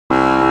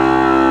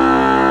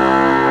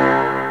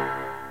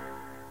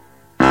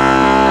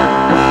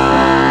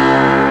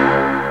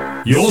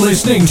You're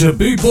listening to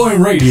Boot Boy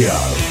Radio.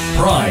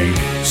 Pride,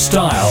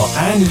 style,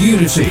 and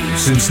unity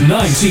since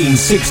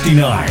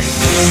 1969.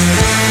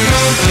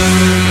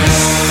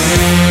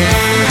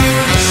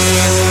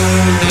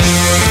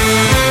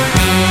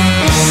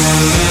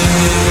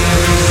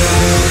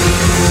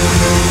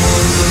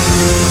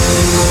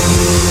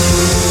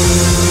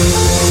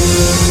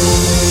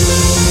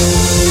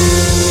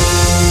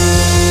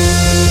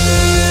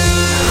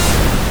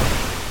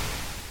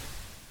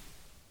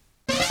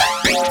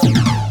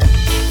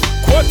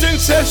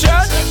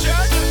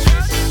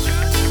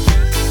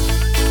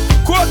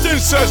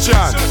 Session.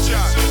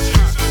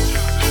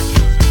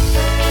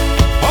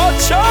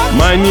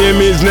 My name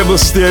is Neville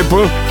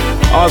Staple,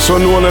 also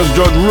known as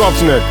Judge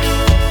Roughneck,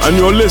 and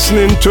you're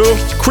listening to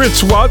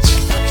Chris Watts.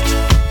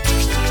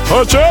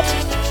 Hutch up.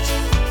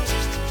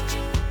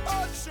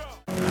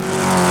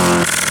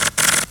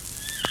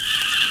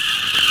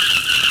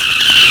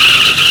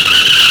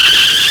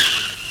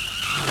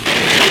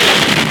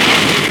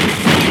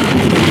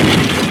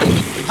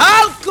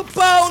 Al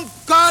Capone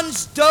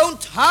guns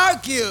don't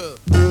argue.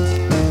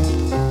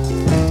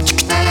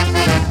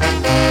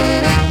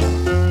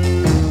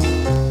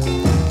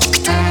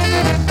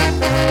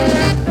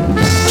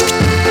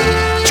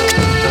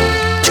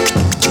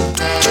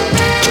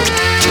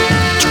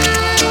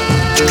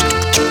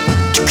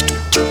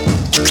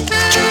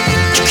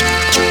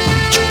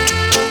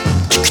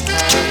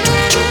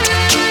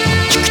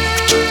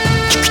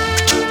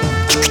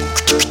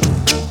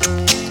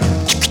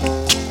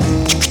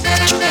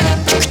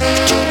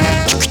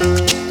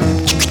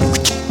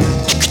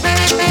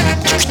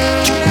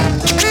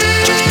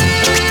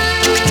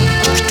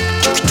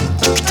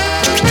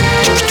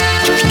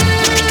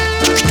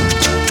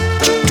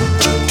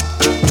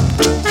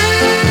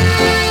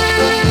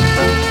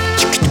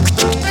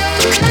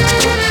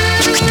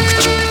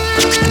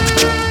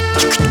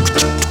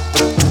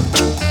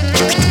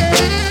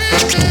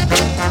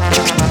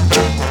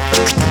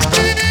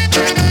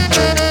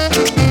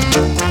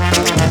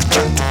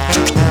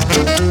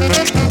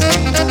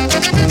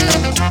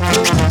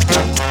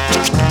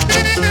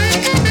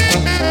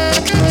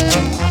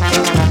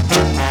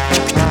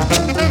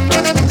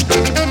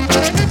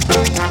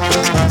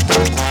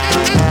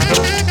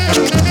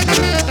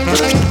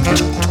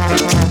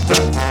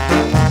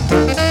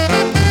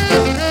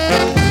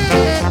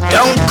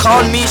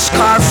 Call me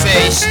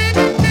Scarface.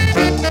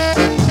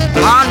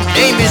 My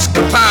name is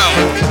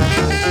Capone.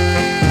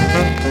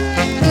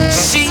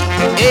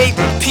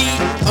 C-A-P-O-N-E.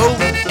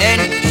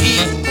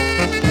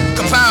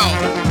 Capone.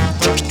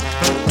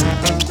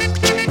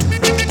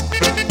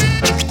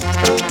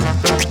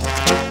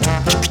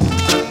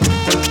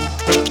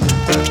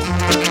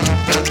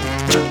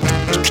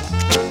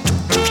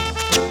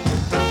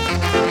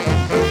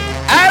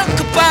 Al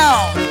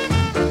Capone.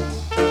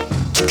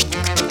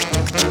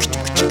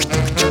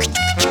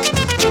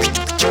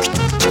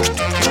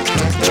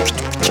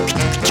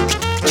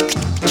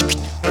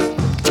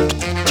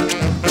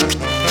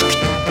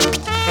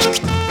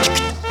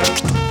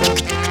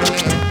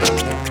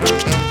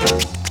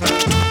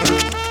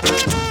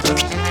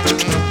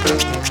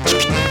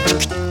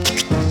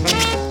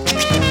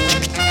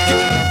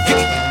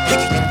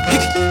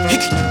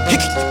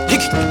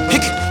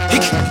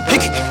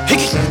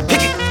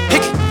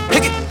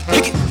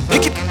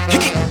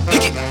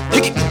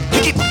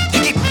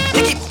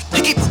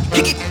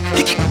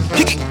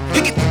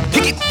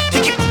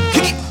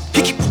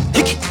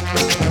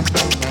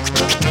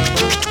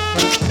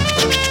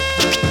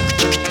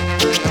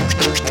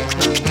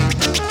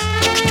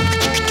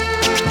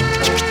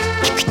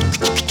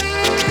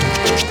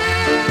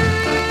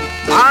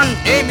 My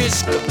name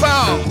is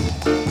Capone.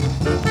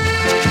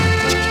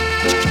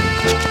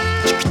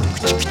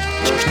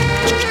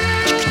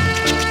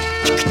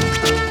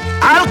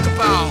 Al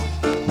Capone.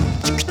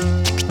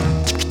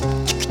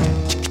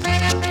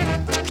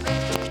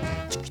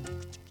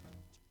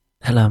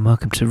 Hello and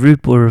welcome to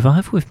Rude Boy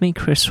Revival with me,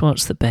 Chris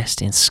Watts, the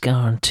best in ska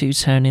and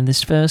two-tone in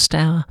this first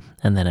hour,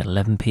 and then at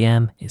 11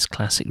 PM it's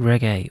classic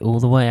reggae.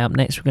 All the way up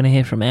next we're going to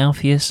hear from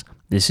Alpheus.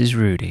 This is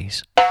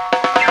Rudy's.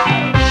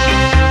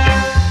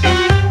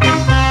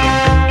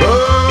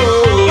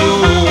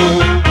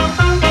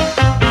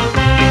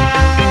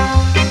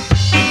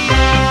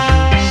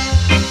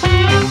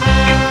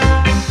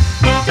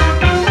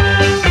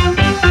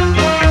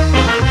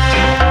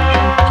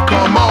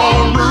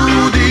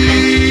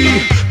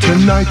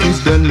 Tonight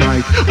is the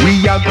night,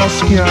 we are gonna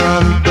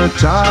scan the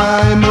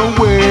time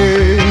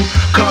away.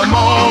 Come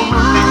on,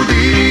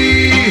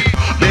 Rudy,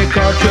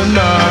 because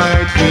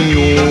tonight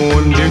we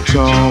own the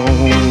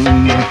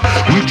town.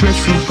 We dress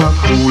super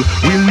cool,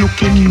 we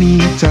looking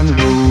neat and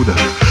rude.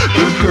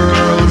 The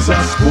girls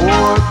are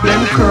sport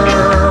them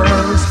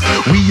curves.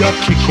 We are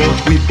kick out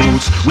with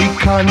boots, we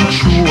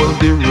control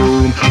the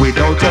room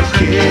without a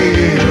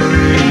care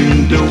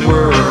in the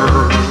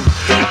world.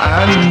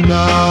 And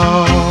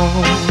now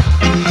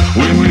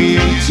we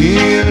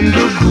maintain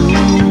the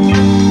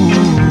groove.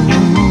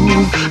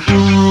 The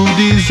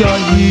Rudies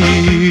are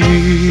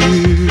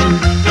here,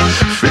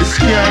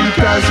 Frisky and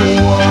as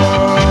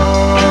one.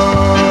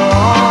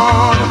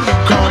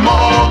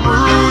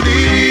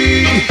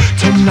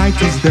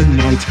 is the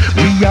night.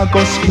 We are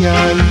gonna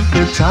scan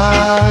the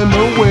time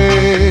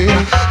away.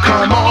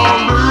 Come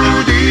on,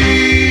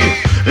 Rudy,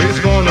 it's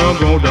gonna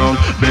go down.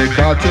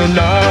 Because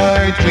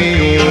tonight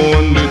we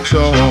own the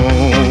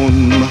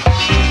town.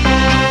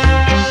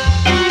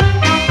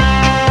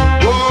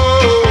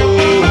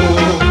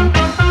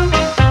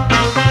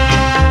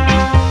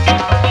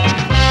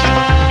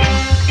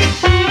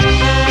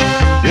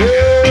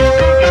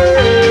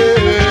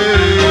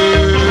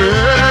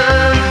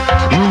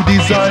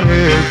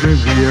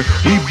 Everywhere.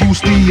 We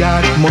boost the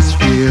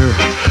atmosphere.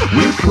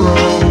 We're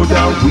proud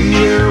that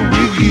we're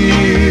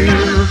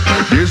here.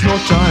 There's no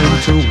time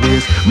to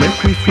waste.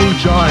 Make we feel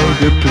joy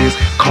the place.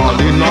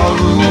 Calling all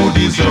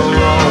Rudies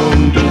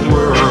around the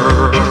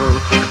world.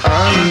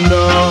 And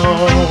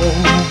now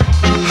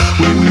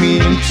we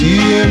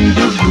maintain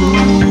the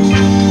groove.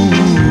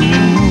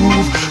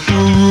 The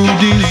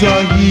Rudies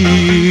are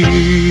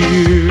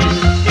here.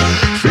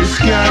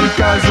 Fiscal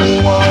as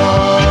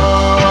one.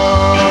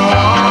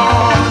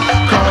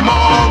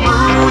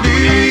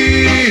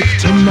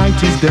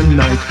 Tonight is the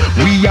night,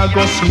 we are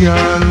gonna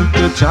scan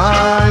the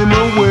time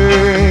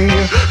away.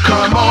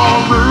 Come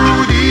on,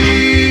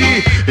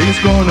 Rudy, it's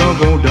gonna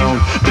go down.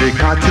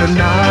 Because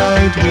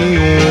tonight we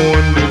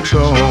own the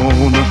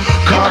town.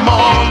 Come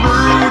on,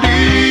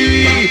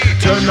 Rudy,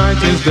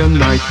 tonight is the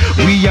night,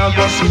 we are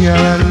gonna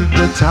scan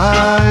the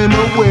time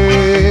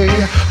away.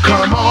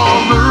 Come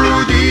on,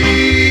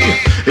 Rudy,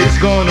 it's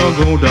gonna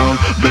go down.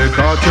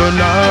 Because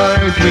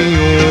tonight we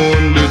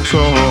own the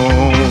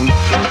town.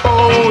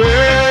 Oh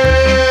yeah.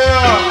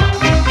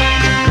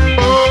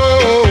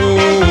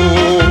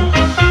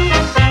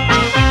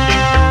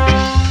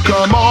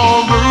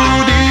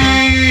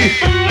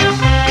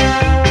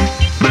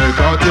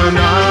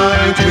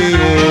 Tonight we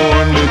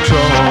own the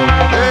town.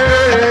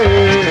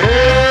 Hey,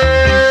 hey.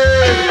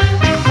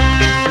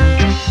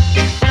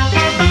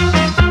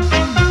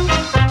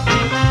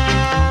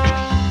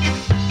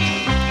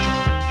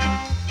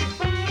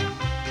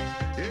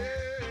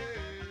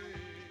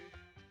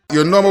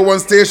 Your number one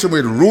station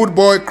with Rude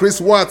Boy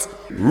Chris Watts.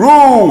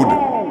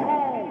 Rude!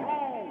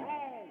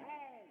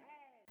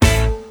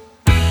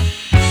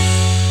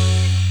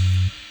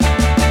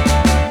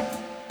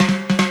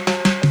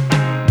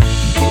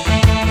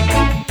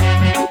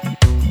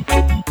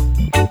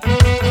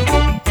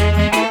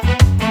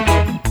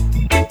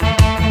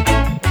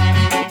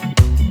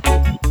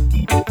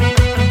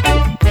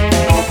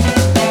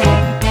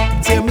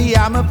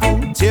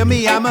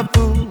 I'm a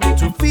fool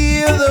to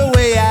feel the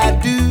way I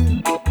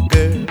do,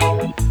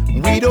 girl.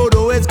 We don't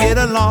always get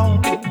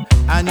along,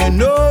 and you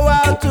know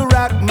how to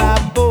rock my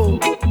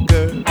boat,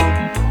 girl.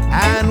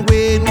 And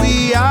when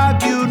we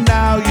argue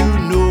now, you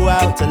know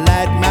how to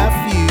light my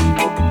fuse.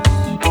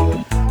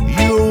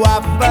 You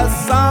offer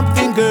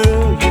something,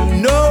 girl,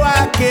 you know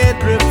I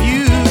can't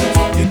refuse.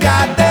 You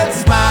got that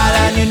smile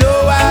and you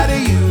know how to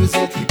use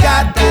it. You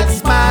got that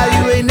smile,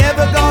 you ain't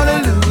never gonna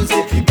lose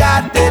it. You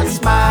got that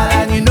smile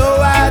and you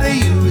know how to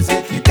use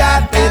it. You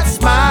got that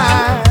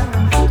smile,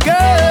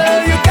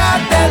 girl, you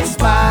got that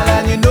smile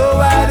and you know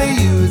how to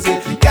use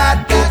it. You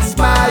got that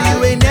smile,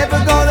 you ain't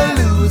never gonna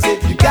lose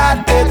it. You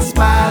got that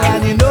smile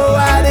and you know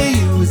how to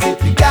use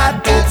it. You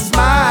got that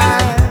smile.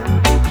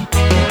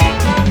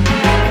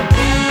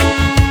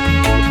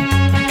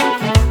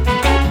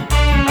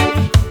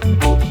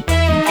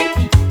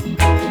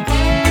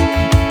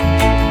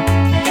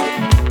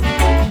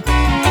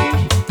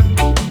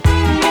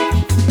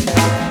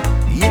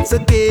 It's a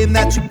game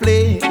that you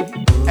play,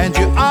 and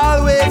you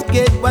always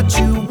get what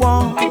you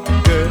want,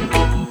 girl.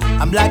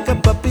 I'm like a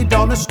puppy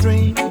on a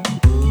string.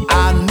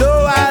 I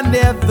know I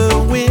never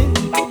win.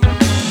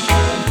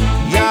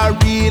 You're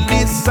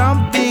really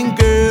something,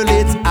 girl,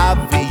 it's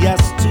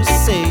obvious to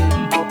say.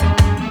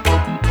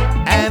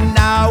 And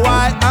now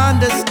I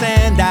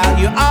understand how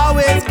you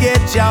always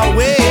get your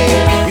way.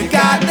 You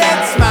got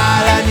that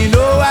smile and you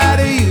know how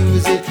to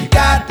use it. You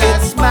got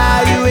that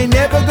smile, you ain't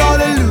never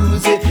gonna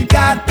lose it. You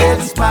got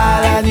that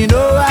smile and you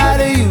know how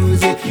to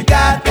use it. You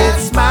got that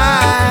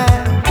smile.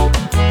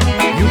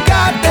 You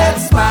got that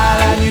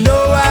smile and you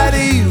know how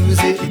to use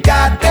it. You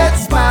got that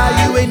smile,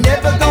 you ain't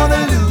never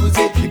gonna lose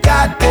it.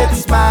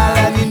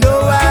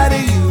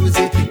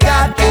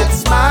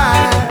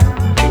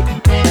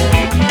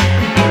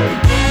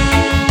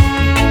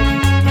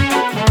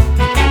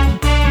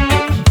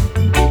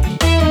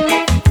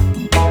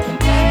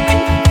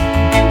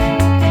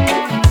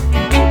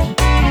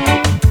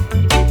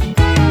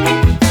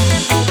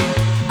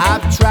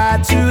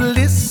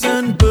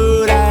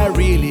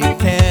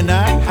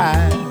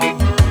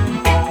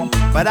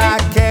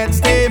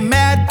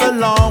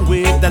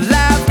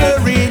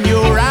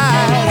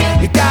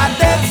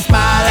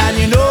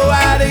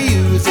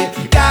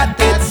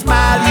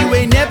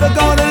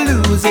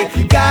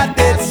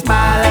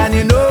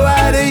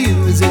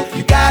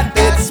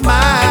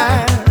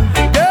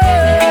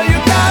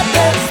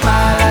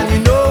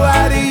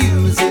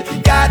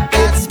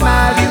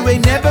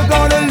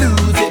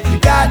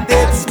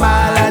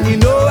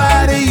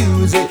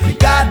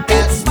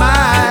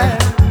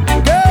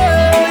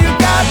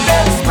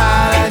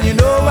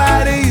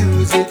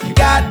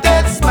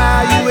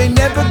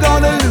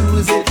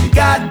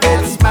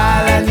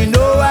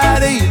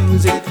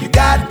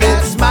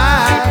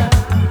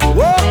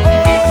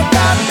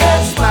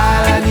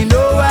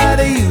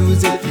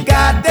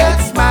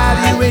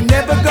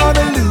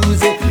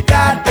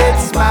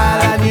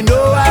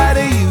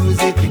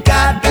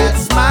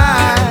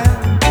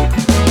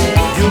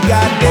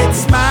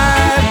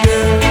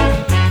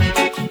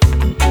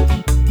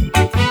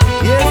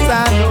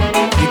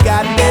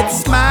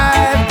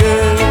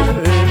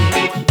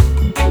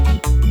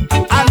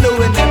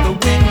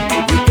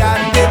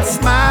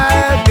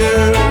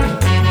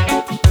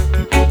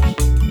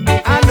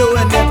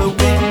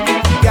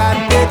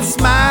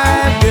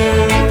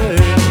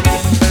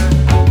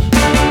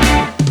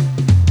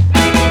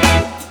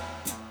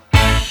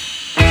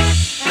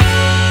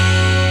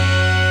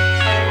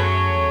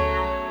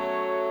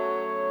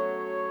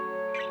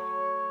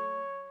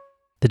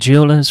 The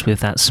Jewelers with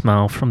that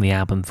smile from the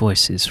album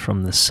Voices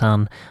from the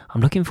Sun.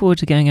 I'm looking forward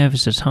to going over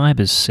to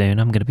Tybers soon.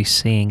 I'm going to be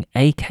seeing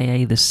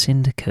AKA The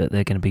Syndicate.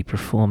 They're going to be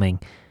performing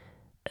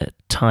at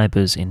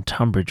Tybers in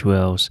Tunbridge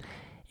Wells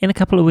in a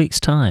couple of weeks'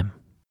 time.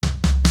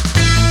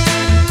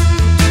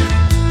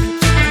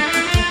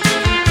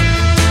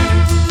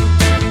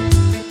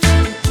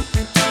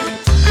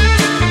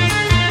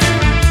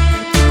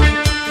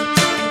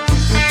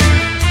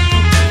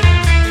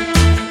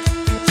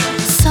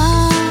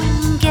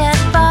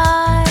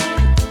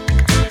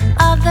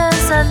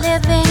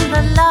 Living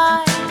the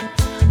life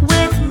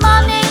with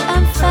money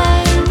and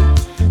fame.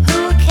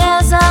 Who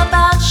cares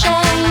about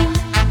shame?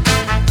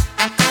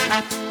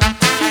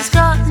 He's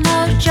got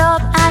no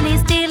job and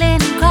he's dealing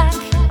crack.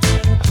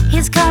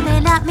 He's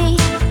coming at me,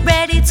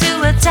 ready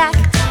to attack.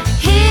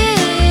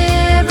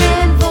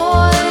 Hearing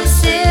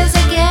voices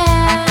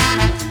again.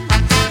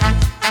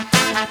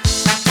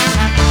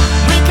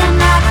 We can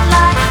act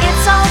like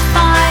it's all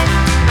fine,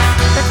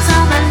 but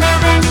some are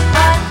living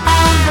right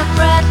on the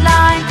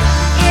breadline.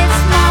 It's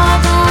more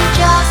than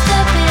just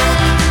a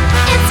pity.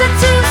 It's the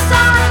two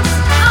sides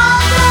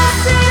of the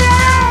city.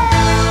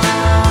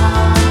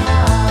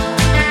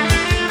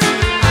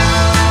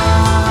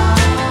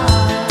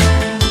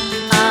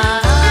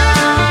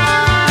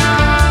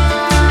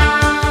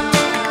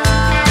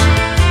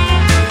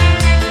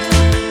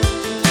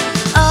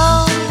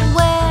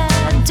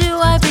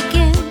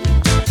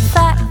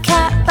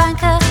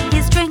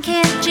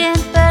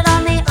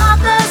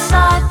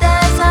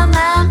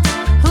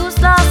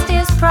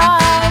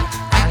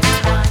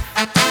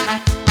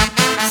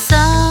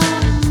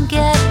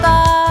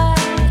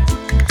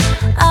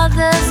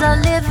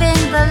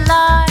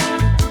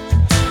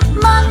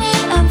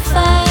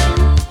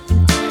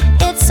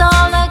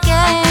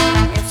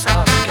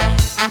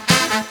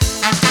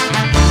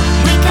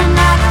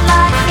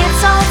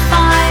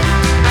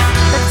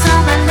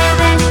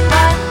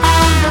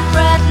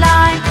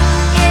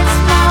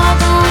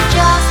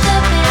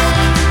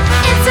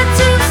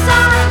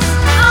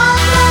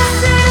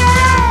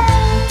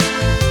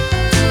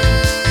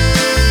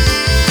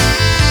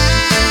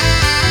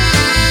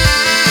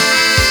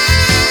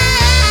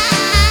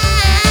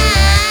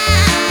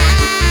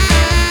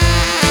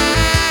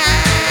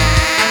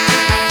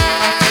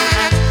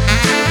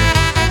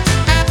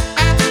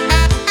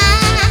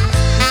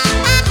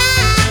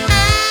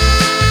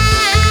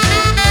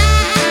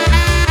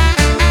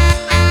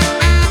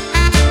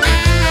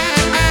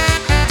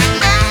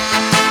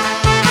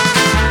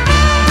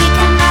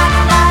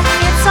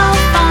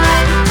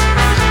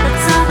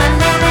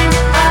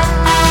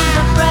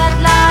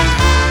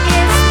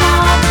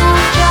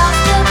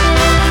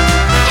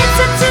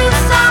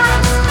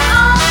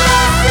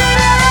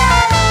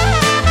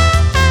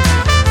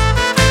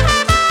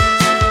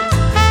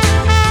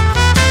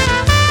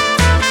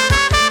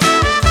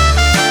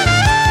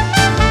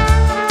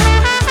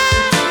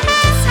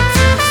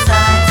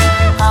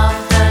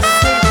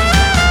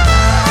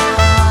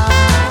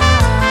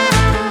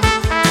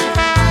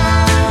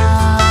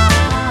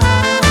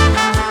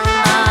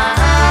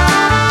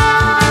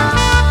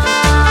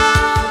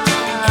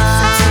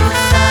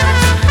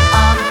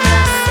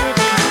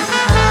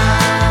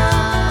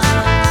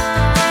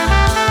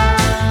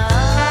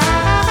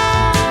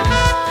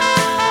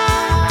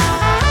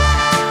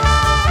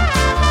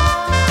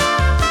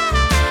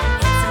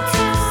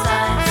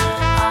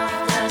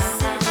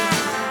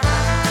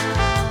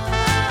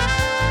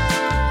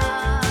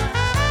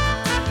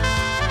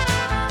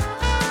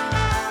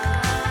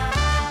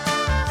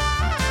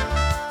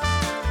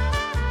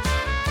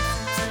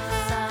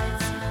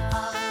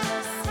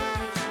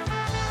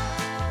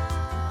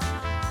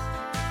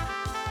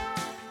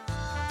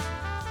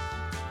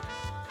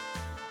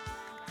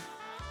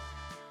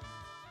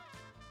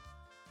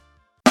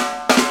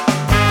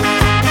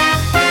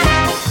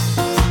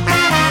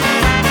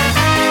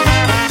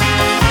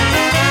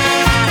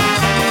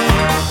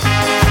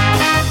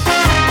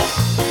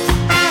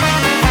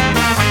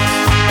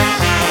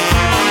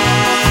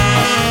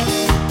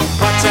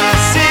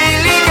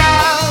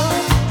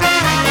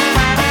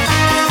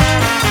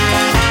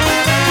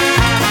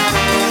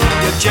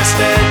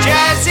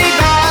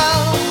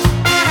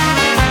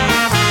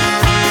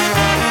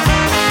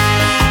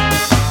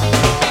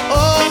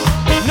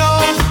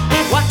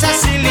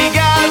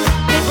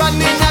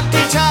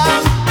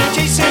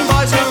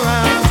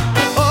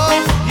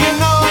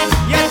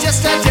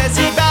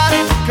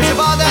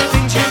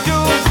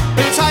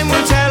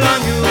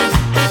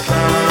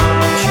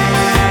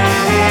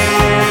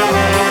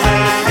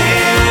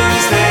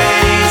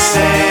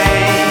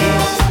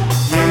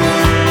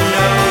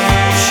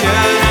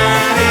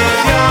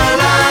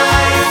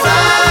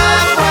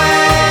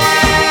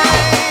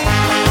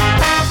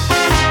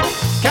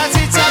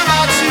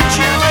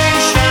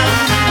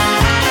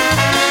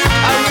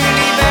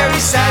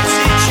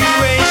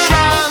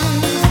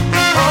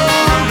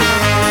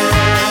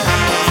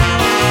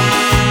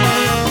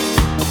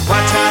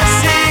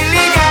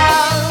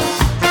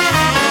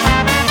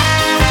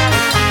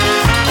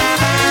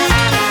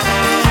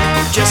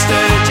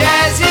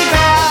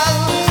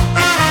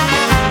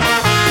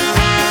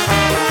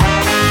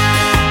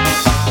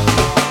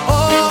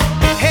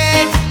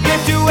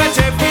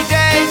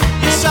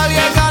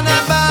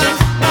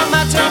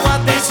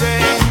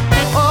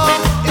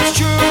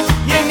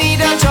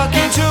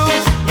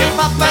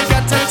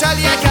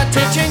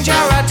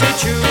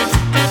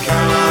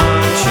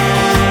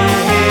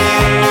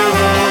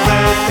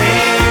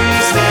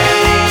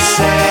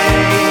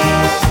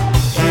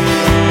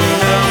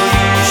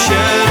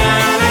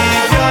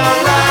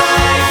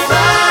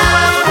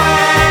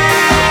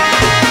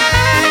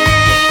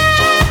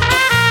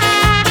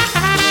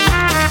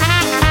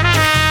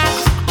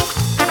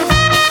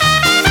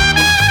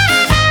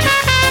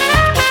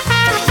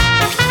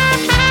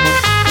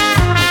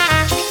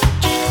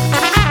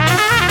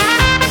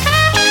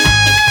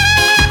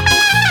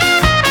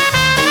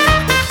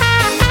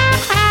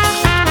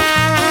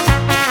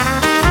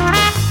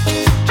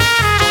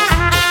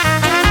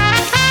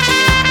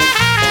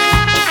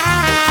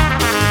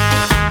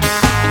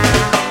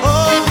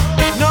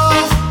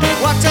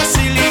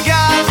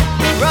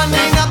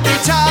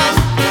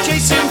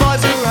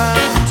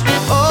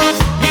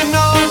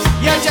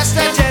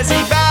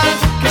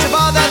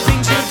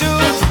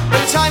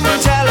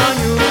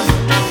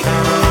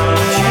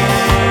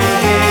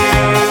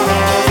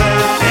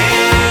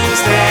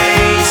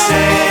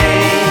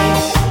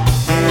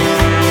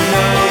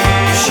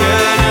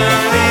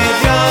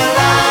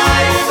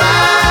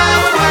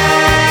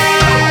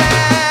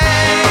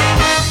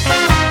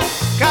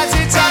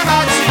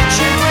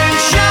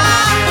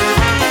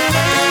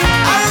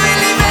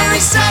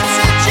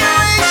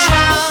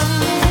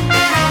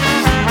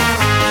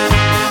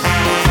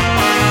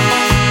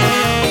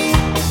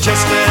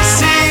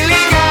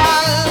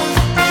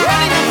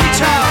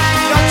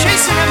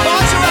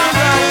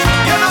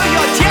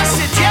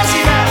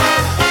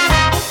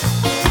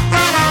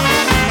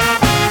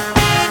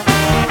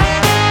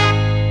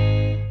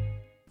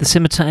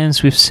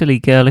 Simmertones with Silly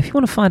Girl. If you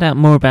want to find out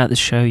more about the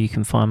show, you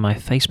can find my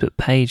Facebook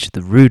page,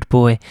 The Rude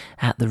Boy,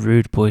 at The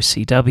Rude Boy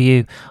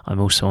CW. I'm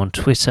also on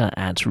Twitter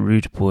at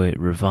Rude Boy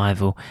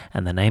Revival,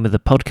 and the name of the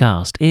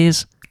podcast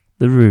is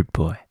The Rude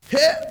Boy.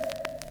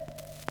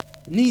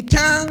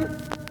 Nitang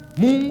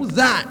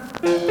Muzan.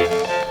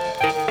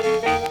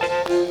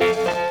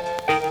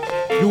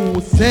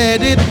 You said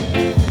it,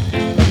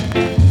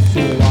 so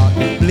are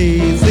the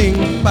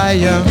blazing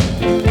fire.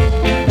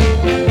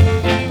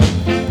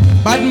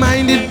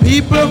 Bad-minded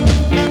people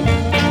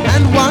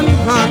and one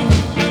hand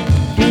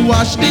to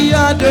wash the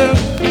other.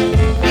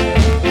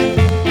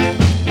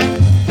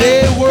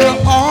 They were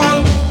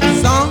all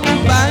sung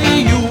by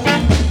you,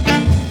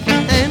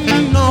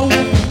 and now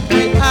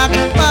we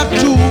act back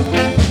to.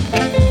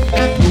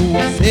 You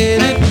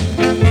said it,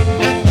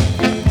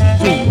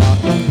 so are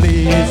the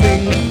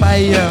blazing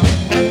fire.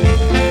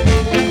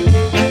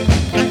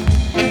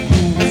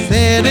 You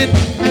said it,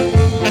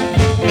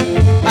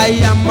 I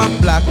am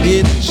a black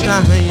bit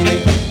shining.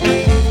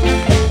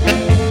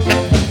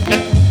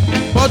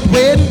 But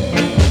when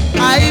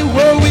I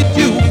were with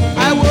you,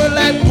 I were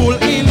like bull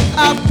in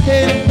a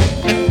pen.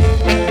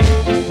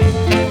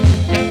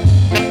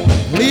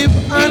 Live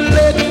and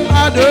let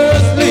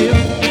others live,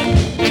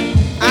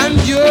 and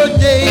your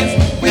days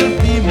will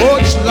be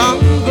much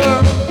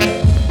longer.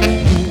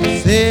 You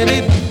said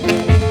it,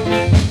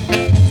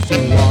 so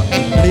are the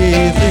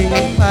blazing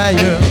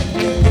fire.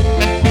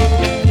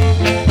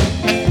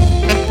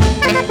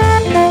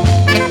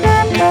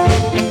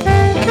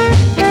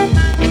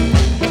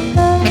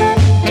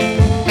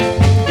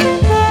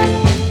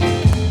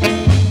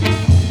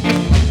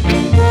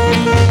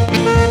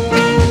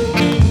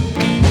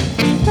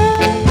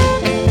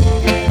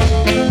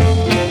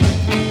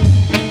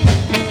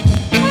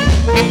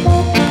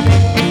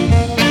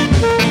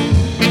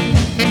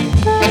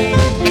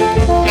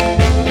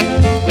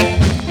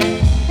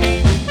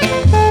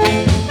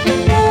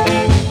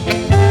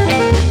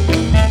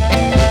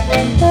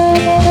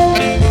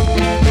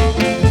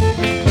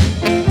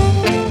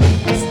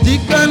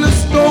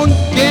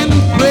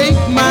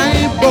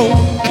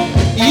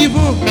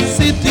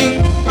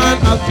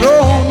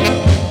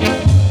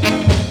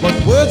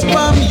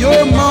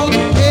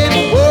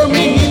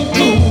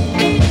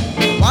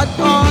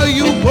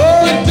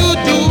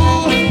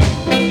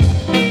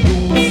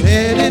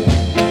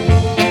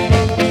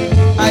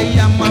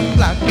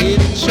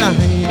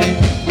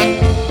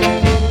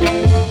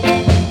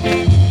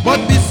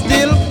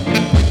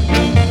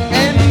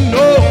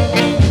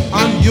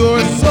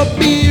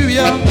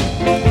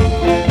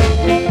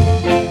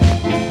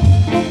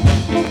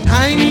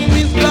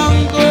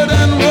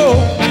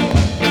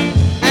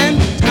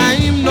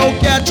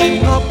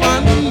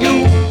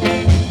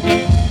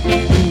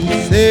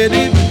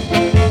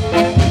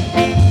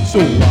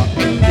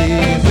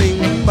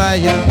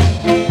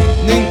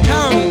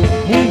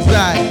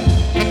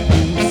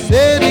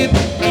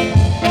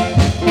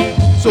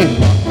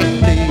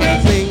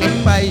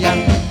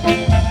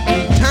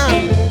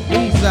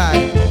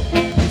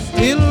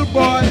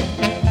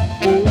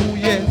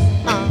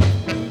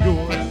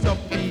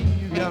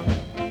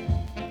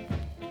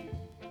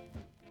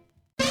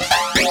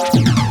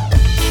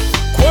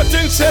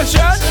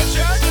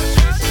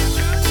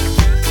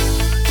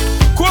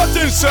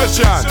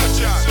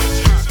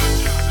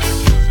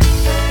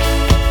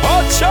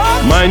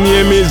 My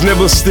name is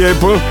Neville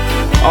Staple,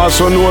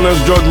 also known as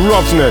Judge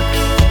Roughneck,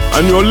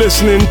 and you're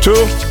listening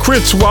to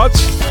Chris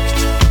Watts.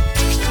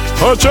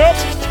 Hutch up!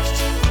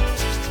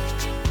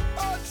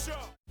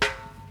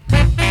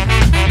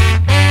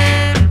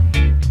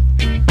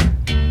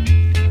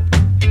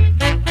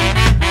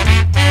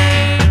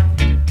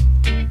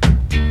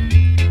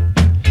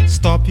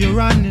 Stop your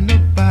running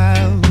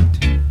about.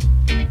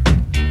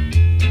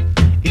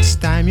 It's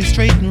time you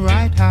straighten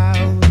right out.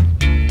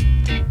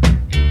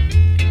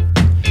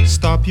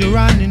 Stop your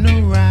running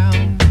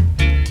around,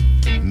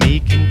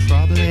 making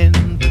trouble in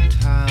the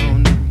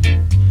town.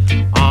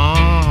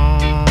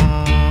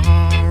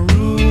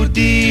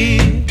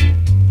 Rudy,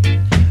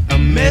 a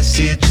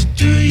message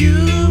to you,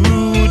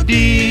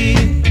 Rudy,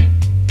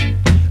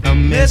 a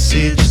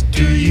message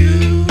to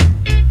you.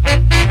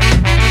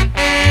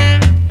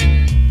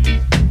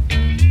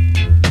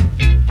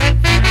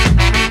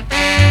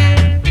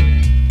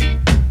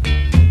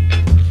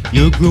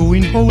 You're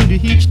growing older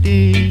each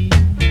day.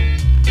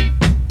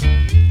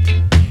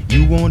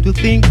 You want to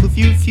think of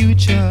your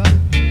future,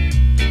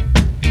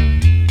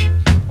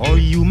 or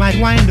you might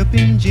wind up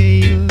in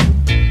jail.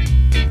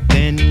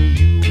 Then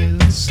you will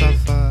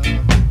suffer.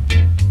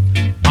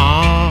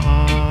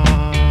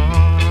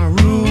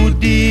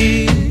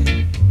 Rudy,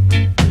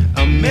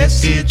 a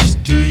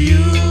message to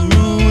you,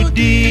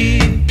 Rudy,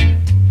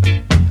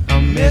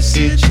 a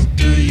message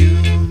to you.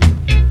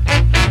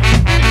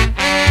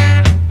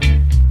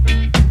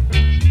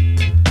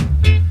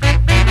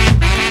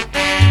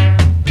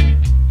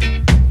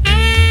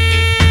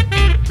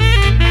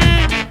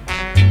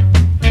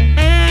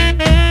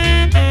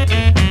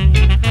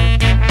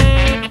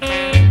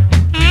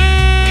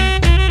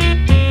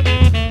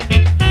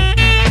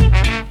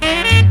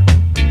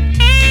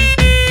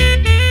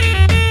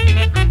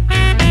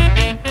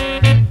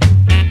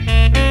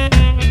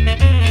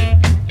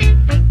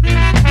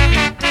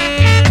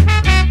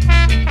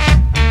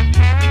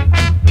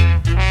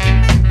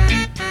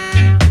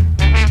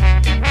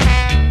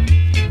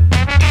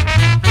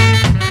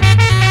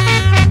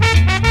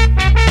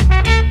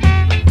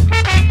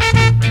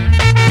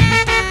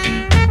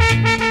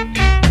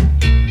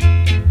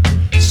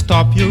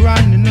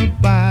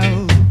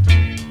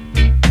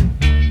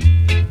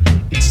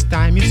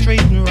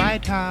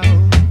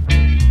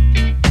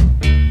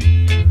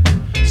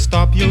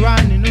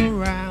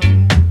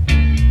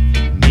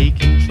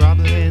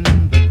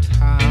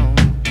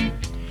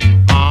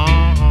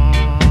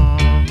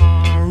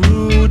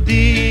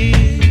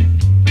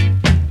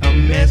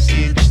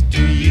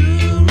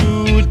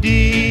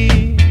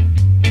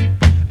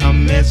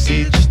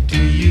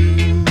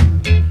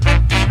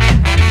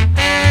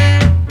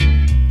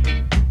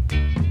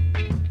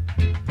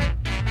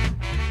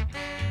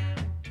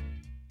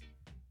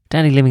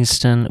 Dandy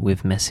Livingstone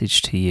with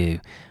Message to You.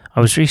 I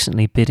was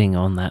recently bidding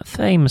on that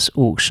famous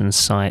auction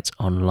site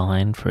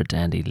online for a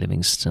Dandy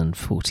Livingstone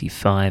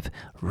 45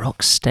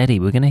 Rock Steady.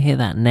 We're going to hear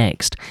that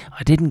next.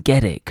 I didn't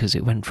get it because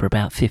it went for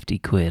about 50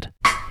 quid.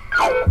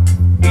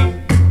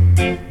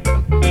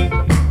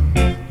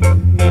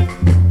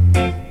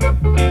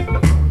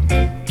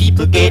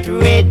 People get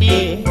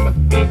ready,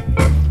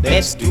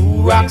 let's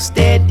do rock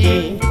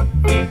steady.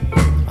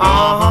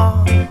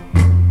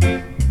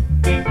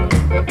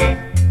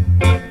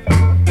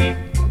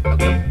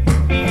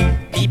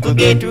 People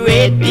get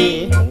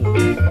ready,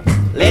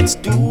 let's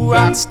do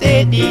rock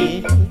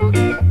steady.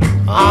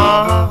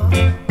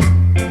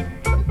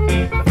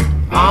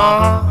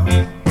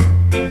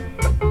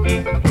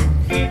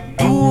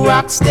 Do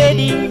rock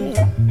steady,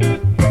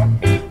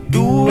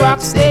 do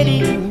rock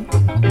steady.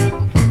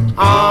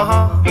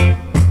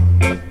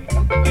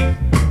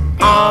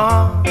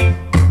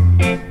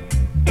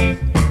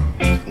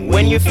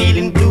 When you're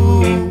feeling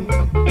blue,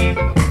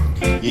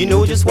 you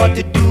know just what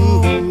to do.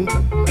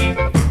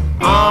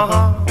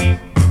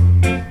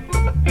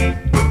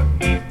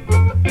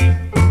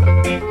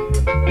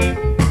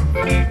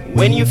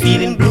 When you're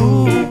feeling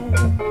blue,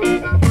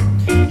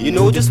 you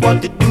know just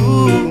what to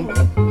do.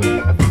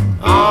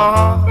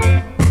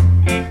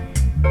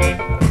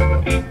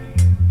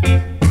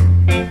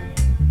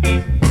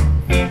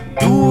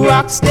 Do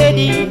rock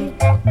steady,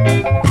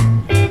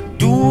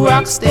 do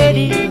rock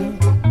steady.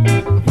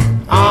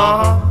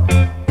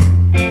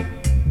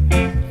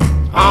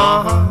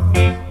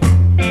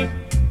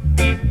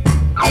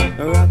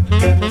 Rock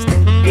them steady, rock them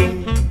steady,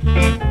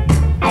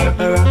 rock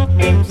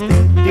them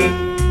steady,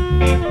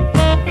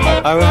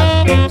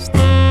 rock them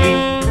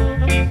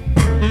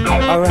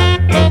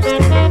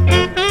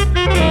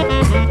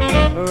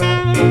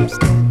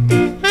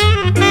steady,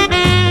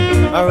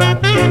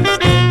 rock them steady, rock them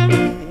steady,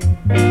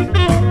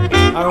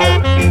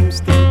 rock them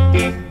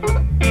steady,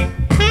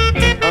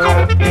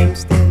 rock them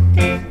steady.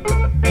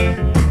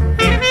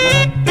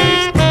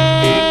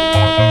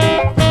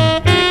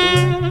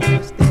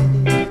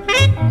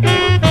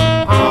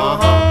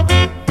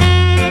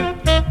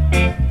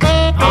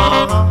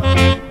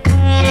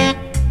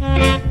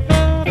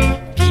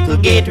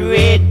 Get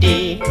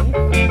ready,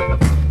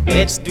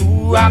 let's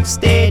do rock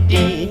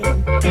steady.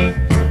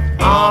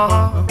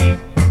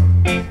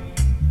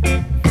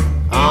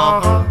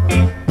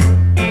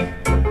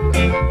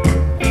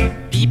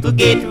 People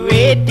get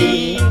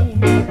ready,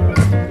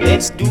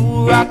 let's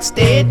do rock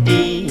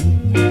steady.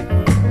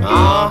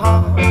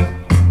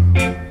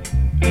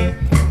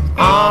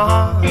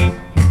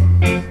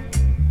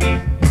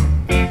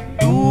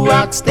 Do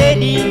rock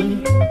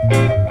steady,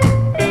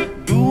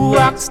 do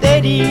rock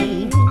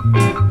steady.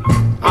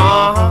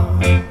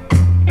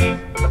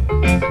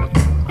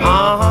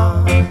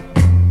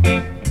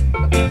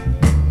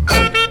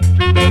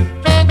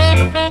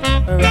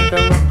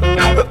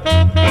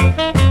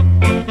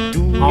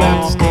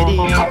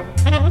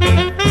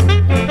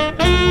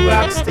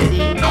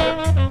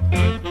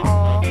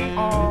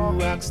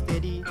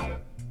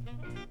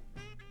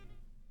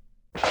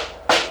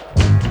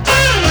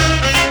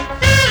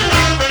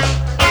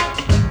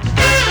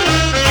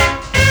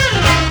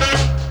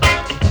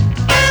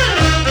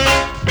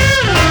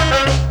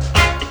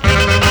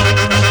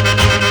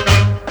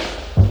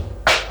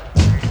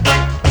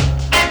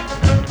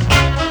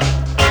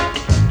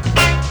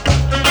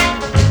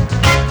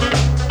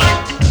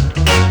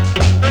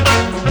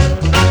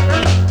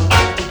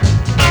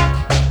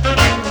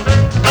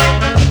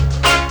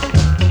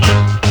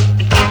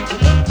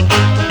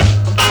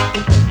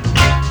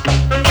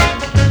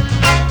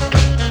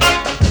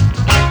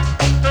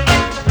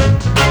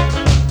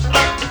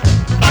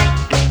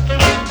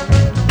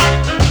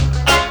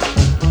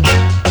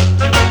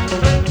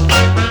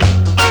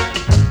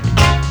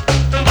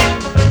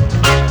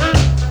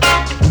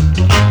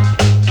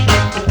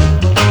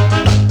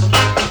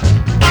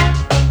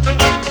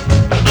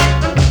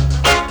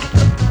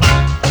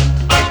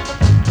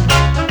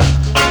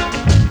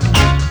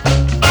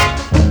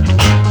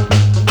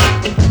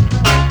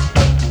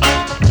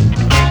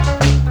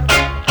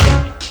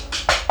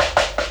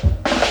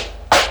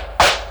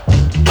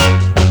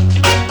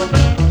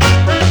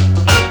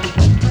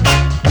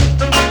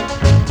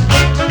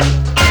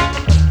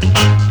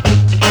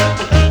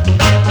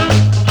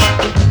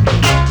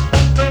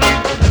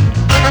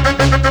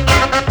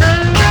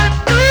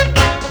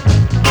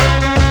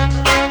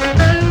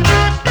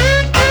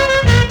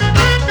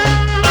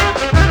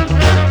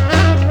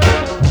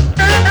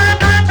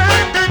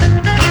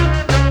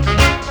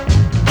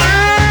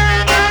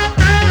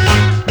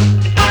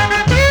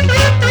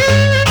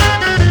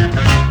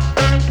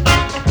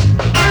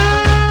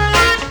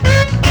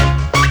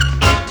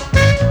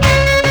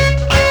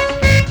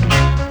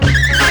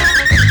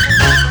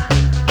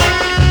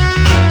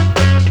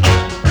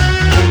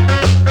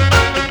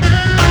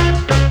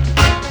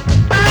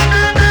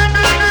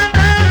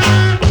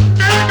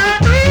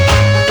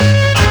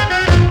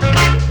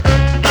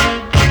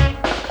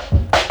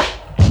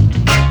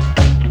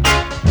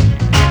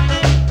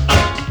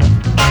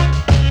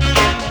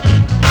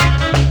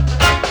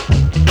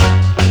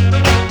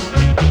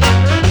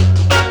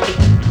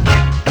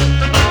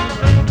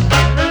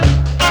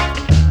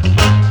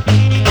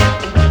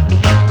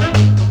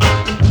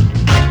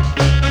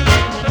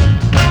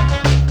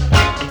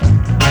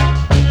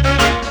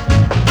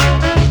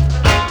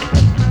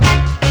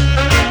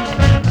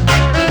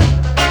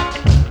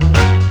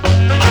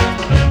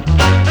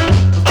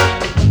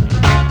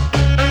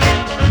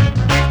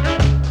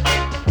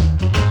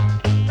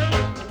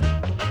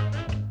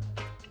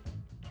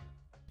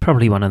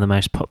 Probably one of the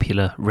most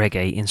popular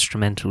reggae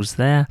instrumentals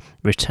there,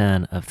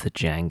 Return of the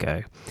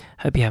Django.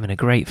 Hope you're having a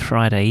great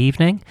Friday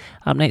evening.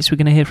 Up next we're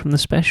going to hear from the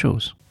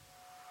Specials.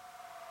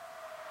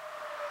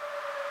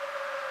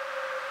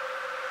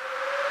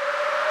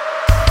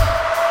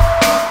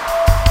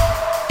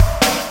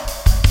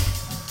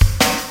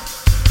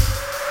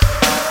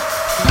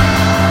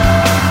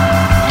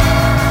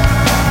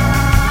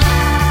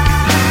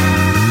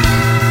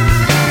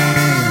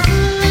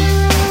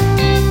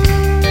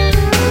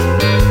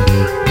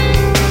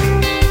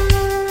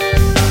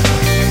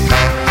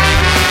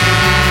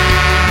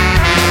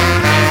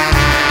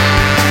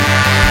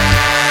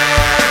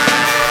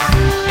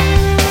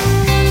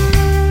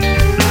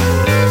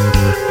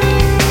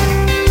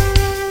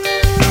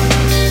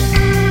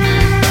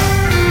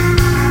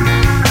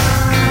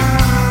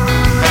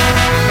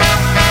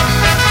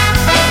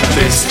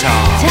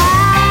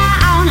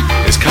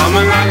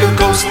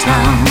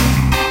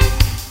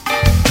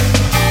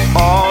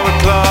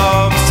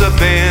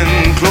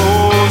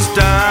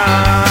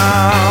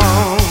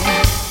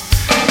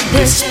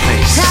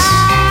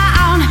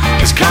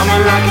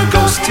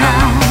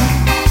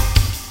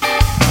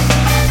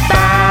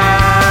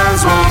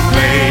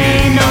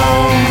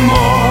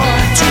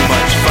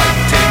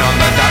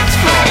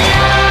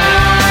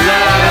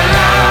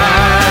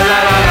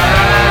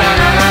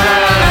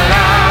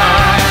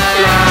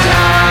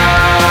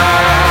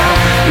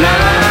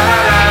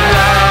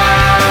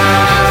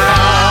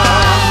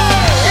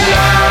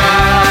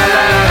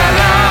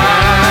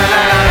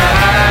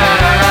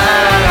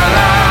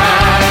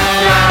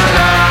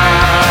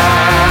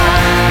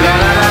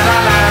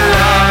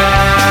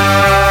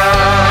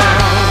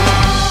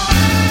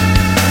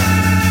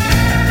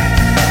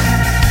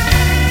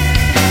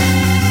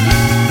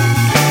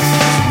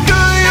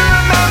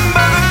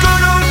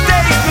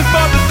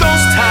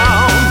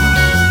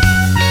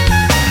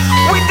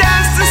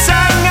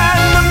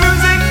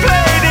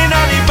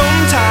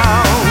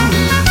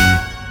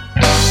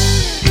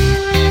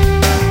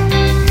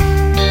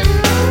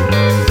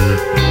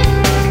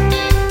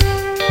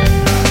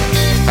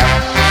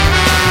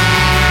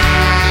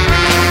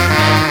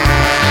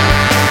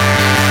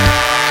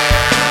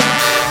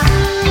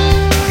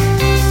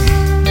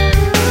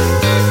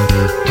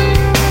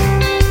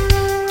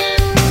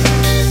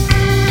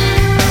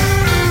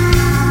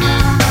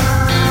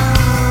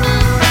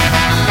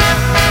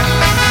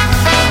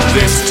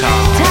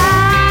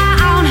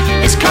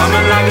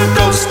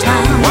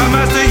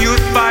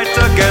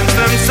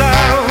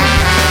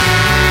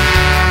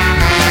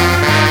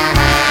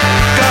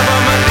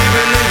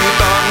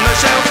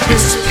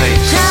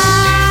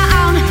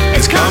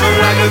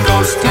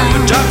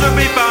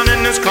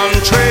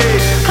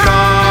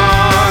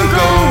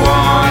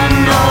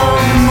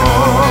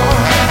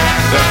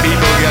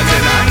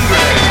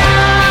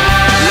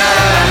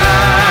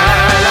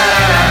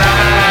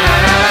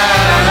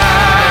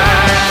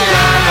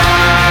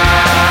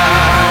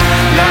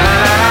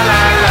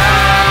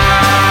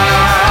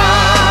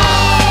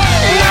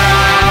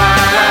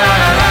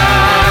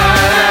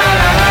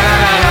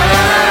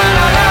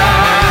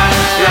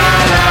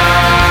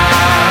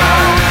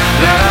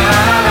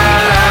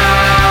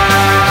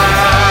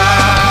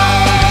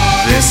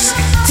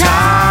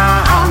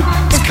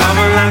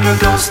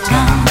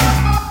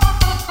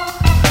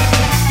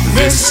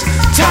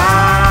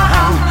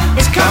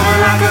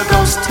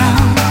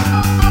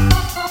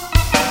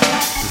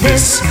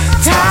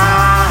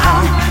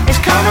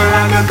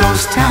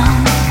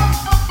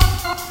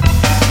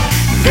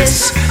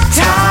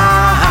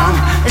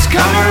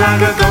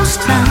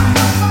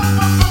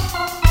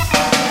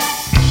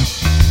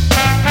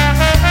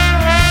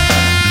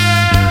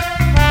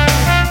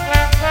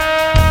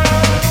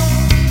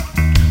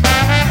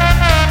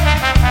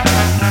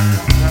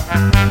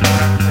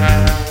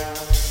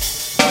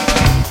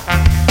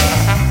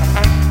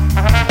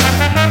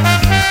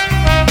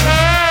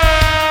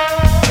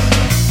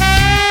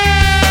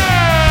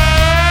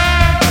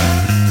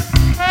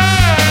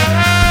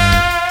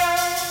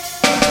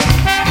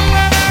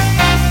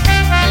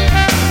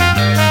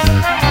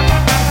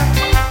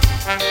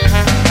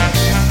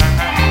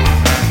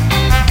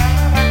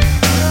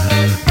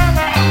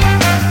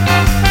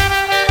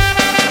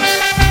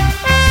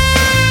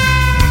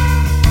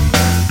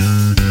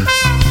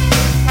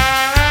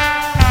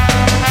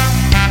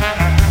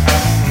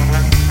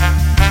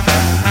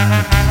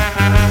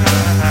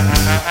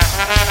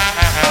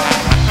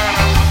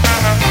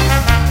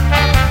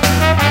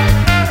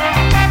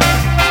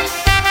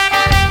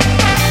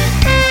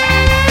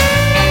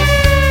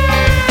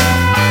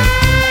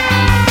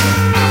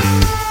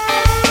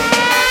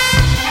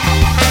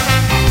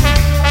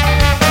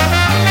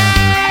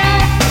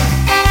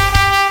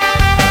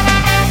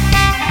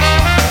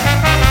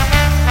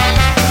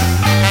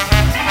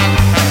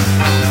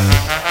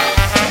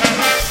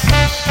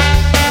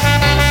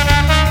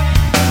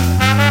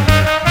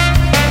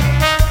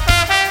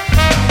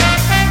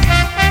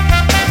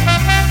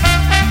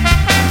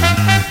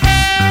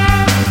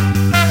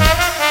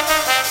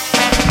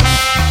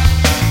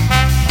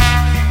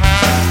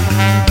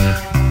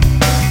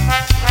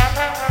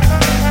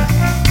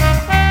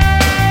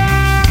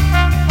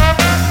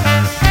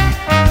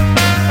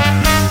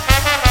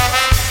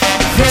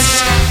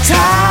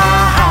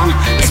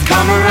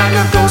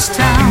 ghost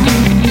town.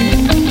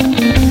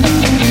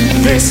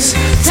 This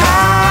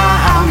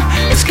town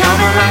is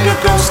coming like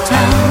a ghost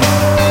town.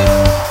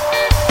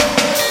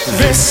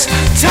 This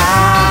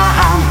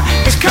town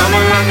is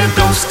coming like a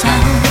ghost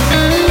town.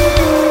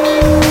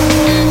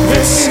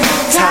 This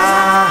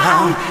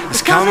town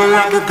is coming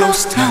like a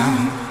ghost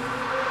town.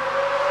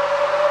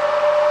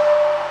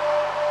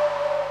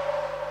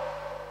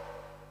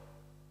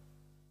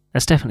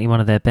 That's definitely one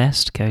of their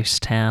best,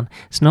 Ghost Town.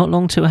 It's not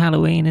long till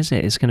Halloween, is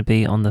it? It's going to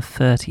be on the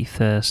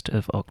 31st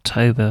of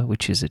October,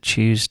 which is a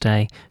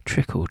Tuesday.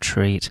 Trick or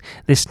treat.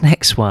 This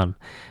next one,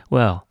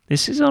 well,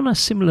 this is on a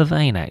similar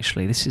vein,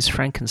 actually. This is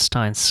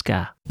Frankenstein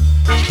Ska.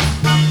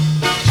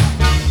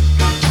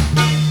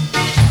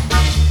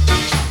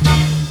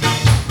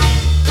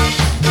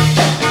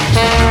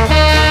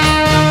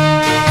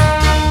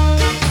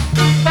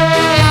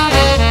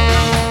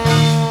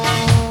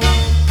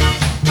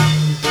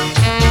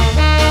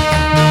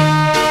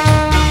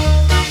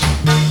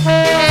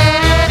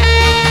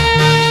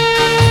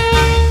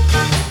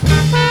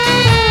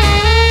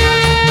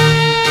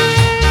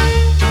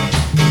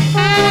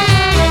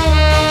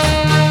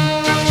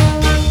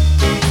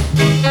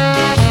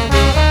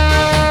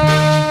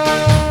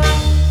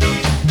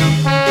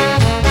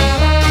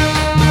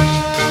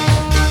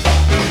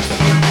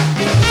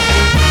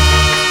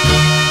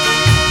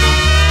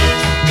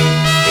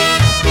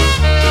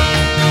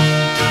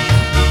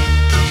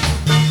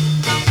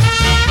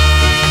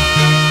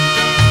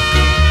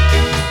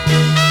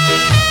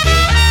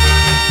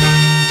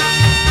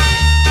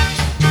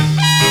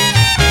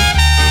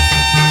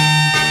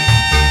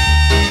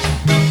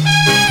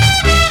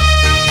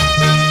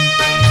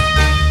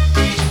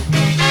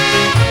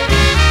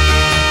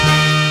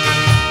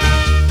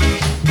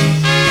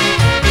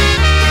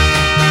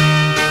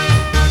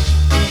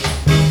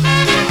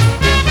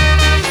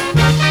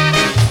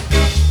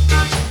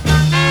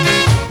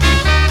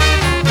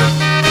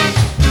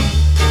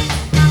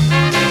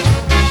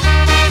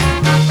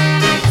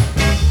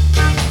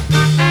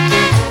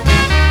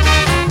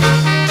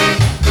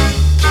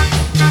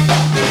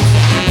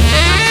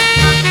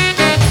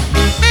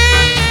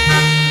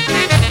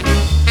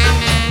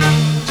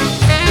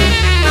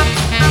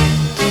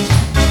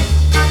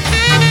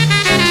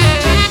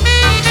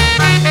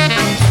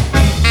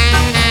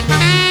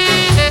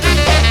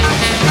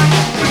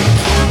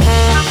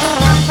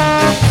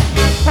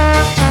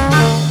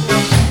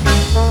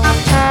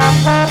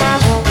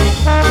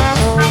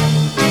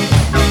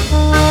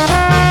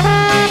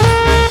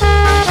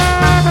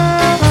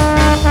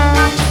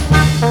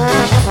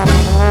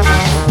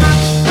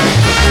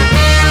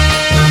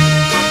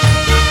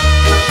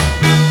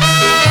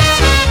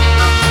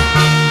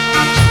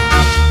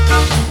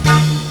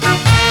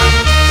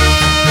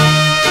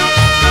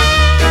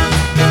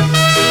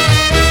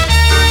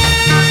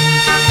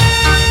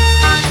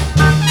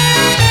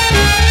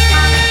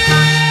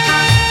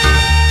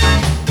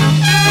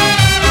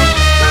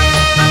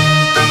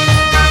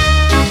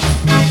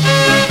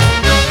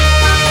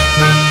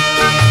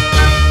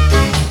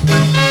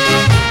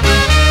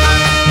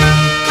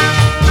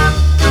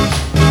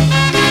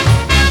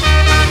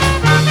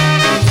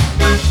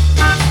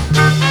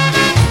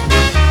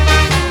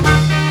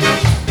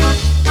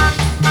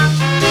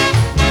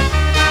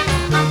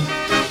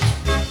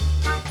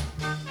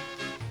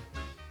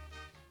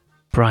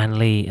 Brian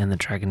Lee and the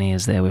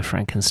Dragoneers there with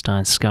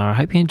Frankenstein Ska. I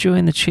hope you're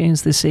enjoying the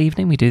tunes this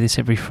evening. We do this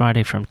every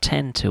Friday from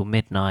 10 till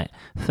midnight.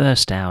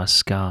 First hour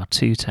Ska,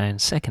 two-tone.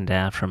 Second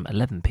hour from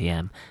 11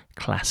 p.m.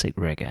 classic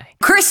reggae.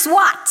 Chris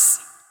Watts!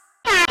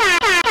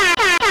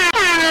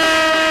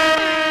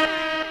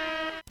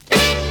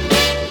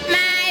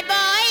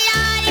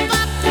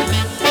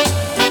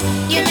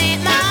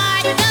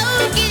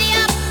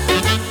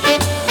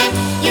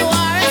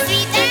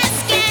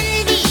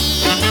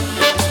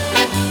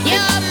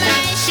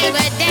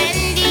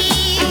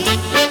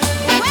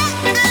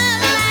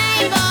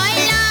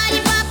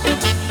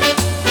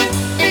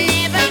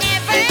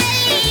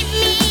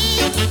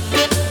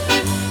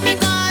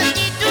 Because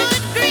it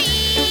would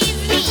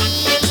grieve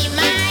me.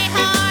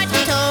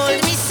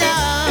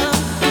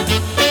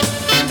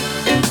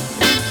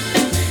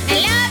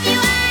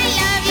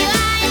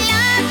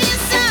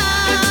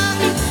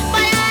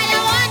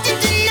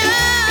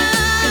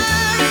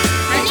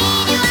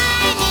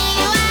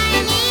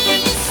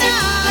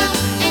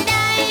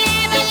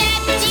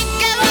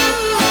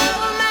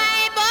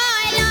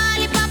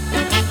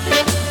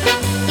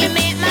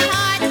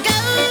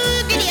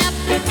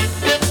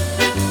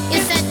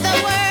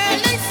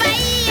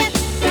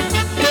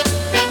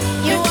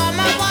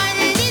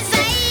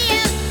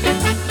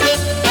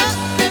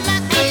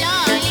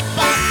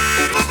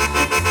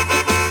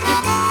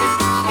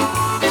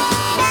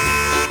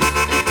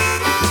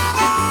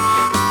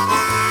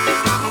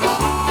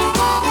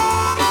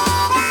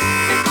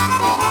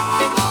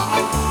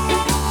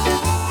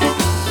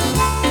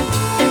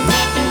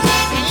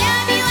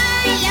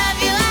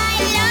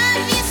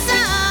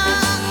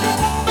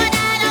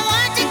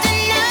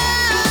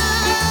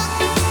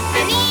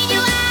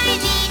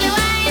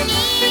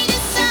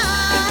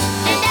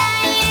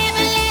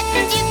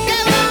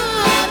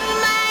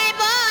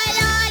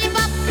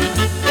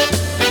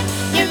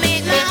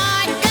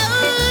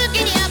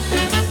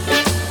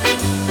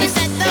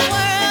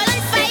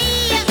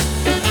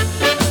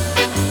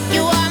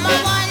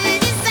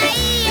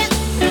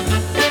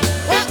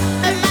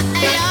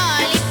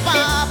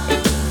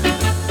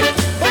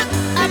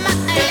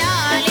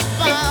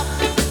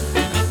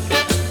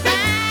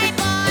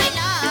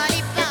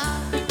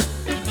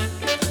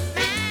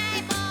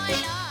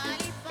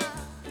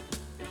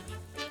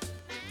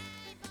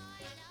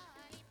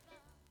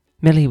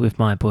 Millie with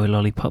My Boy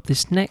Lollipop.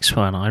 This next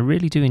one, I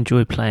really do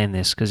enjoy playing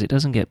this because it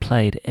doesn't get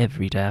played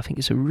every day. I think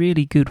it's a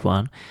really good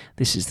one.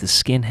 This is the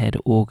Skinhead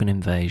Organ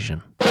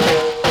Invasion. This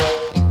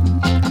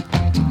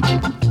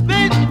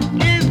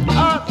is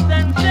a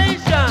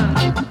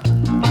sensation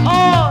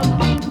all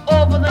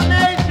over the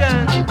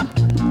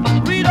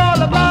nation. Read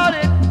all about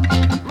it.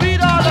 Read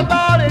all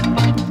about it.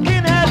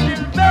 Skinhead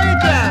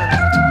Invasion.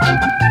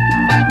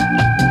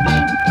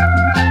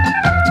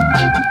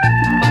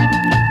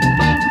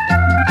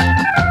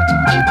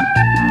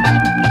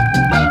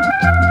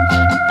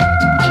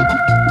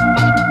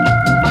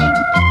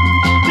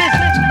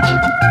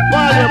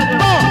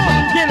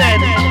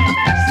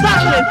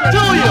 To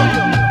you.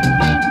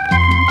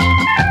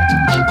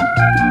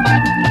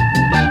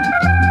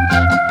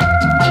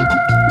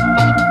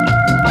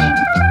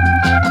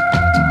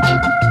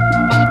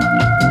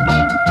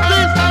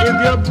 This is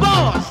your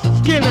boss,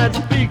 Skinhead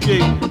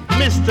speaking,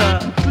 Mr.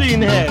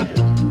 Cleanhead.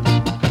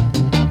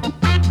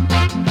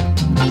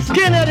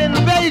 Skinhead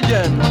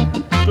Invasion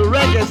to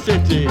Reggae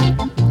City.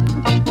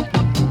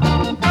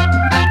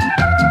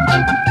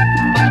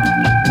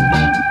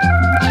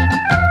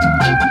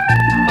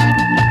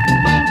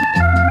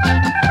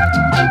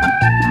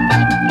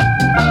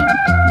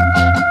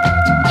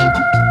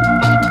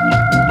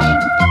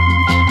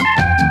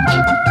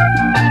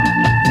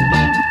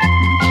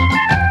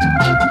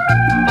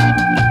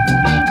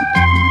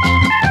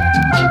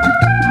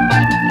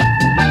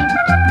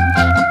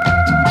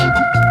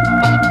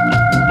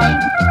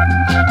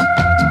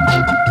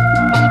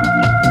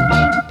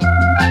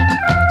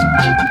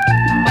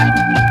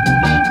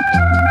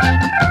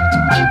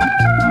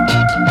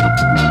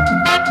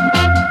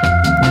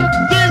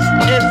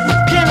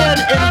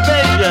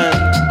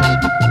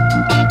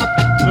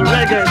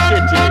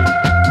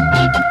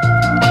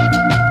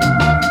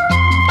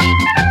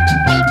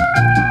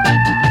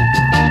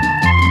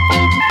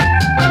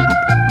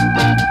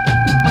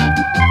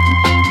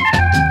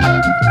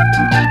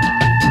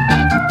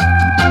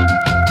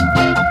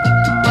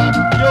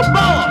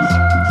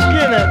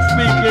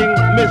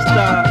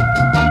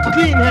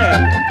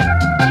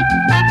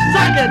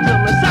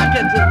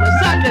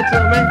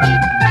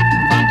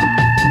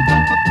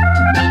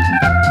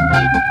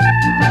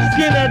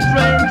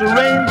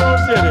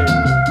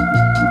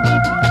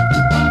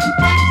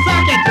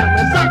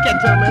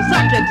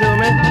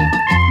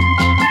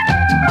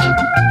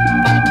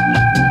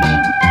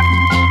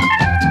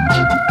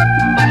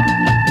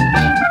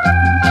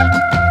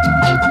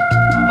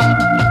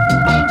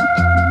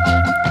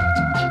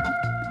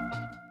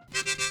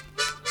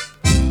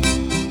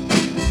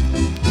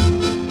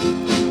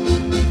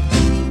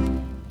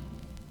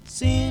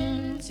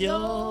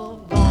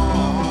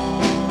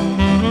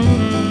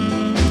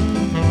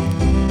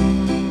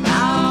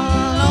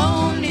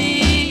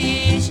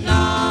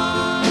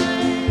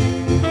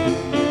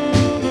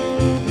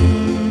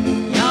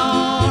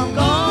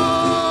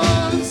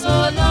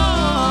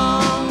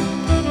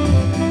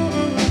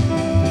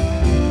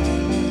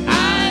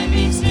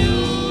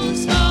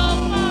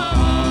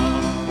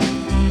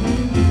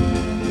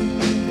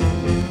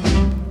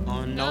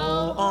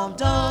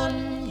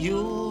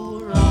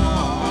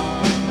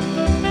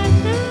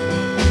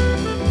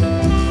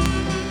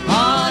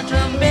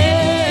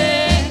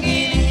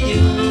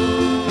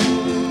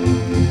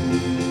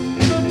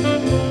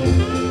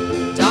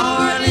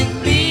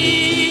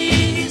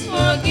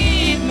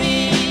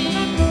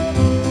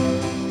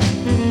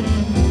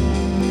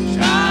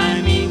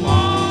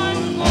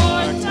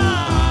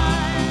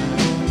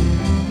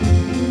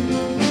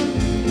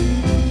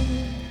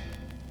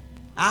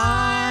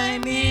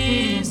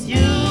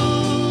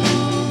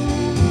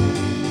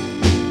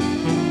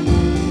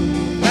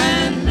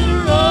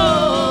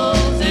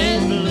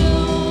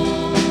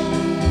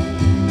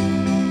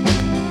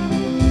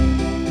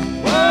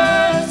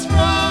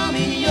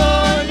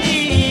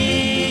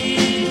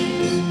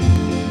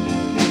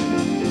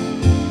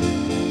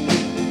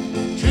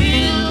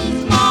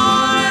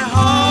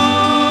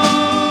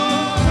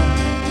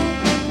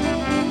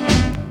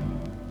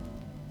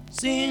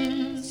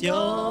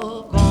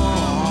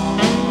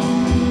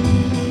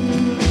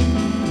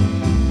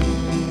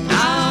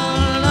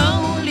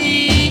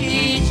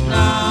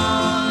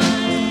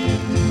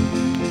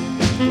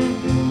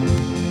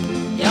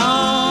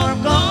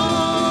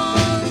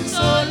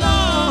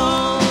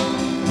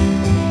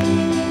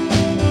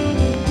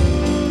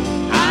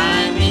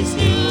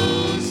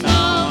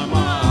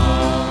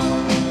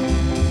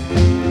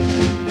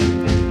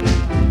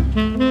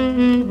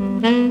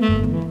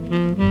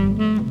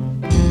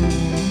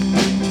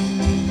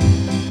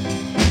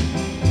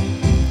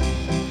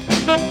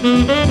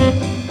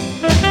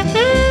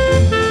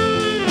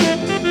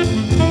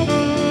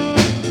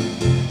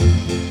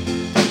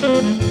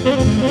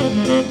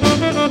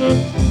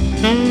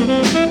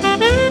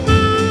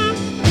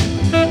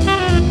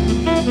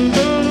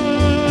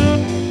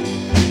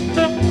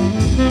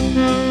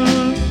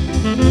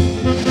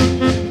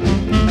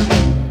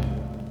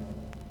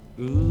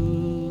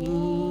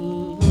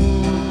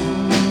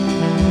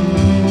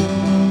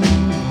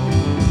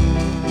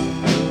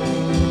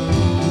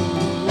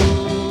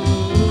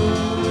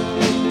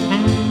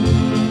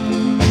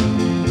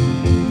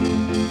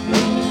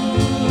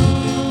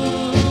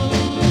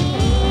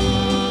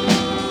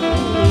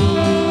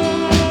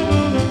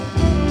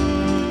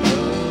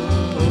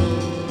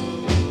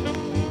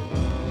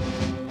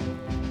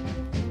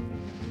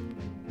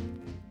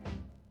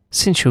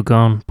 Since You're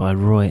Gone by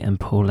Roy and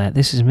Paulette.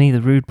 This is me, the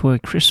Rude Boy,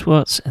 Chris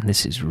Watts, and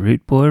this is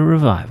Rude Boy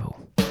Revival.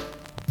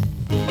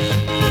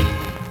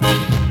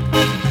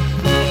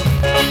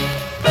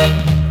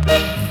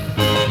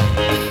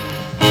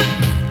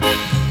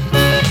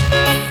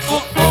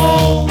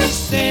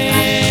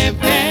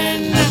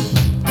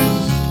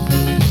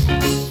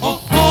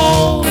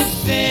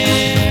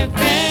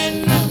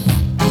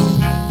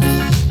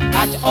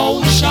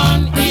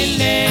 Ocean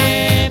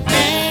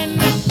 11,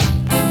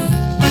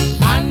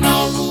 I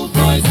know rude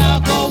boys are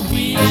go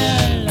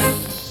wheel,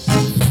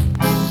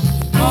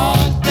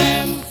 'cause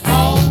them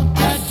out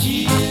of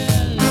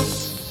jail.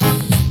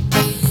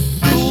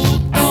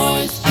 Rude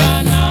boys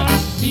cannot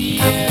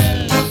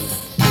feel,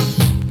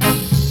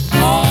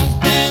 'cause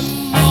them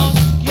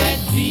must get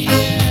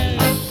bail.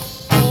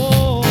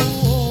 Oh,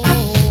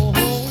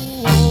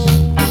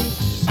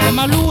 them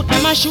a loot,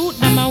 them a shoot,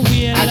 them a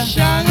wheel.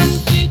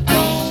 Ashanti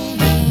town.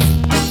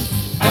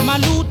 Them a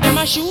loot, them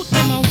a shoot,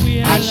 them a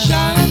wheel.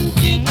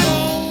 Ashanti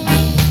town.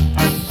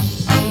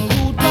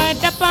 Rude boy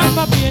the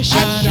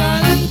probation.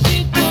 Ashanti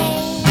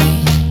town.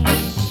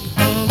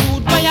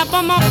 Rude boy a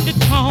bum up the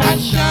town.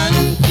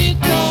 Ashanti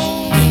town.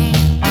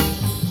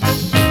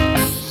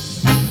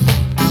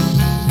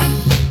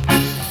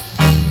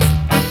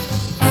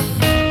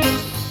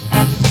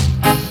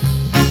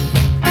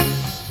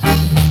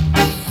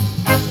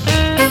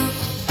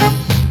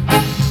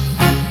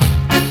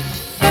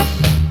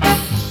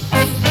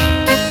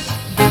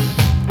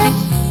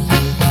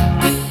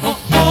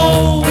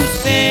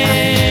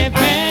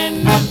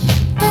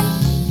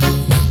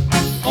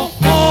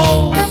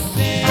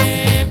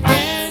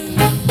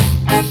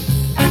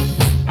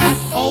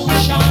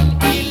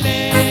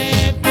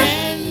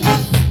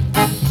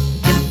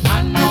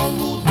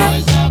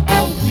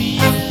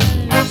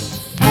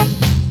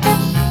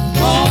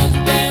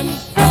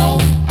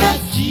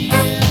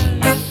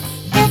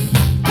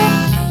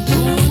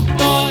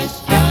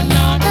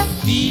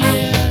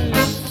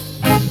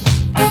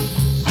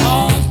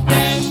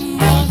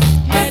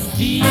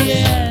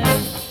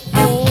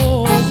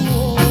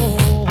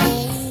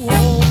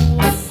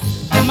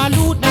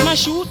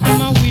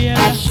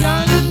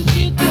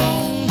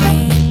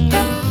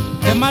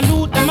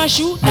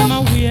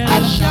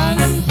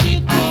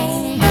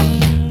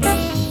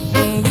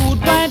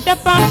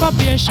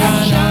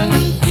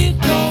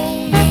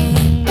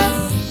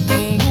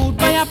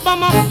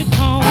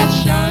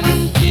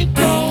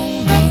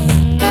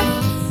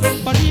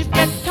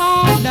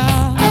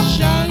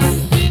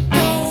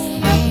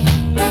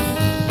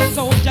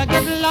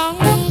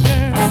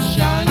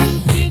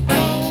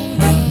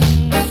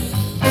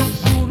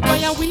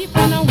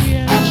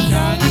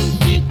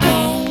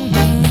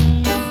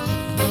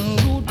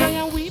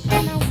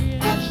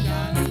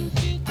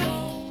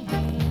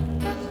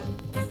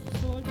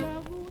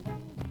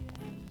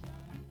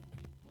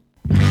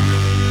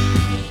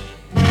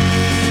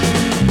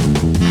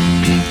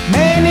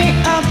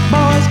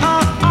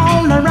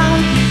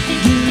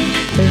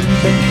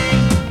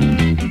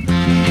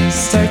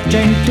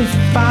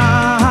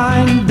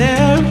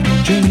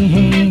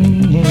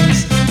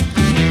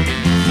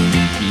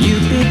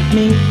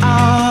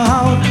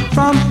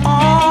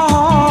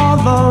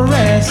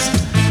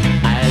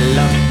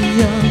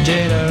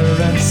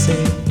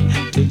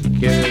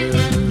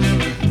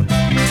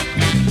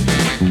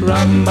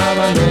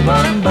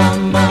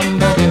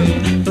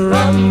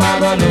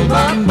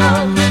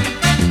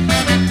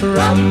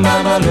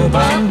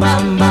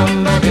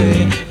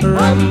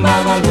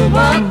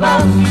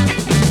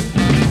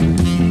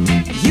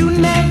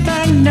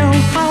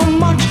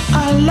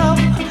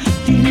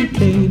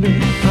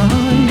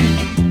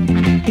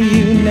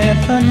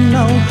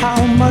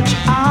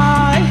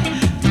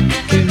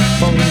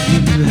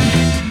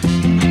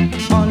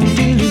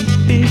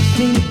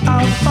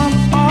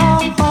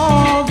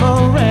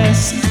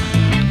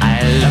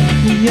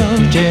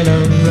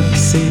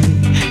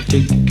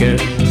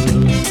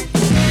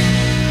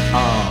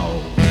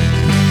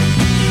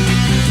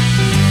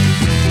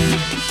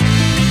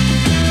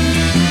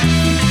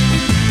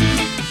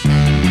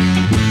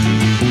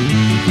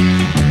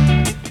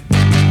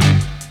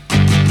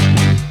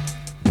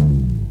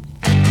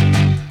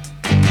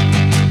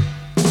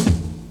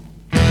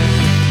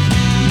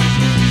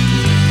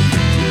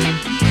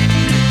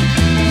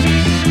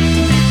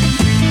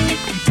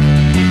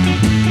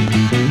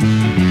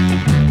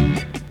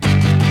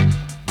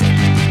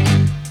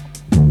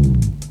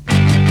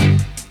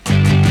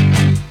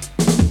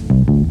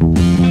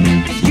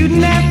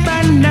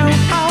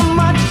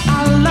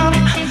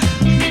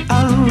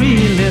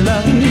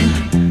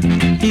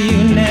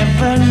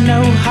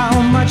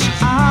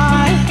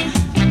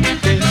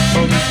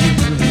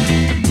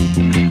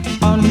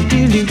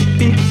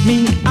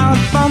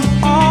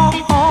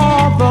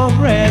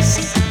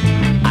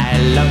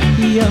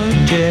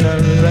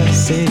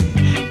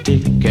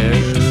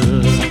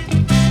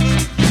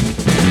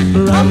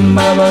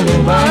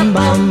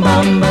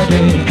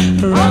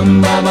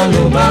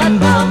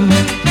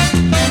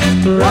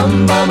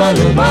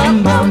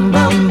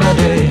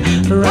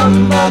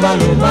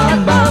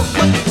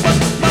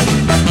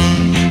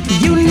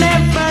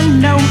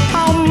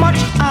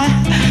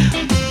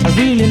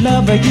 really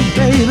love you,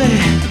 baby.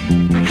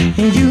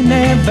 And you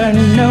never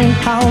know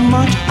how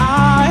much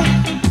I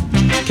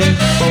care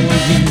for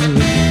you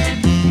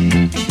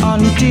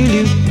until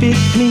you pick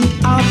me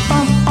up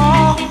from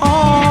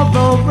all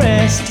the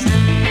rest.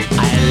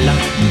 I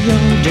love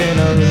your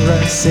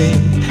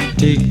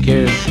generosity,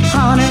 girl.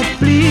 Honey,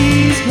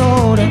 please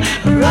hold it.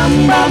 Rum,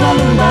 bam, bam,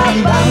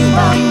 bam,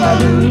 bam,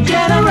 bam,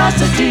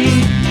 generosity.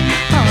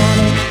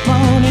 Honey,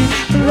 honey,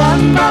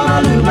 rum, bam,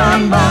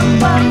 bam, bam,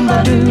 bam,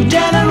 bam,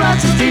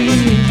 generosity.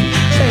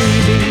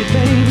 Baby,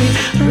 baby,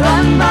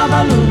 rum, bam,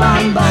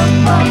 bam,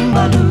 bam, bam,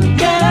 bam,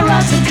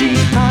 generosity.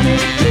 Honey,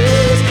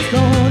 please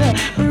hold it.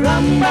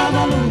 Rum, bam,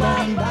 bam,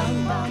 bam, bam,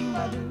 bam.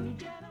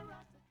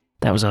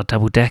 That was our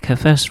double decker.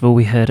 First of all,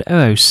 we heard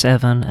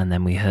 007 and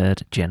then we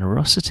heard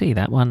Generosity,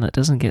 that one that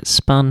doesn't get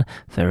spun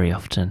very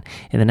often.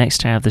 In the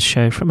next hour of the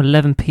show from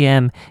 11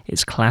 p.m,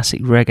 it's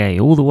classic reggae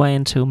all the way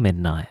until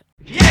midnight.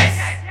 Yes!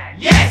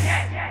 Yes! Yes!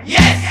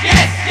 Yes!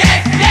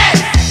 Yes! Yes!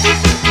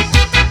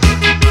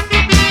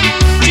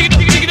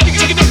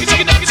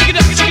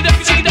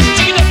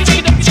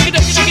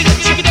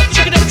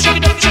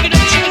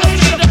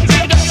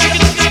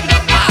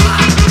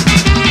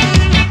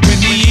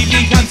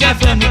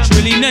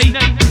 Really neat.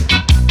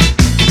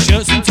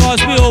 Shirts and ties,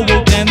 we all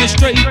walk down the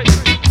street.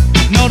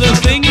 Not a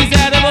thing is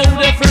out of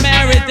order from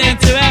our head down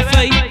to our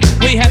feet.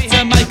 We have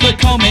to make a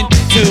comment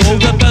to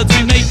all the birds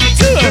we meet.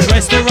 To a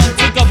restaurant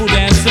to gobble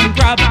down some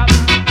grub.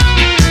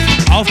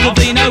 After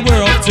Vino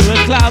we're off to a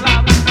club.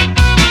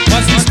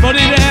 Once we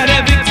spotted out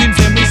our victims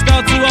and we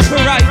start to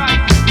operate.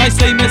 May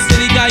seem a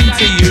silly game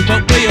to you,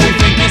 but we all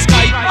think it's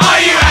great.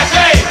 Are you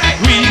happy?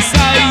 We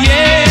say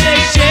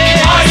yes,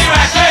 yes. Are you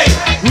happy?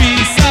 We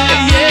say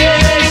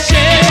yes,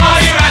 yes. Are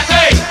you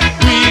happy?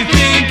 We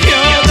think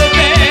you're the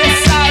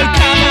best, so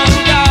come on,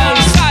 go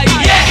say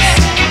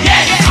yes,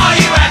 yes. Are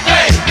you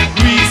happy?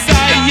 We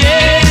say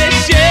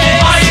yes,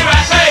 yes. Are you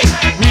happy?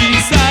 We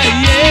say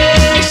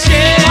yes,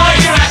 yes. Are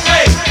you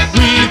happy?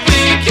 We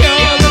think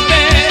you're the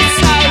best,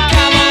 so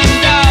come on,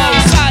 go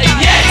say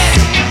yes,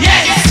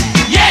 yes,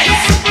 yes.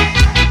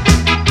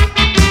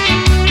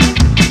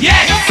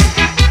 Yes.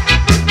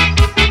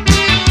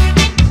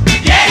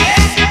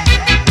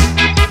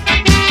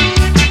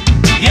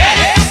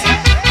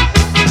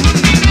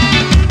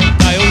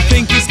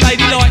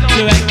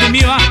 To act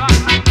demure,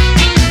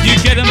 you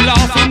get them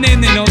laughing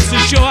then they're not so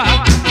sure.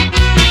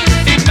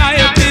 It may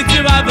appear to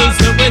others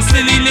that we're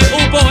silly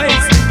little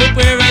boys, but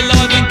we're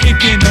alive and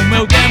kicking and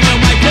we'll damn well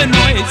make a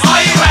noise.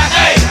 Are you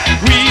happy?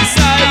 We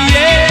say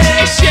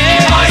yes,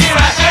 yes. Are you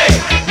happy?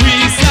 We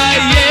say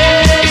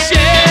yes,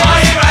 yes.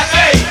 Are you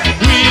happy?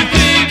 We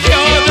think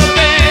you're the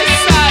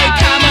best, so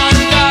come on,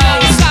 go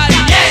say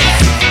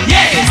yes,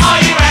 yes. Are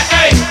you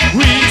happy?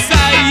 We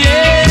say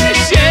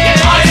yes,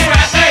 yes. Are you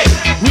happy?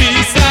 We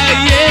say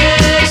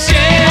yes,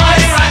 yes. Are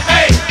you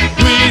happy?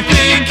 We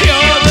think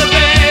you're the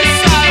best,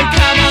 so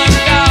come on,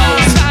 go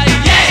say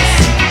yes,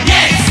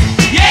 yes,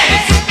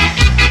 yes,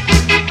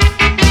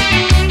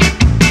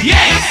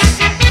 yes.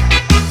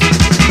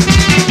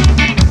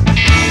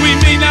 We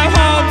mean no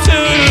harm to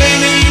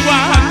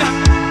anyone.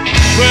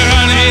 We're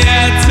only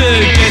here to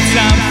get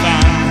some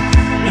fun.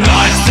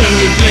 Life's too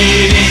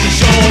bleeding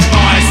short,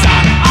 my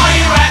son. Are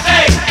you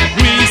happy?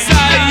 We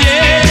say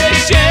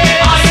yes, yes.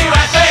 Are you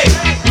happy?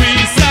 We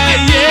say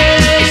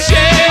yes,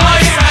 yes. Are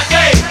you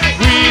happy?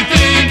 We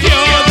think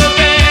you're the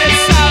best,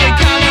 so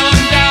come on,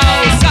 go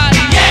say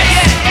yes,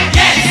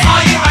 yes.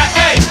 Are you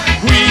happy?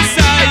 We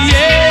say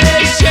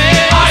yes,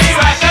 yes. Are you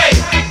happy?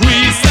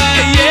 We say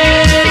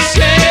yes,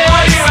 yes.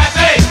 Are you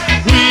happy?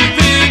 We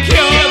think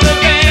you're the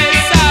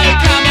best, so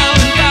come on,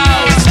 go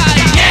say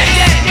yes,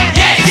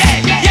 yes,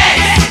 yes,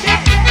 yes.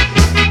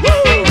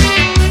 Woo!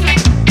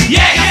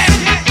 Yes,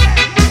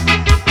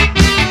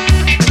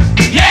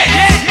 yes,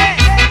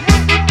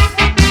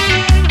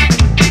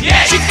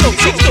 yes.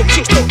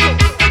 Chico.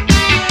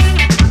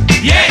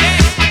 Yes.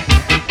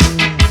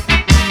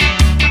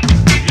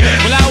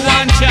 Well, I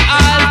want you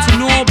all to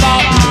know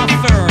about my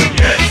firm.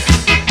 Yes.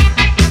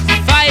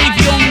 5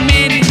 young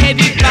men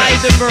headed by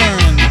the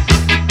burn.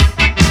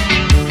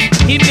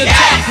 Him the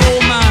top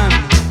roll man,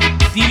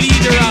 the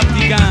leader of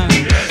the gang.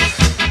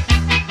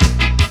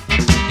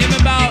 Him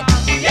about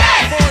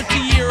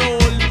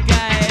 40-year-old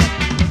guy.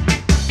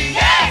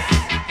 Yes.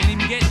 And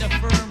him get the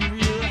firm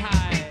real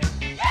high.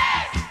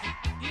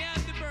 Yeah,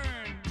 the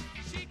burn.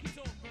 Shake it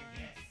up, burn.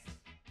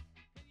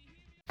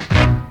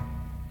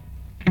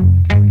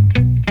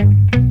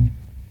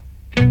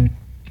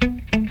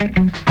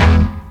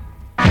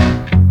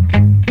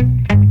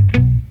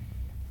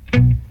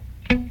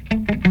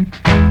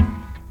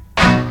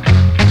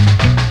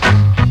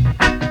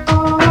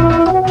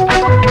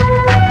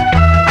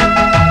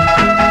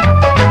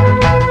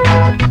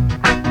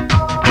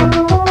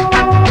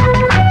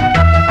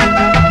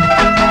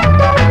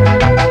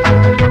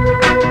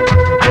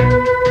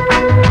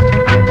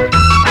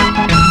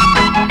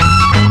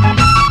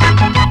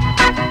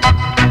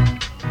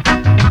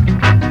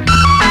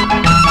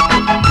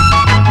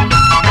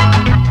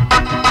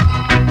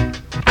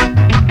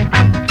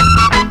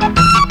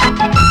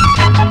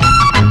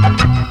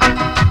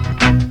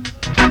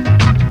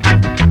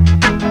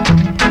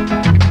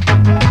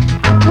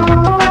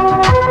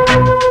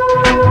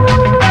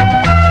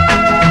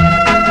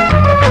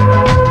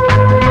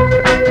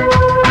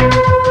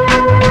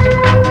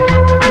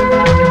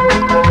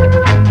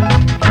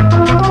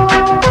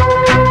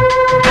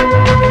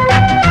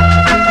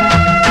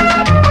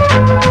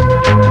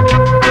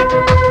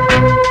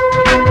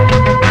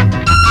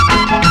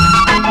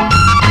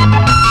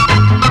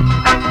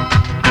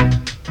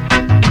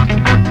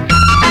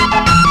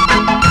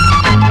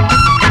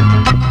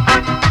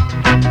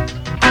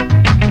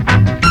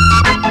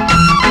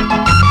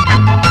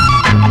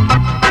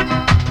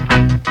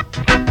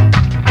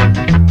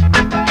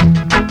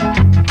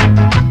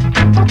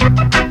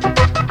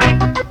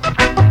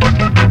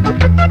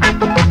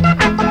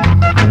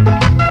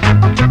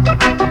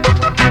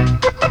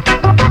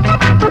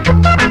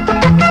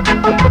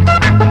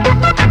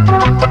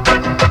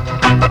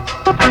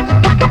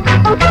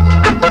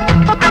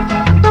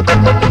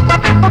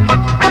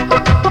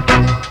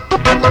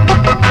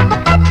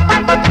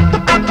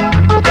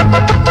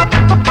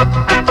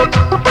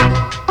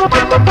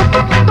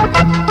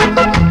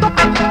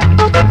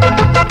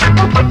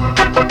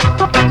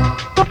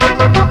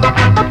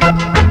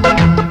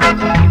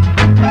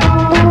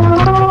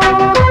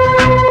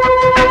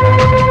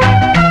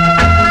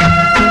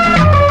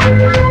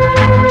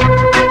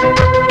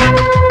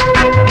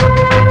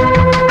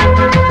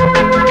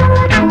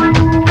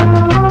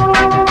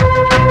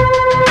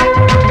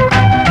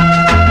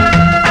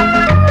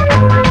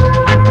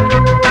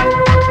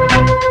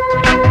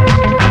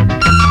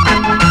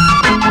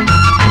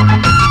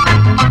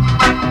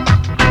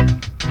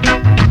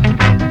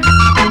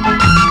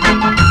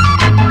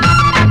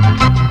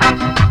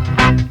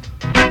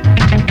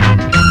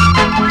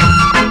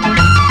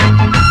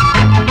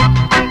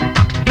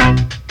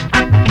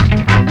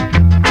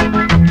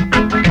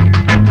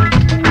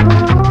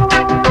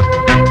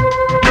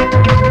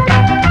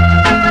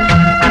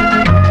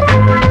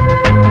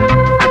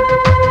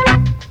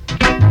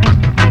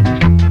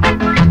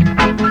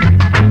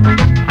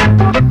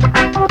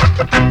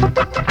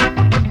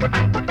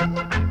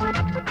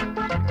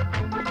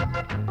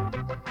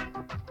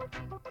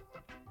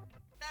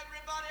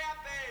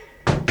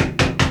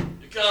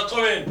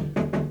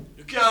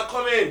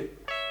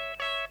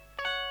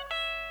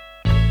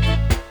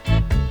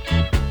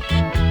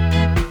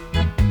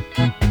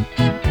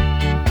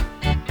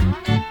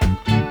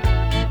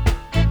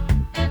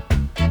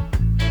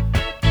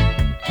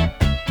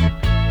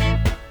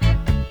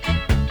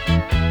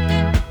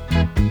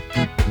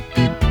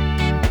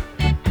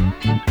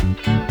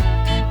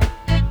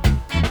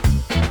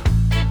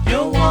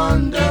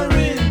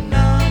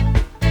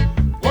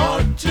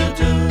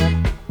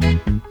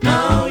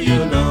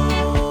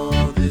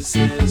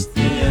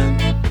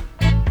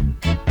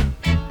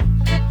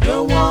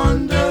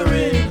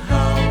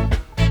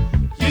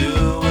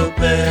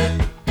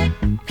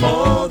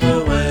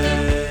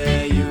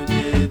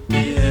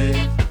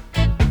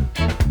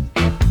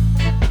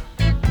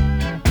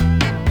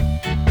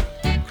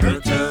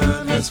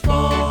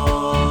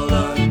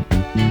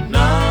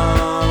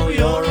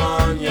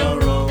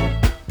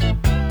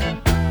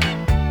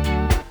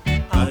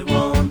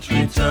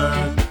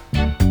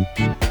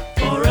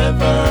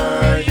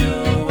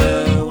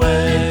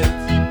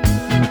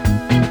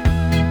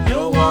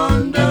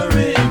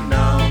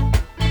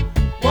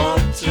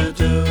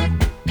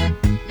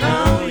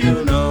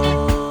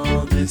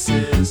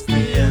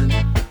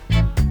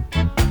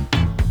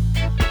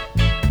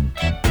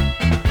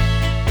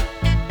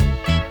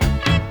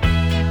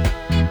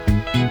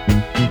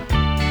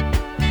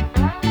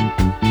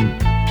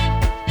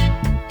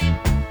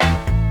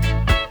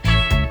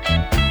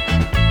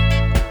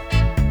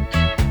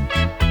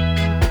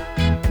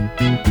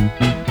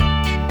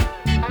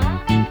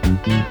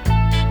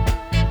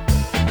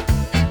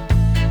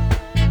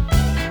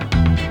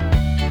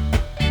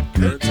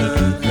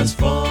 curtain has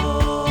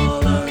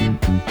fallen.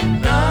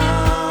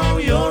 Now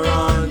you're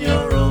on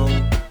your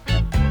own.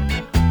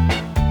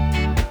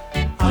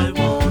 I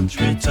won't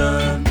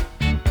return.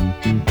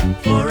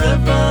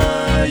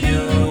 Forever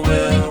you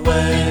will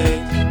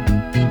wait.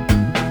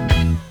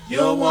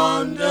 You're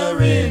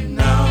wondering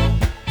now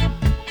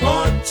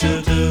what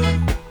to do.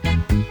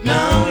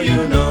 Now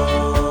you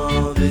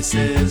know this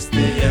is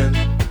the end.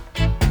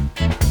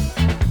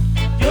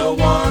 You're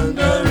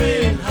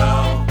wondering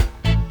how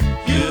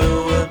you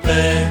will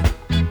pay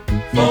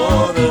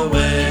for the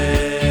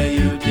way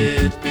you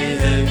did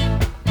behave.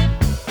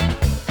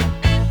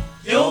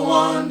 You're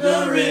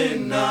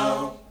wondering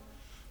now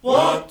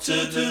what to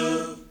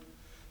do.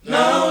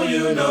 Now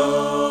you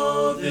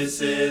know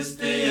this is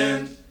the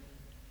end.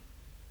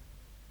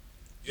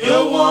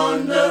 You're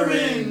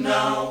wondering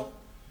now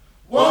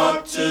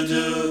what to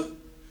do.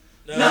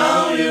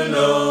 Now you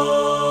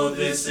know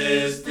this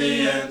is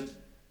the end.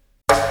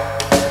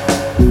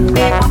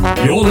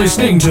 You're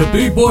listening to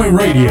Boot Boy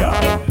Radio.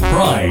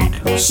 Pride,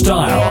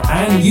 style,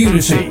 and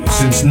unity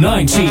since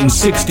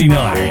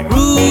 1969.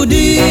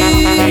 Rudy,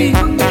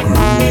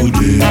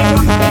 Rudy,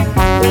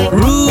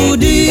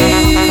 Rudy,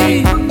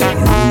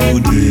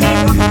 Rudy,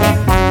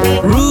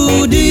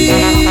 Rudy,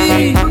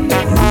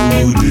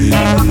 Rudy,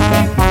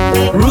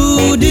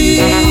 Rudy.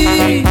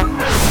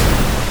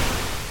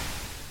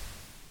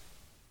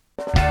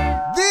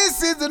 This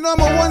is the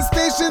 #1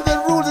 station that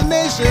rules the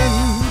nation.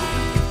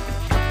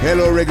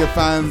 Hello reggae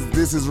fans,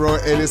 this is Roy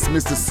Ellis,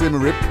 Mr.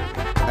 Simmerip,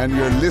 and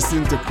you're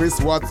listening to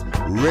Chris Watts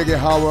Reggae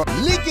Hour.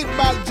 Lick it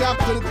back, Jack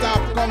to the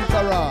top,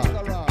 conqueror.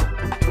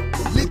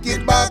 Lick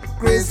it back,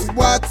 Chris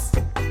Watts.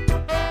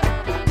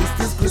 This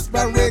is Chris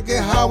Watts Reggae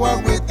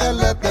Hour with a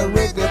lot of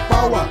reggae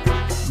power.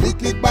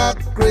 Lick it back,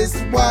 Chris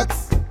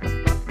Watts.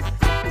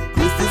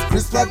 This is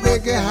Chris Watts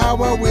Reggae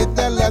Hour with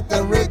a lot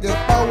of reggae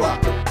power.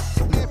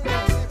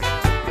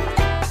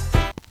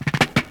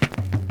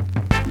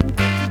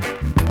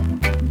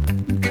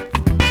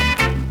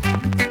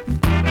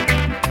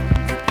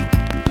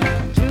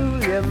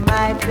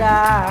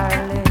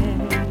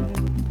 Darling,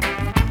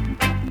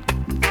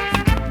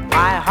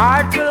 my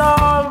heart will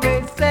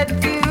always set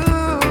you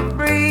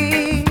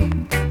free.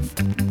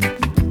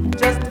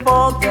 Just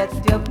forget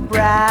your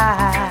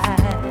pride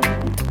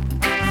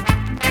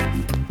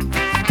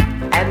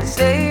and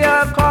say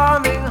you're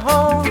coming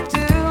home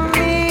to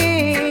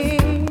me.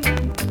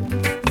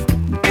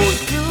 Oh,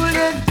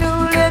 Julia,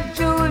 Julia,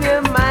 Julia,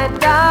 my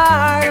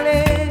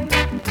darling,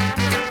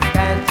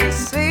 can't you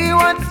see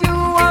what you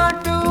are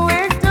doing?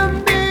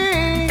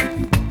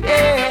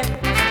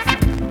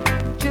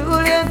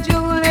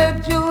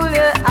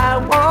 I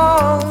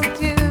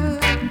want you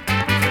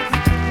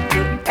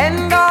to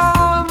end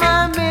all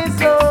my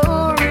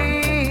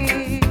misery.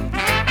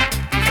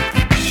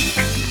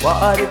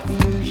 What if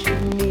you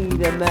should need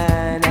a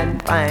man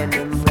and find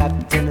him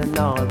wrapped in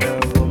another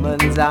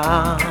woman's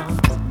arms?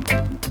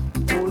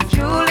 Oh,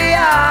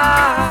 Julia,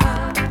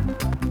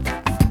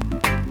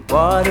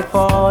 what if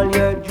all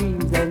your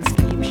dreams and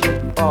schemes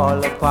should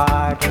fall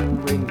apart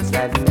and bring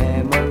sad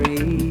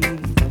memories?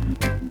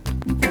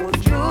 Oh,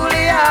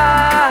 Julia.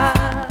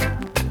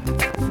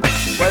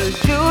 Well,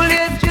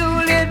 Julia,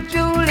 Julia,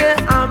 Julia,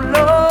 I'm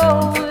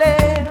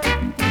lonely.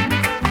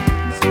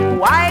 So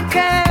why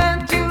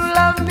can't you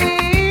love me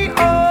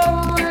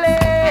only?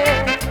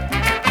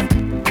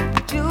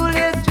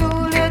 Julia,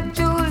 Julia,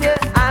 Julia,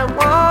 I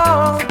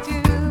want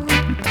you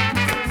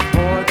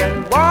more than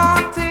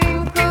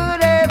wanting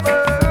could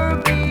ever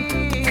be.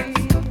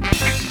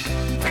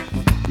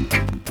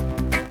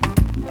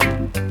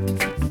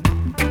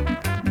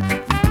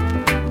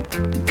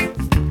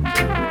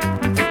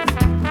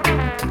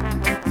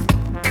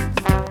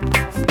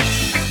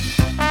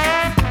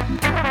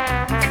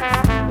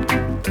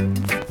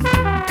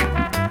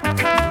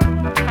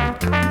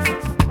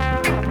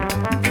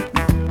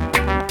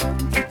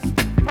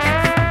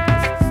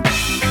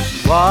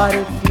 What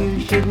if you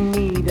should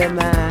need a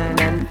man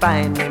and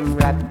find him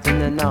wrapped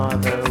in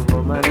another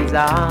woman's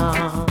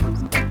arms?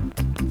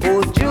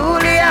 Oh,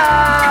 Julia,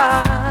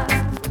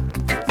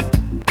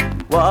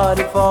 what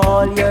if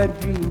all your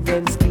dreams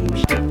and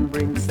schemes can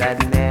bring sad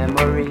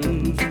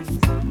memories?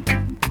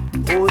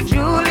 Oh,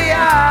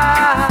 Julia,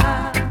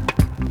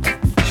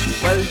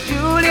 well,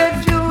 Julia,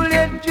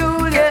 Julia,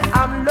 Julia,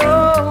 I'm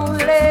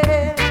lonely.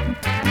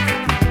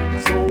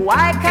 So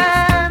why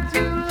can't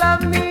you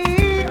love me?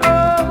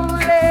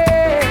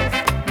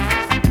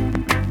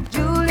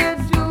 Julia,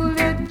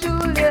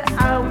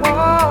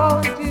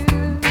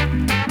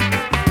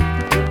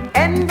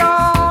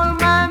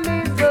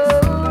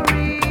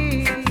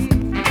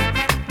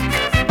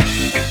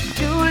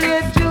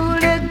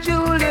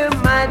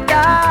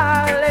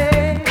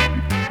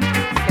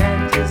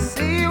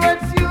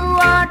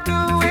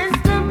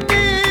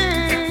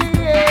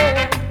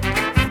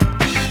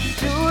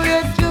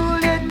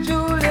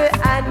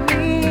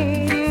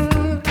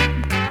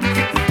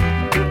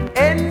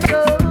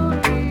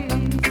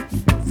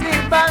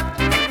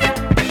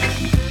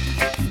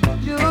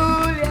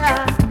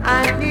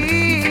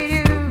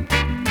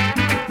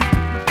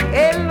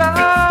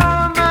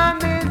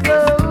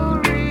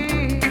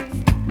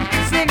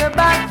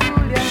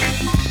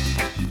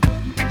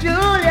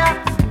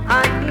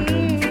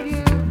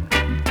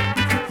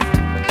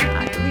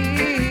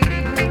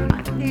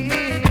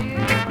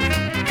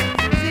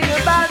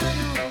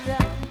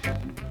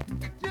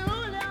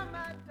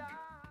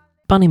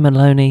 Bunny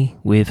Maloney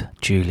with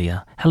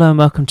Julia. Hello and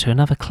welcome to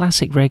another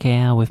classic reggae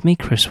hour with me,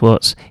 Chris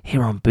Watts,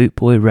 here on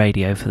Bootboy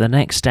Radio. For the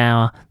next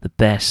hour, the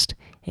best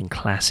in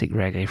classic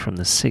reggae from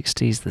the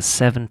 60s, the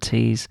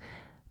 70s,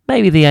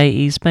 maybe the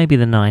 80s, maybe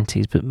the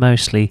 90s, but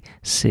mostly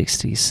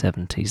 60s,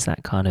 70s,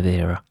 that kind of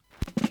era.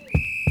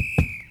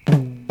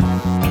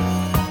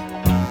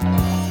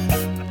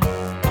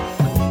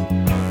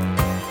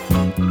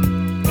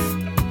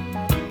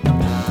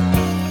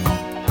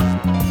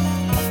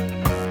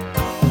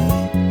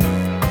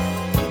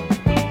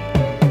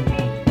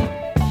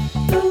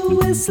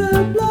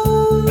 Whistle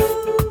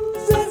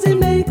blows as he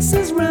makes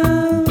his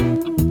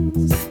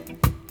rounds.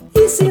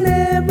 He's in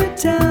every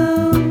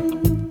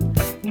town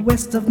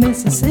west of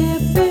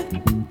Mississippi.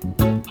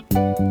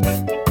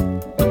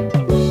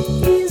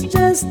 He's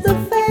just a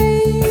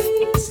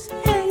face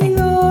hanging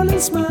on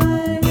and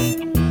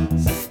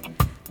smiles,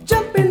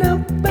 jumping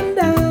up and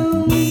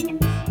down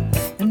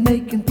and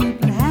making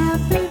people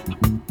happy.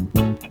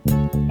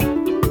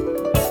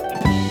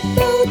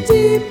 Though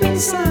deep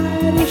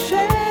inside a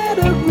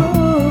shadow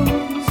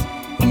grows,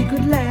 he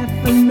could laugh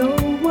and no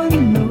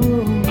one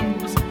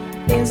knows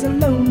there's a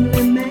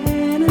lonely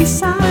man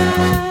inside.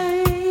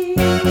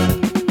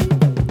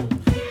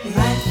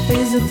 Life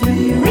is a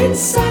three-ring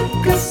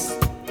circus,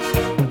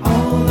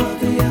 all of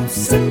the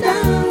ups and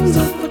downs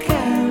of a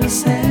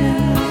carousel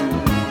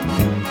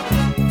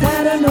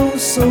that I know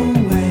so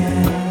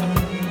well.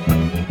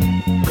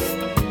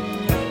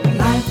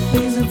 Life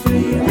is a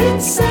three-ring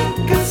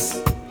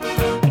circus,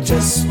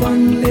 just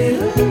one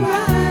little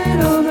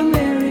ride on a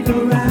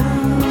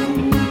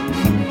merry-go-round,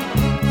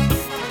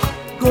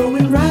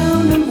 going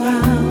round and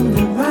round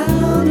and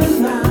round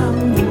and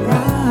round and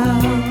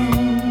round.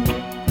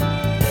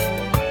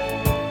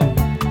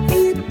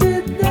 He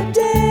did the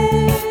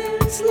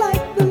dance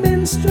like the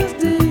minstrels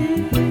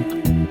did,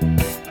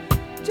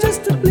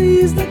 just to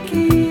please the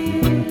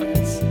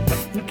kids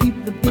and keep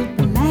the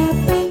people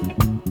laughing.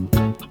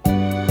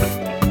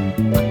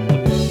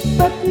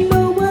 But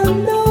no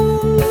one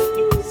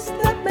knows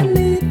that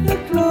beneath the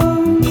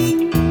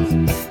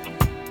clothes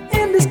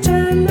and his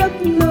turned up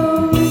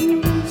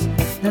nose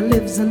there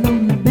lives a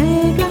lonely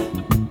beggar.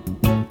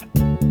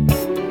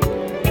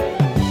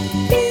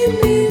 He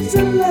needs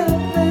a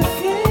love that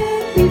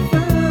can't be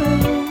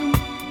found,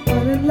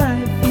 but in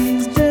life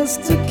he's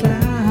just a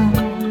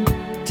clown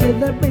till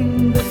they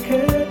bring the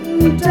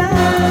curtain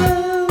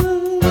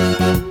down.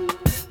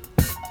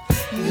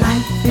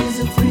 Life is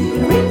a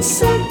three-ring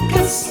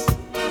circus,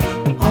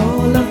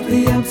 all of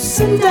the ups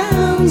and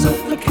downs of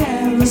the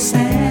carousel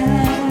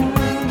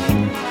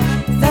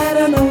that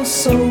I know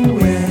so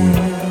well.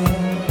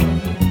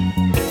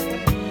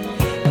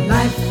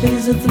 Life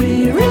is a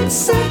three-ring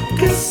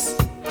circus,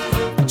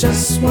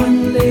 just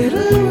one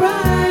little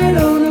ride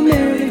on a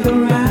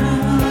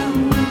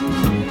merry-go-round,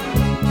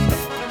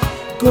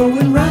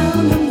 going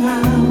round and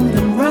round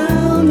and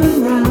round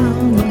and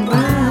round and round.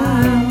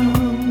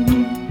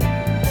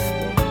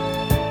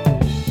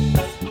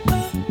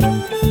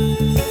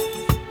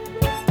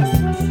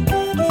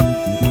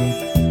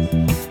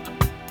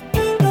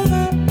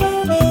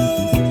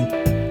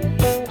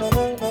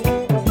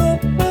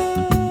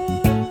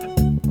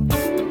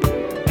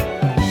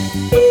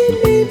 He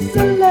needs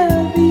the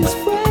love he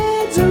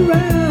spreads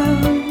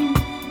around,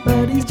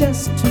 but he's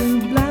just too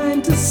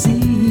blind to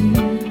see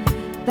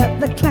that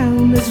the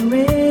clown is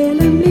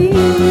really me.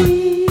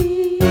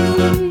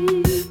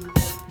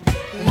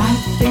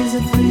 Life is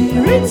a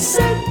three-ring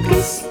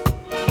circus,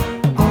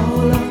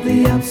 all of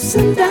the ups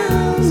and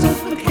downs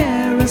of the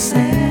carousel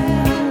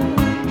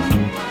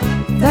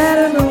that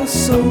I know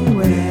so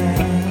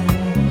well.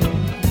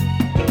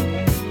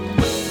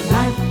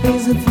 Life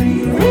is a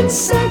three-ring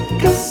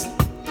circus,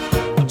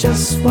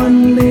 just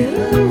one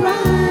little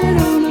ride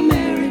on a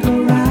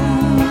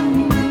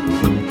merry-go-round,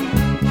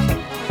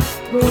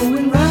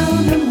 going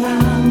round and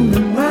round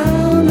and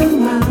round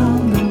and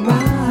round and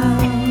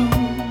round,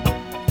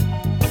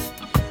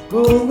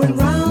 going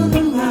round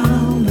and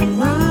round and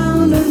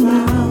round and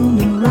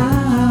round and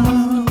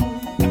round,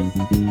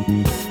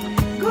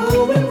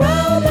 going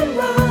round and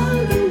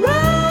round and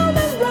round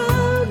and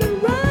round and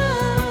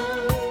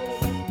round,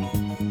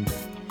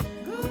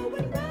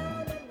 going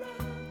round and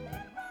round.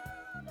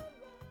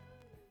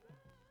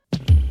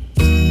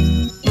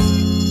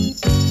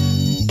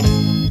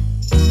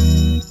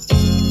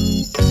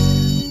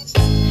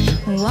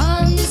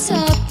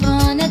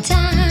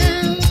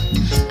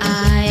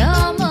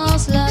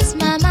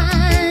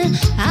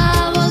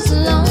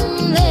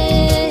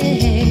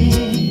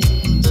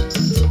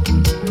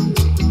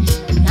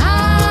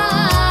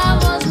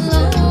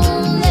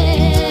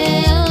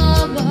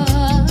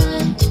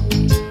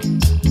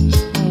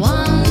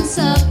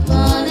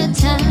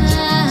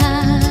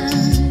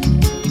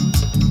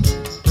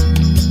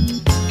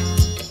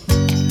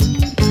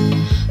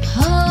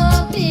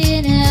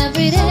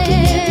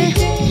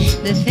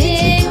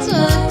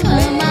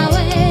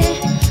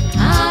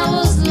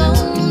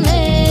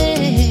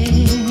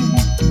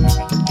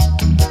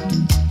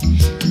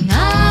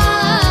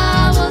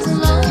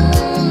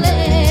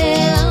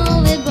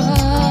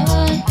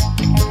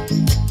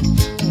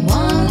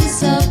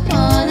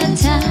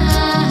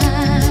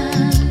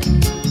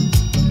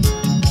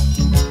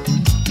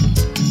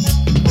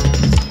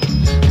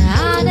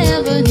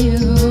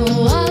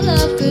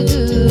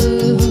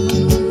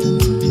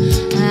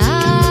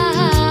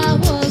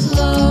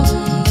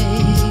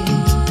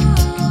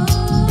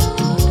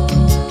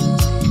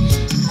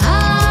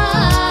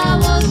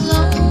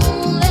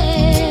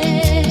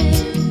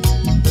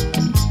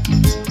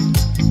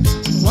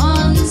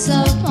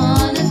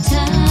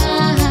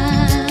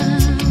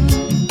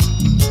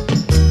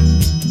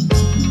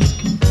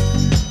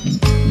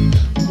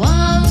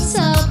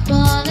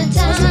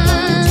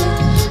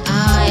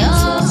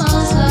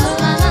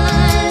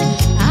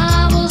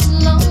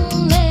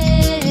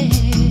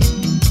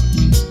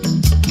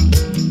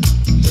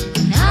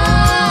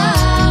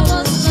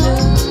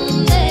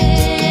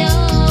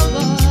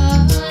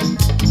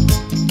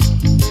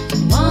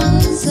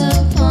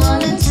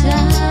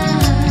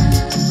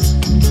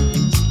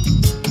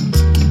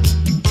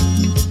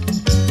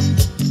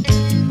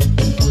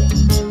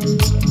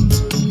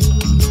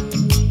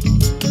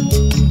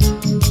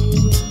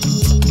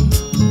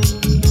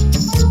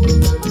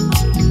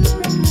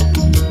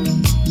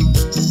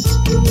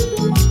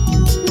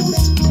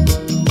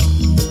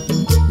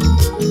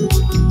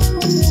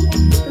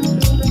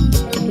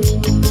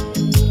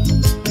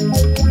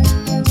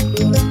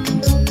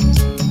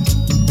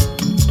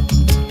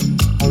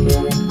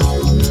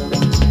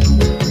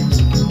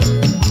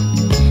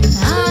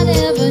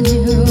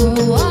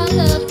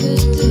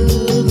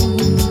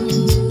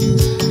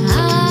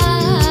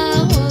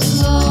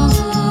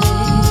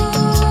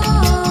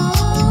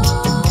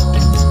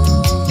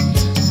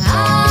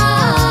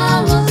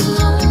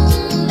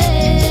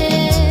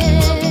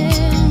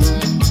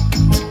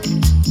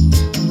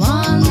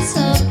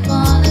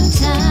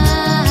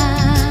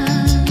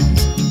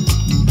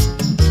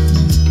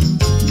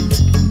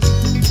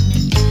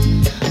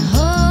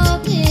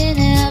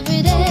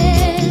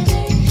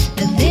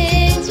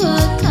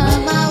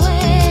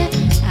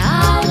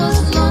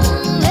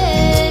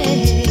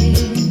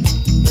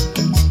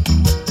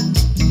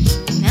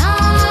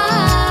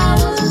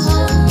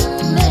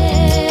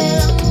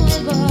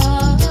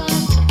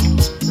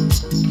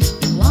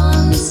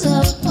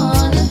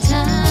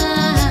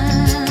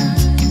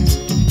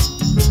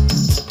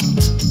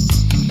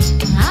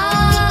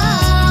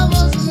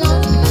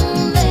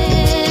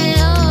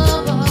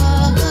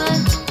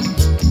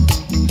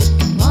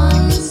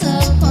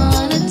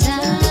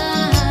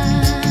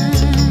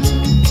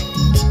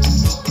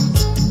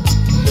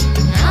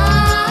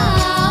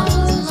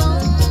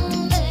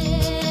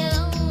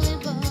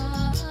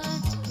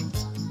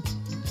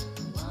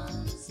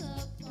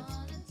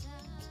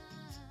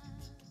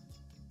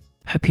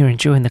 Hope you're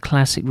enjoying the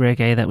classic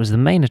reggae. That was the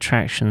main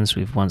attractions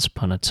with Once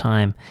Upon a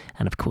Time,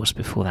 and of course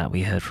before that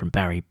we heard from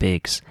Barry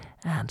Biggs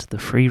and the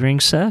Free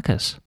Ring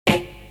Circus.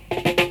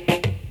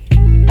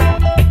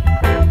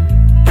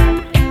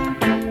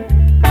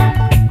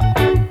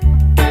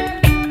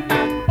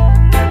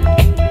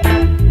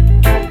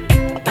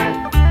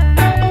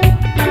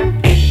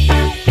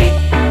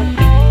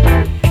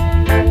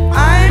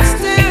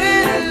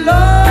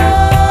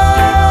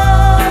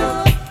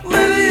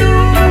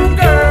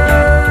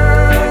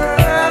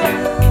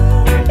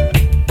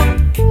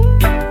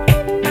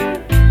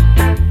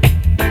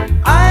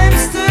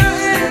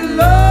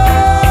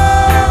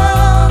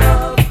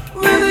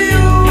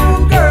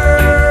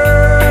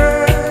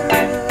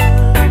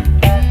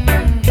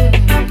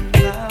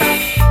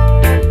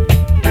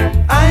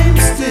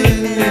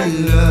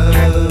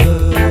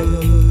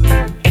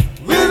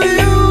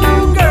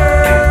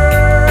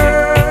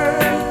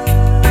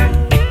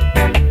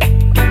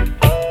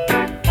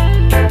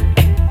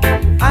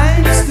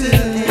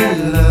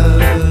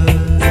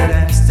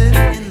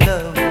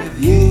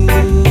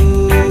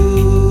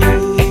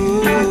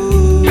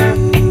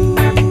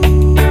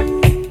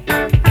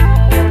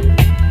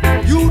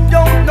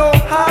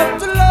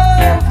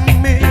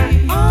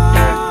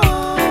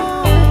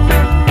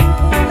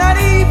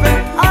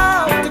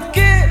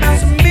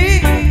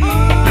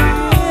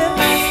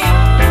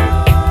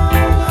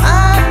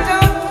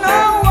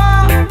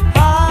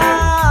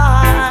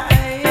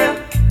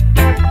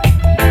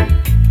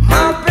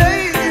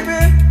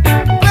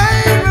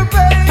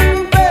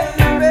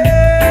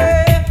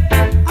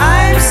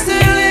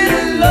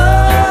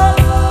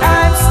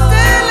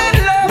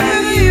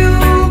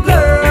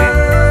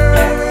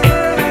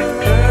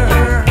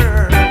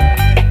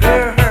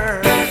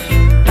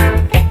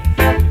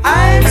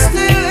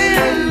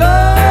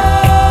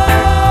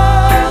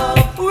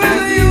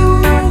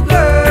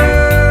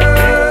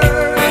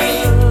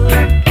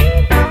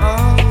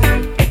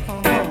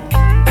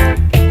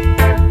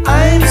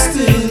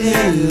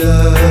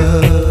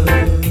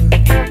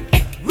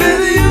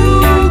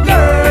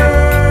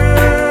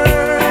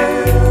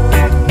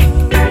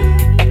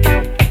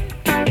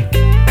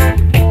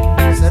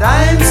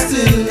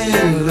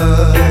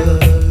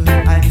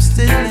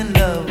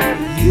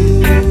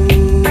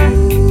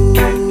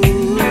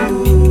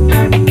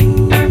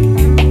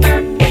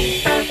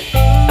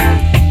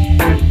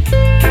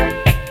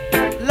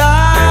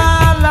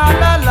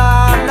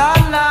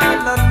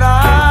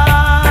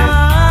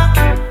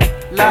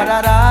 La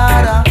da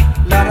da da,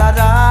 la da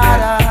da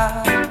da.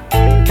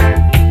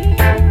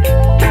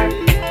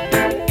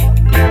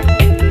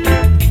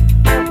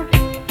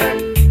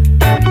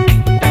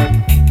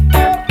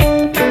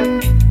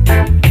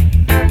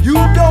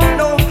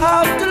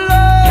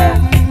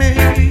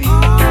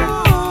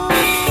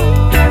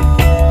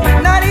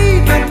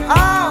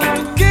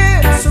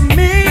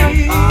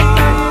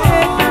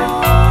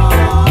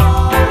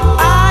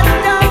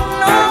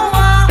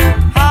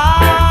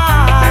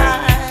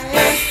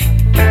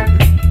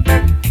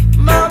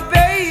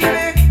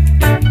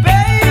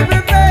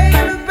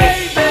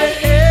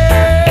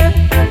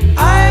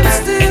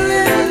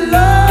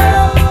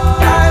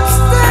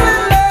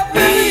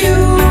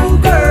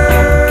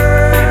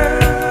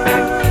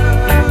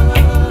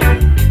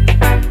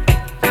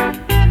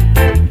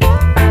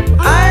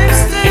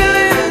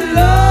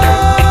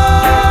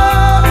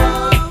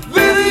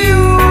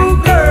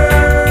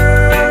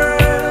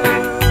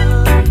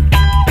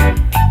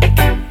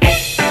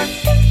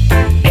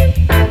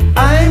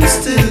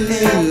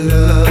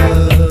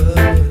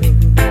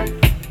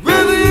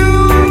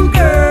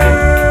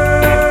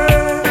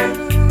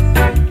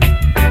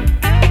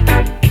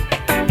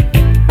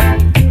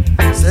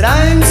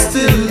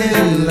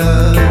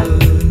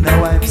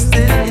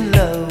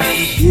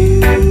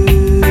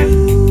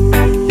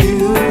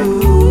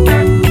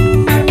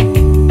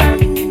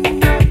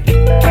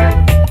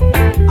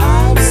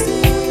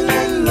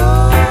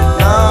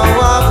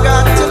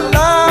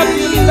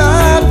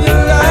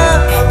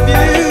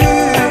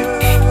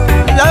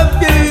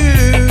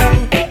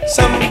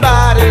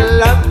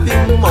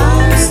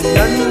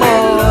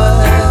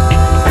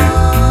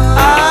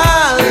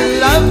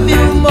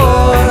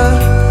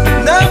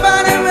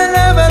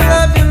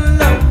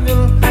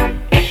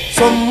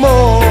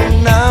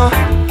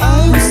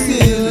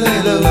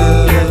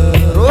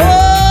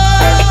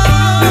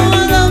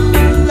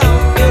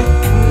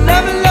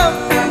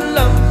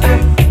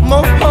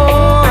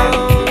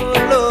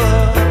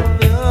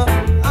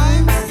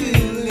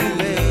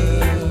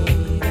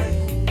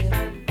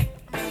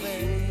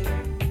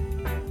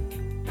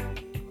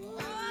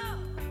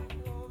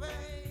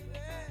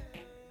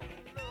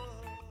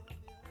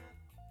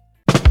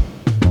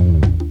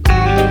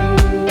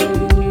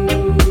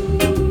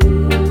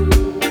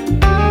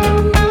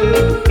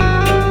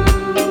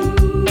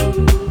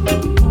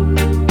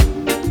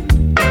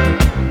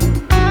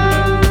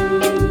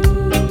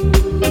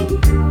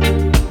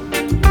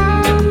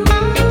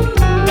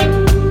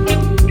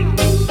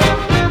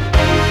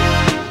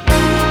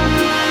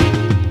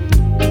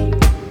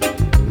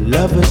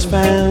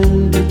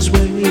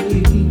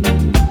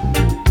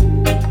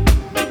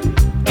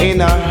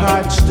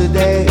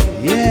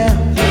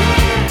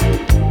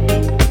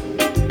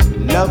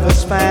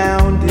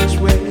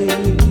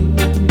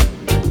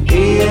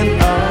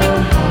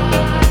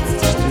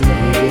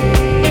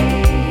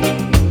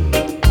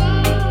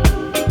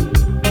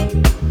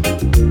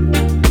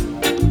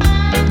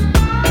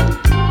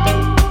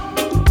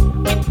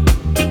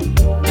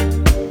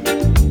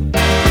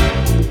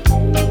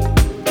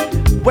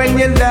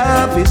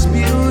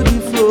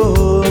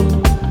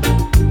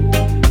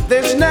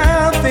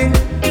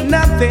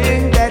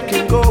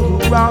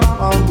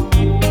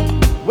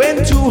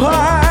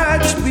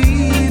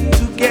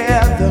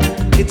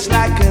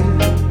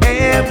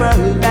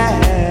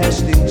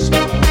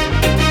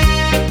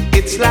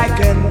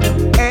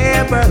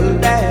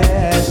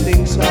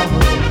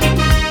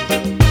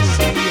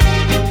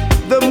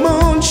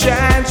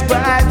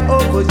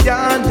 over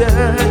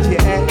yonder,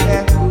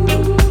 yeah.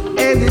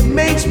 And it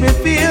makes me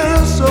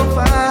feel so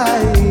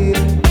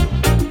fine.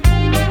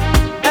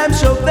 I'm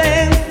so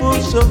thankful,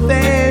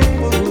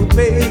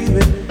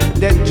 baby,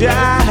 that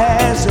Jah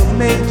has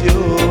made you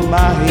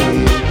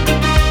mine.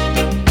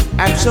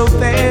 I'm so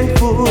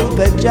thankful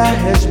that Jah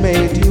has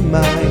made you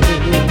mine.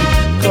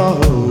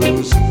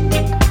 'Cause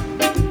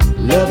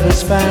love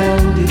has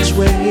found its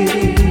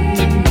way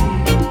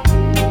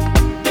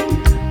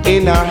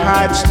in our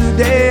hearts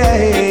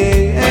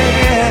today,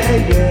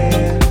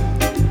 yeah.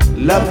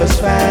 Love has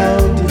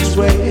found its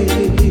way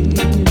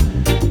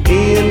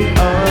in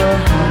our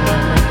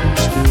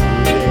hearts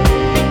today,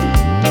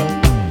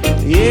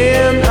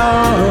 in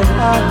our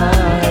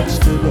hearts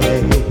today.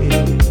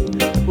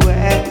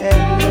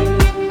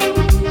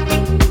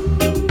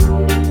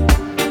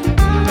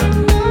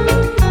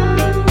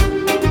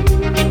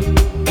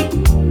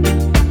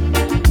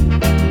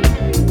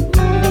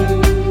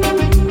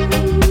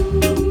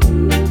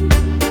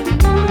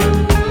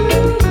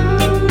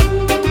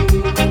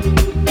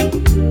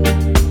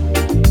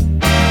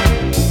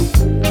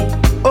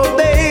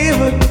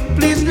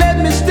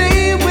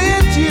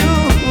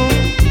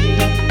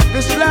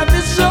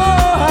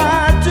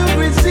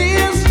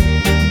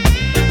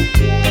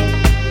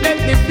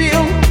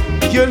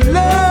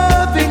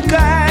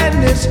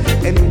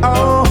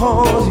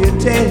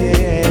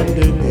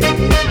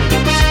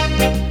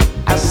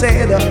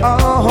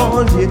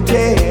 All your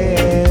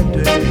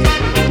tenderness,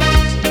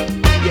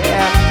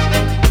 yeah.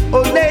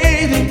 Oh,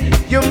 lady,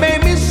 you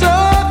made me so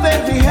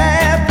very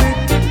happy.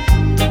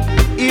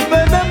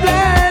 Even the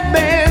blind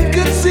man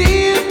could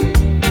see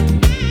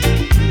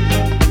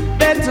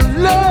that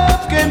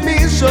love can be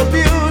so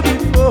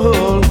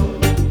beautiful.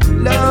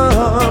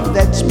 Love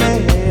that's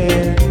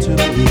meant to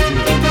be.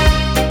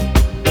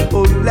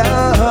 Oh,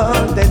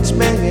 love that's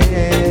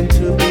meant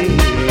to be.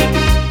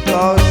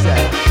 'Cause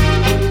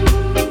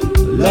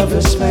love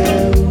has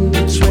found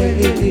its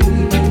way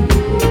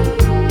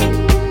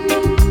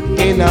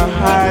in our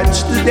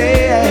hearts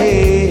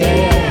today.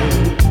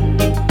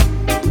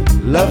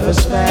 Love has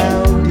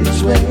found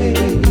its way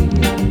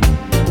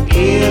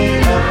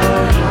in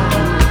our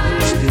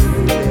hearts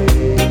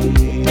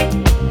today.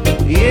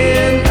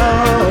 In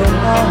our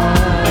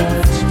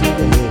hearts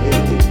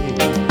today.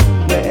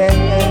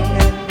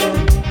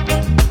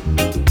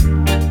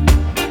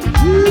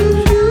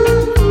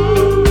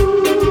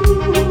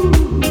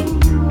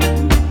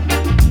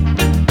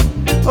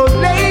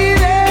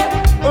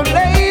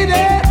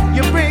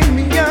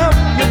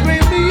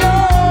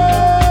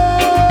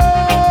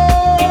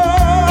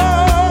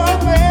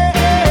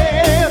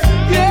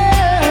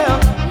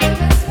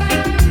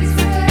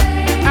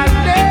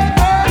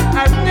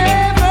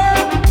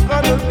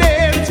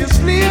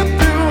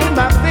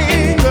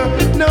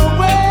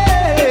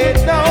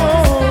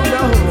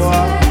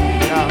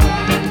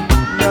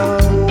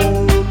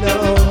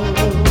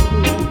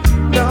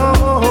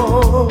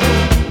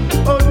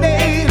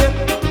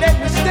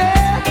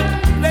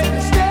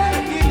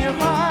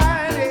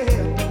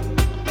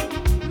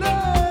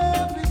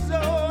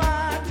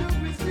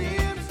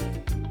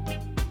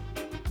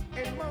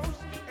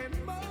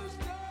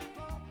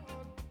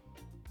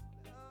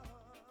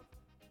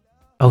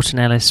 Alton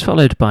Ellis,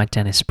 followed by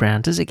Dennis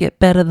Brown. Does it get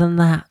better than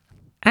that?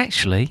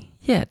 Actually,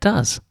 yeah, it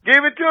does.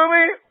 Give it to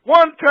me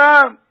one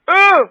time.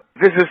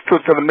 This is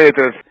Toots of the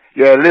Meters.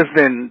 You're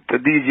listening to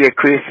DJ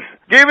Chris.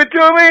 Give it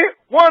to me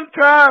one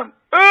time.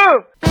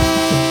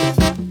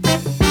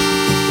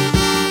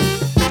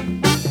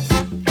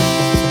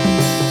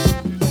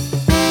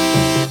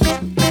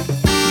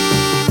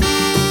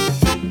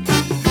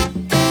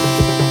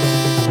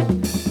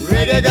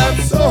 Reggae got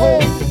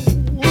soul,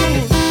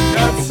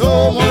 got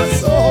so much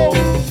soul.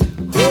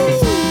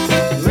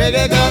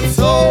 Reggae got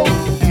soul,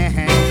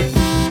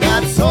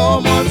 got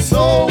so much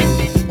soul.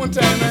 One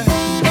time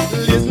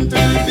listen to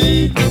the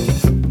beat,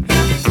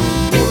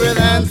 move it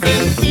and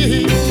sing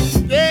feet,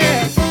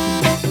 yeah.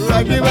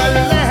 Rock your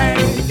body line,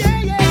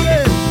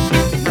 yeah.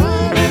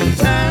 All in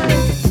time.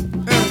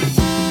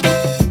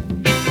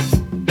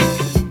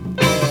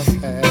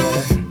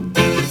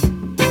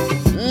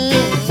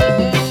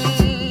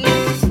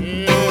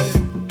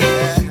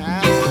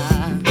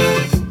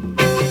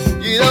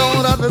 You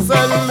don't have to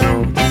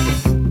salute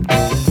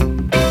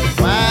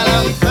while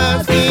I'm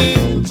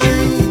passing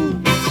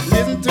through.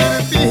 Listen to the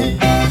beat,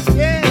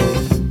 yeah.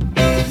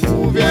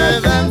 Move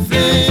your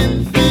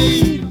dancing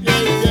feet,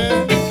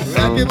 yeah.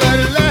 Rock your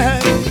body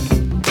line,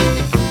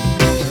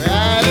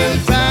 right in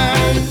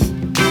time.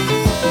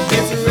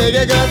 It's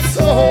reggae got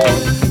soul,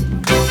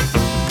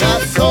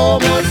 got so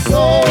much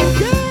soul,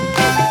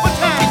 yeah. What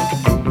time?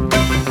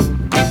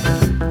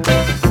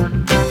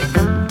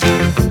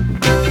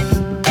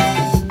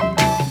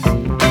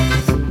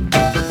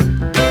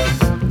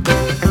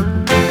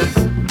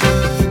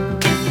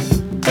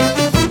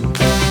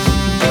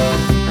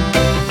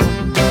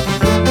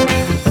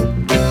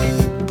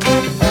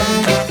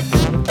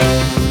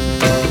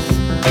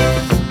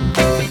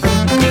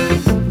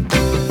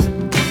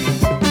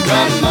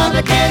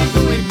 Grandmother can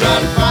do it,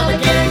 grandfather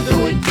can do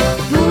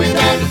it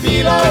and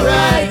feel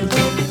alright.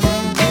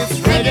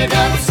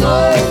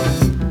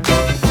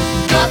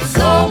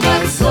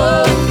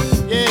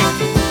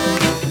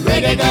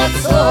 Reggae got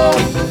soul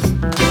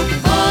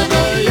for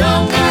the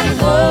young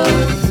and old.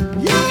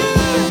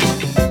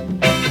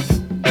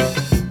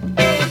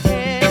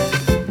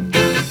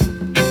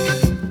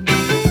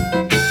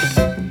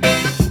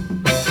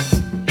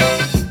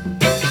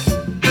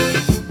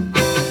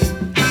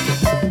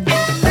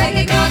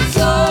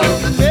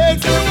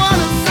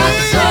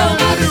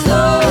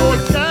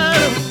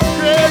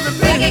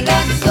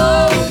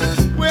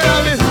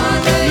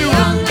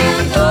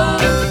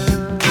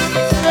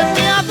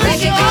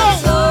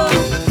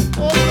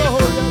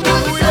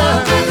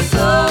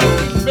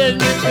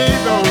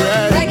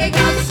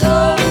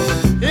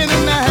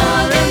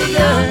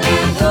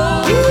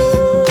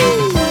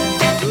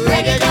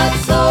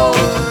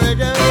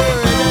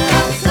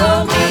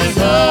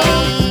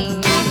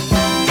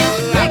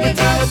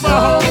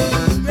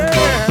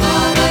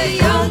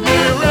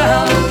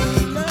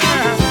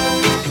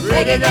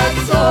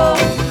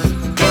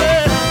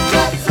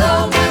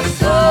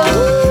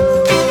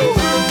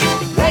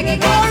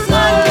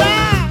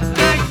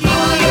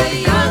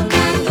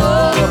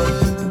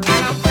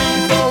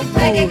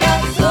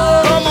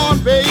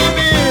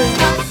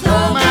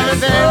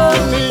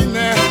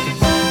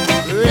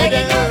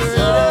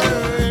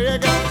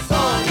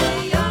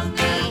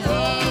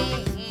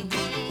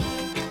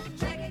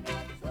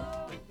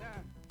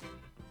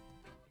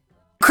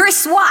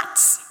 Chris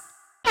Watts.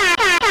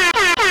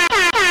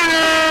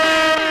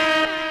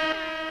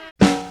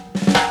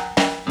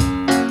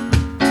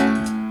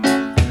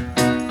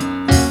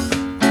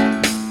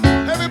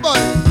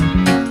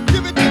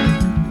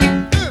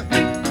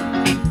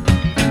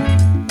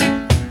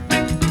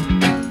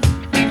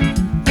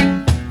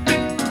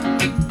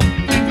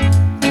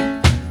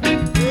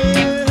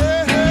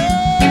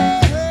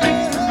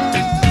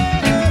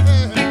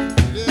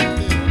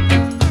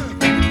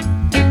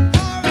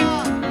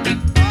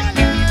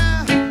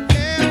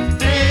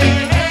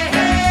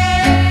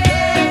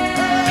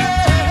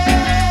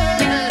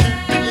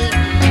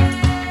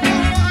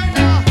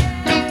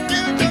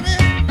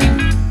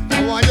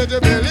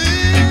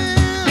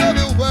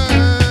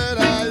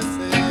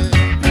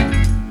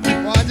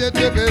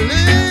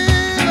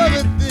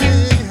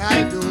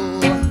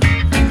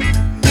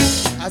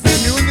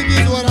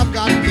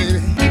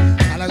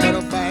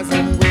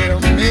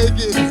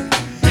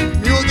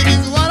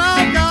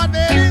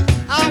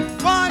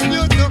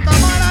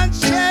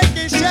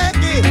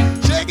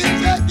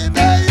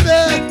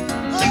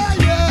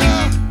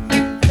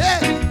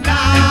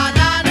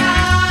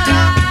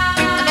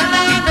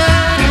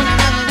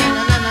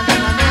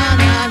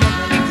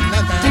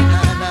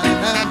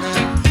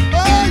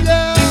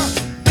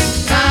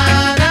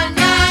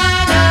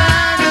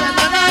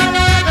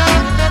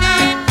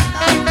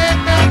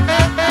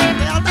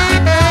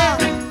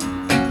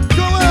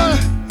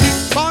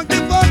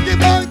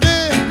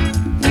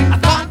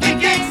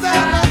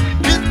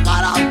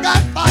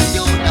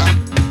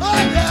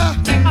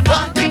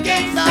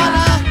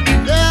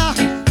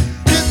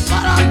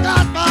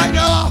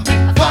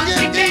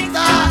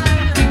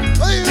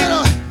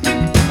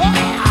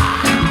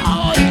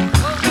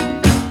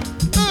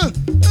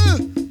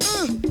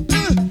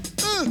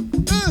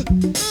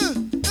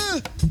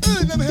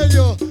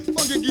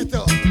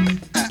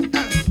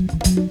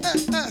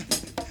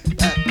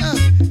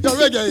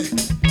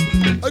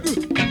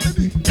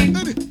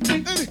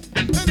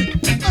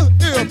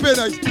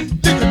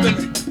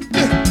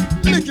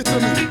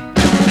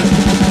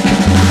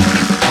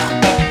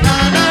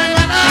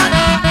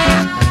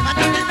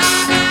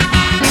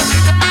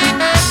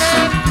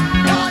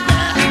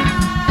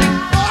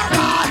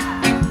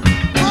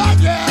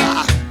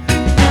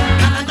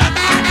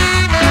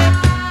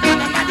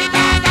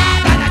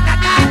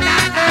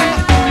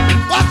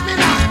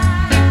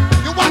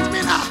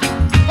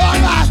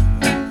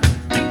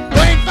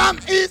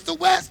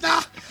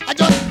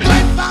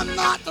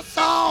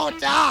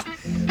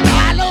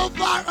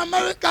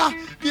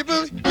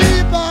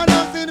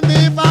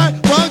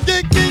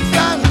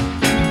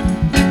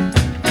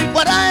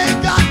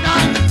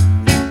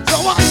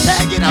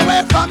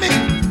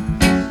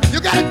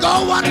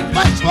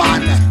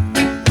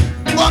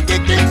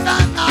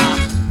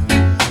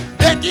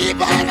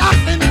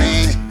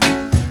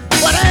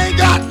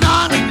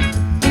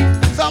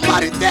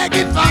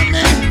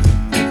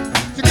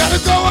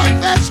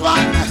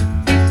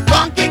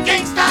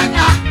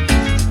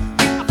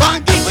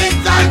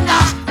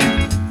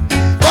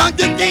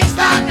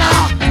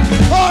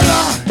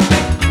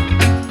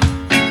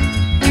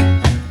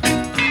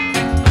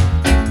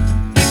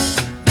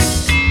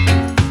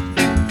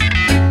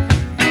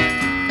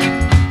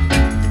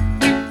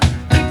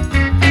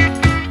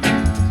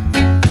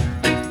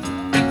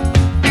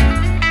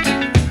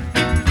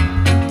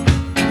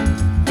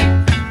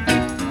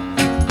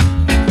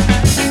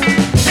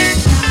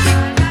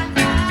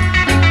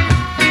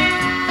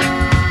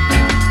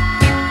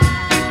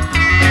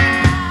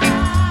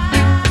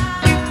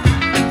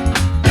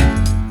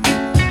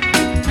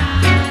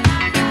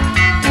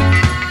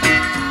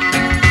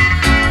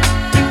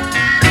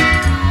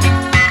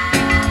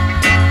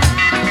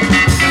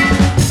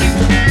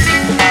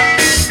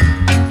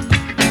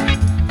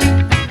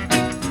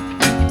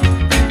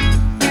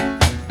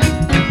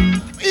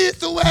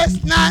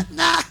 nah,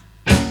 nah.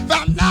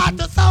 From north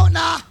to south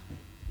now.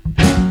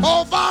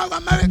 Over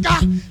America,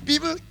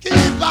 people keep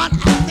on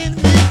asking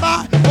me for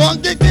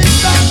one gig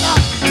now.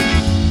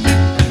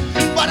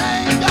 But I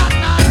ain't got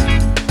none.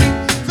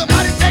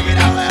 Somebody take it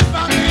away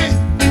from me.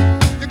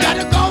 You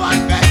gotta go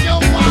and get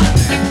your one.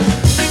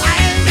 I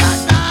ain't got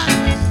none.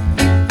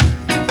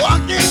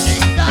 One gig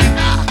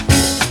now.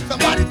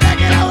 Somebody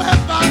take it away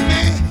from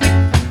me.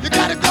 You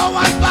gotta go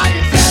and buy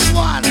yourself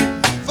one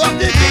from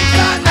the big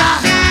now.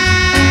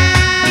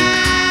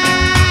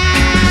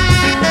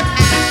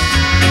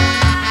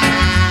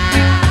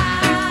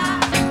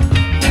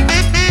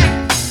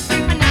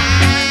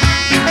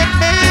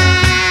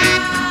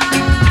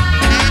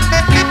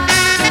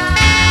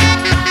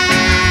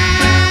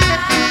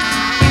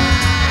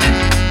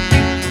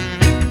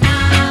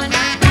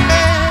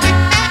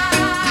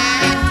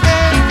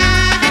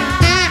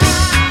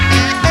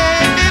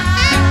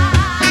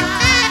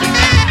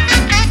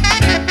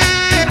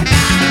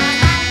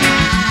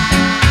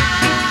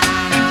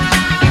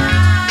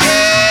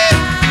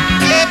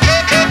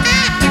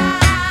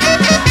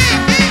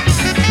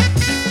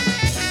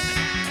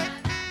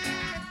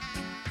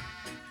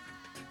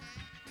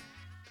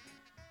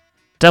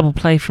 Double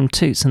play from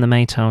Toots and the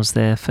Maytals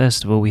there.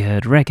 First of all, we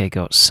heard Reggae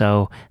Got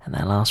Soul, and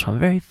that last one,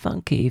 very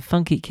funky,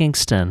 Funky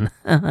Kingston.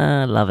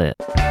 Love it.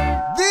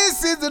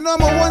 This is the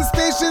 #1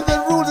 station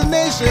that rules the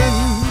nation.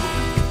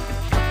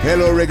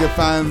 Hello, reggae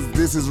fans.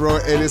 This is Roy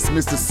Ellis,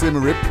 Mr.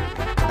 Simmerip,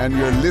 and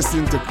you're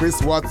listening to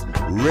Chris Watts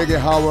Reggae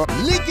Hour.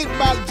 Lick it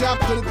back, jump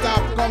to the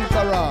top,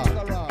 conqueror.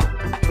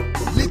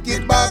 Lick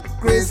it back,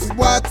 Chris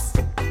Watts.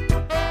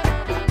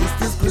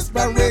 This is Chris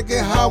by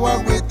Reggae Hour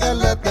with a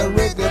lot of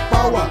reggae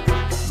power.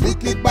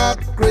 Lick it back,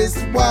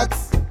 Chris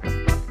Watts.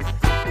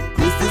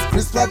 This is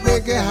Chris by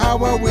Reggae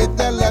Hour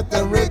with a lot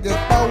of reggae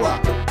power.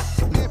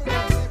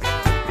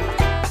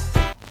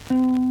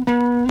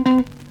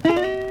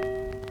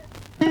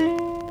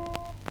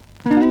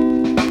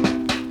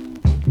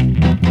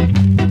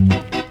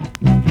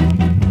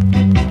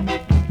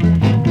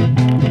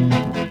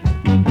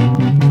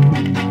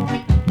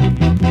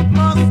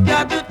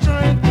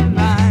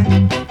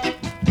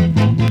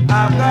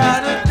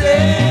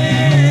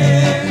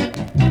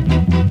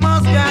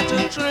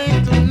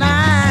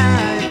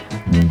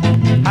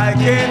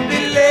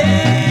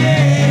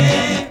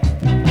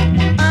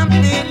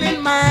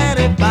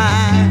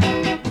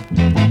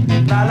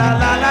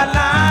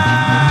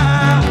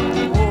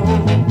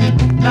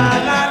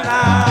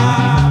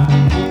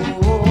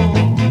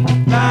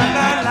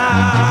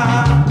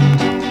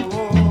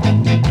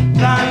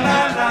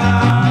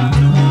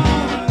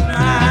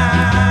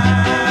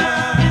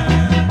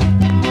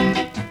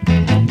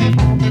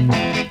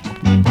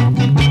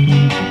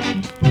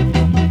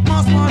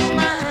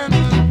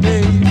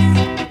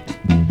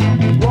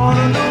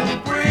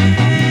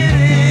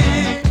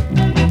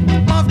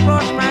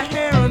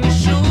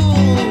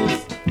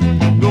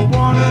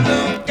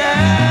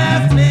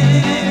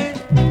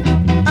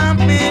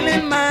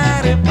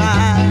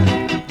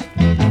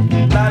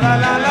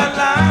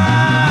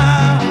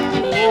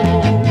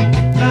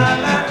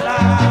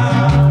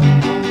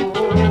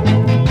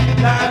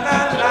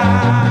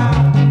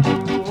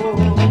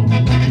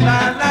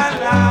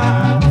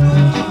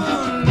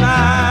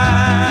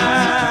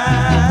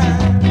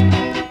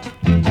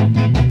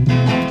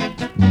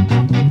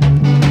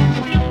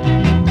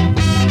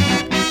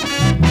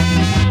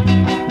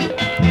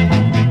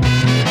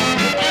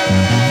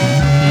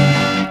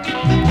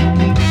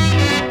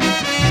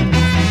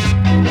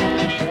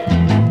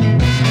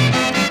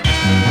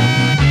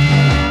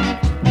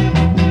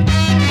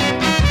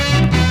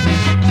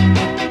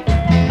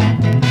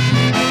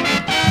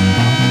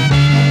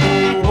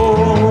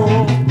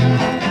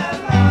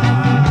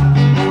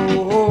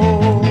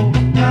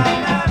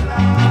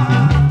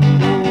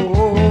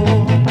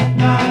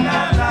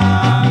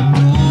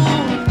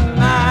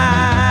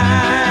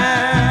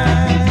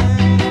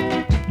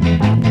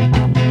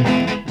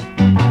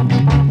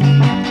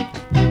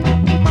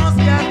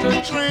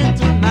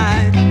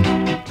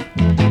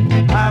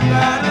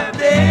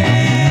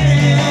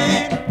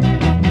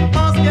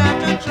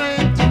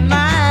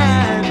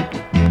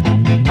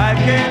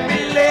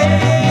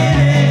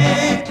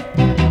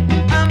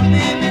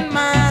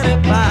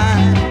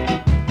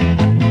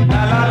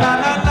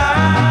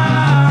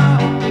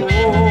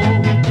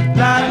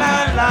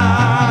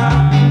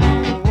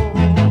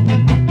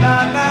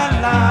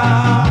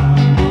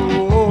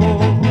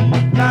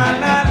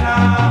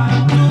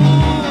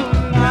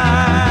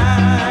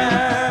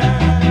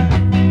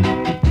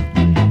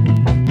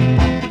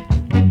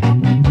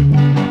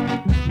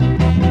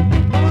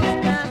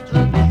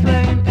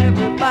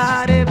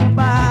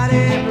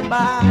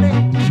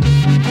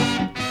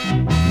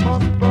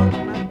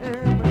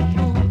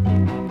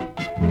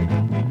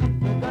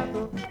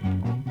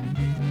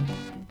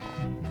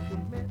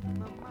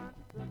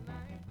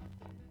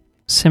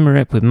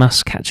 Simmerip with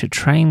Must Catch a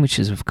Train, which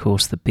is of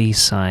course the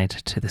B-side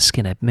to the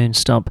Skinhead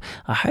Moonstop.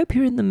 I hope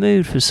you're in the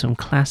mood for some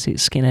classic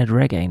Skinhead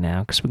reggae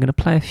now, because we're going to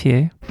play a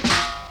few.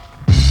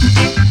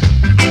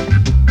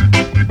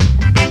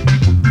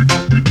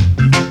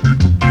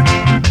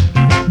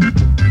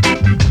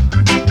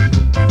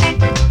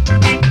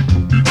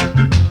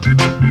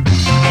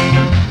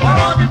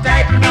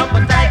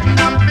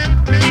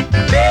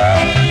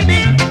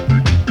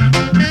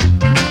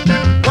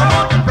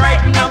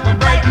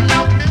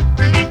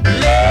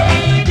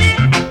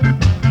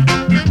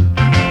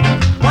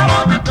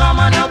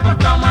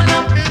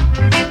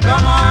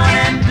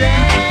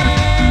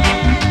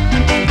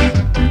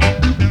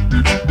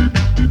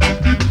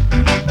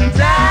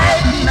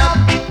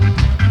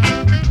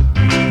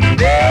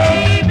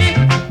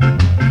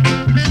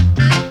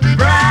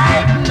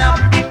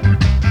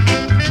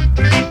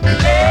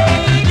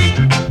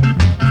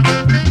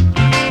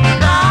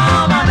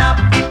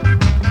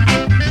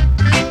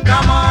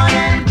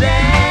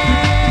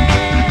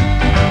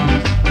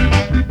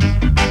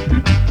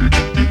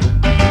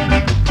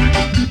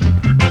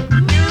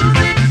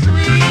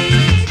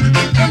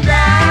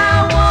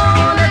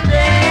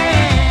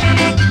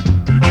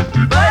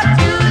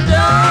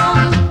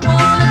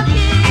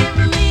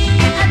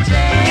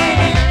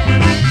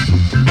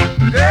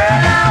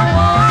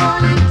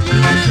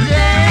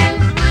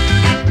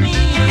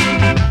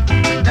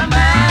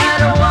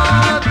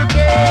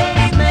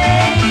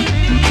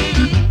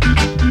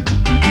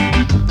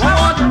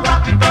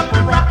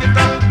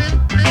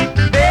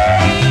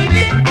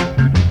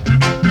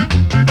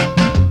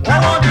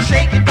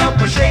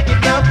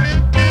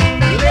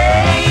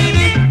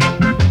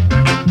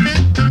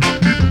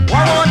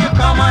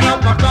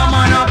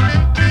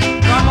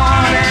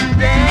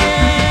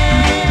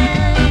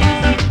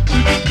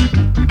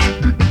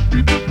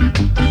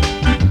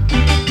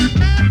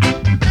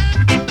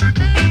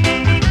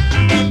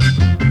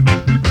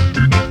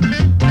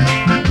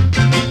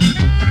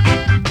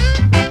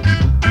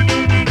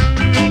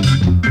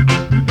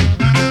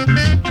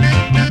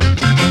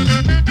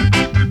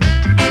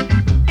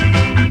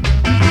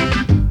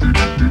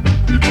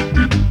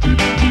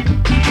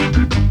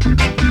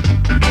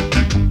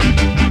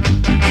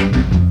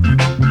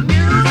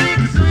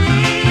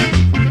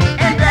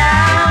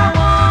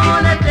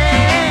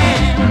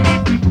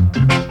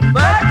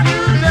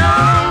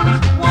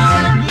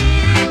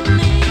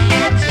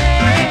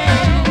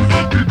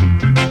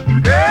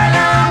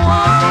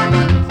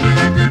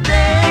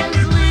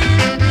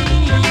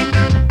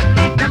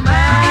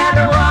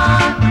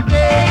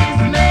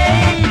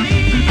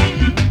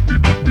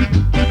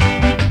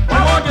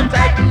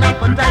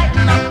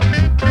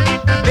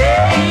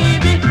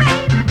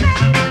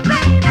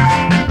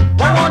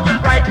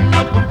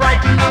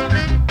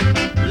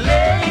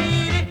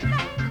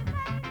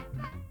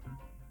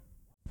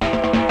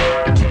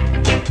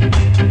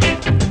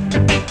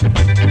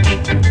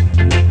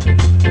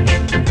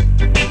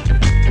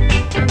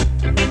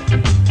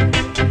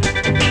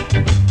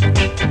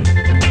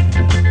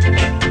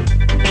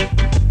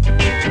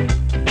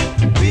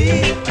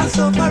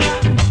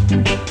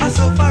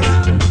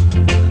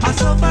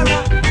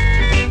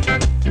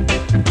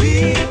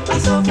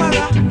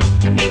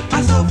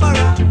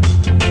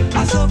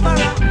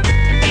 sufferer.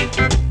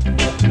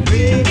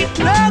 We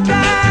no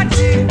got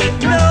it,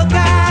 no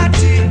got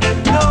it,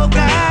 no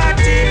got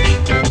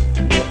it.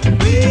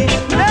 We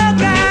no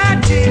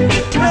got it,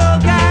 no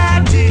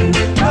got it,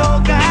 no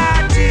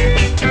got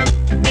it.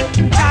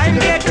 Time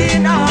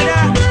getting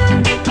harder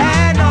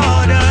and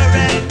harder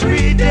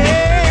every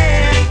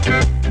day.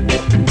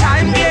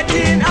 Time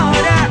getting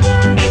harder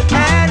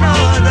and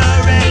harder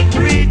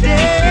every day.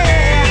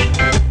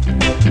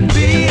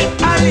 Be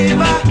a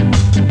liver,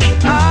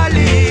 a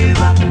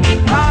liver,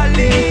 a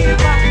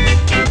liver.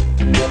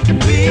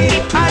 Be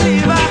a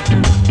liver,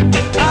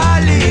 a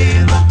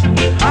liver,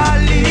 a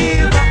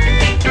liver.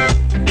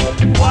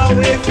 What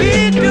if we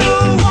do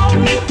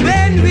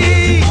when we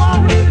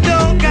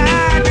don't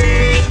got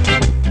it?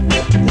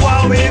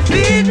 What if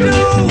we do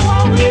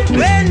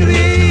when we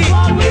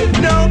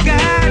don't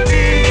got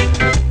it?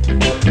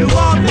 We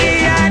walk day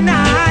and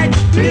night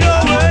with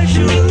our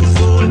shoes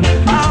full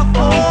of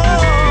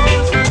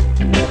holes.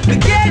 We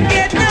can't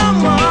get no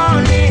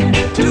money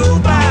to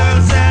buy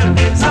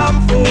ourselves some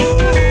food.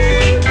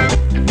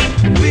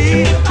 We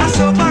are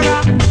sufferer,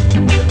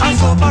 a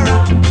sufferer,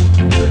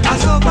 a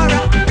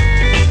sufferer.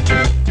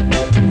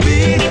 We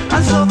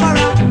are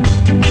sufferer,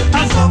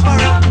 a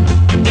sufferer,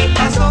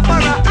 a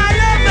sufferer. I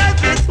love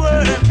this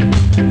word.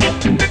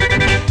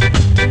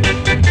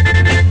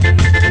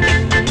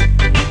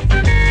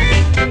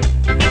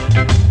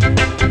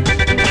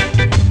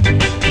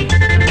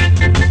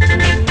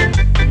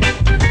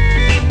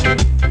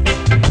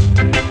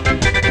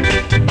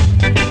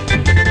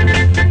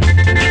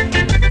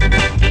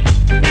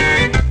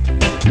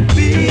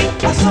 Be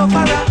a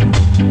sufferer,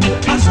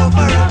 a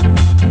sufferer,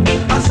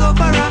 a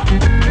sufferer.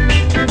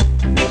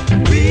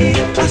 Be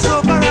a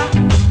sufferer,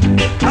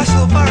 a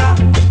sufferer,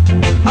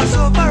 a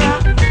sufferer.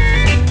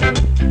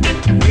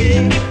 We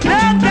no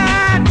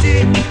got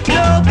it,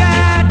 no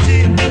got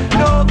it,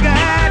 no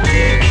got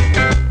it.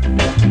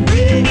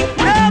 We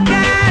no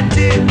got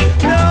it,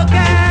 no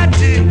got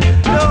it,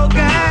 no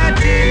got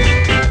it.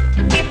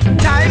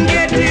 Time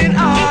getting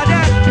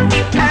harder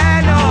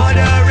and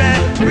harder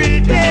every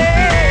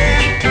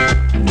day.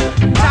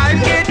 Time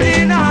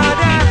getting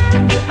harder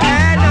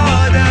and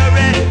harder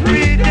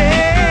every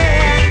day.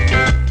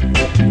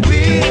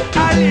 We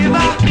a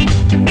liver,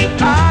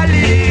 a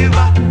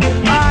liver,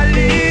 a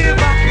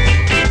liver.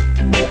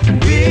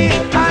 We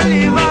a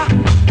liver,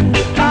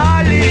 a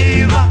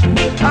liver,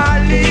 a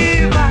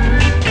liver.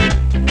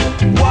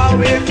 What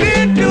if we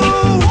do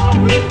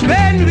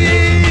when we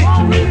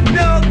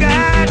don't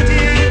got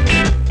it?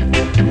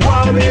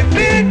 What if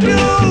we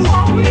do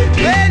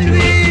when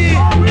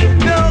we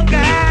don't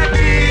got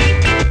it?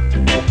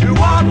 We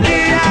walk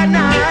day and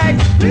night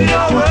with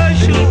our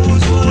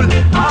shoes full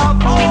of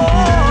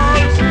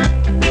holes.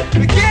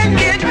 We can't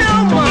get no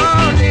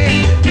money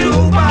to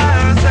buy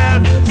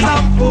ourselves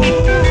some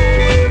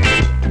food.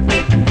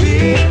 We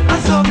a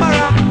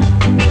sufferer,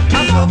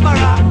 a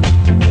sufferer,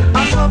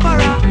 a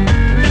sufferer.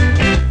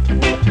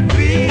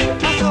 We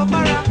a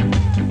sufferer,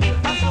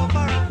 a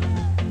sufferer,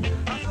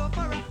 a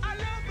sufferer.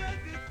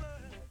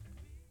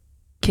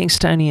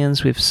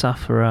 Kingstonians with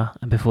Sufferer,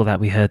 and before that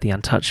we heard the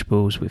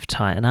Untouchables with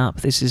Tighten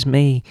Up. This is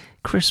me,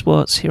 Chris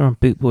Watts, here on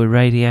Bootboy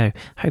Radio.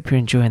 Hope you're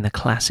enjoying the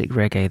classic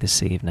reggae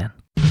this evening.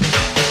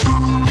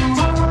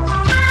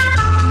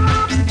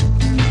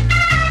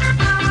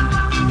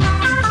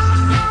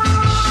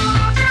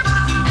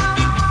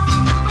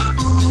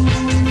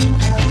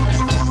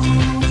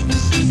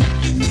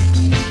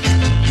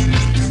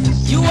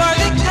 You are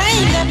the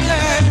kind of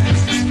girl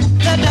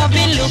that I've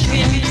been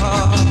looking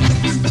for.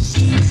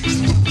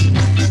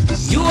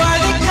 You are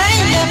the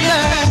kind of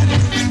girl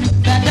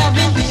that I've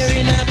been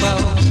hearing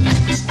about.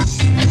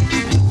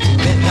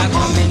 Better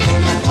come into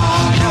my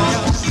parlor.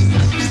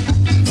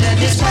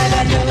 Satisfied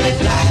I do it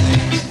like.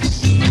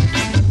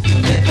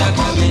 Better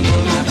come into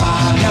my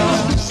parlor.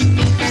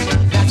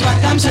 That's what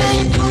I'm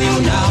saying to you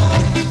now.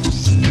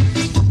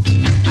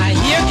 I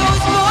hear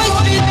those boys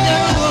with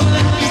their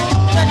woman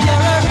that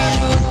you're a real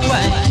good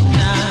wife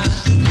now.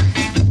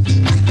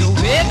 The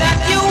way that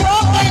you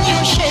walk and you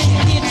shake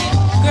it,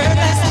 girl,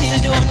 I still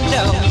don't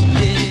doubt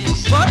it.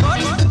 But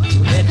you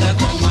better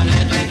come and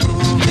let me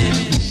prove it.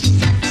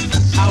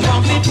 I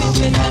want me to prove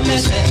it to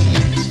myself.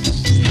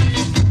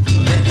 You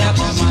better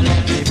come and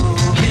let me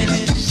prove it.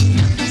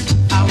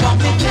 I want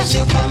me to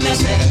see for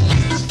myself.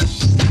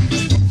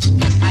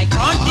 I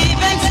can't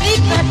even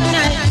sleep at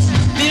night,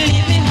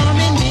 believing I'm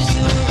in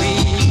misery.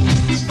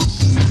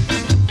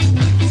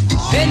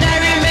 When I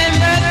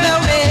remember the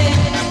way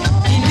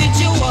in which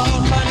you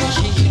walk on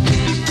sheet,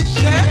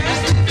 girl,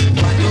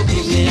 want to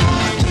give me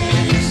honey.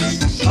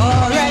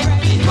 Alright,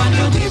 it want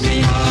to give me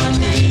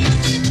honey.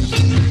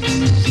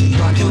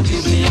 Want to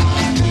give me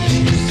honey.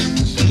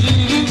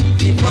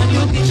 It want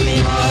to give me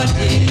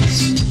honey.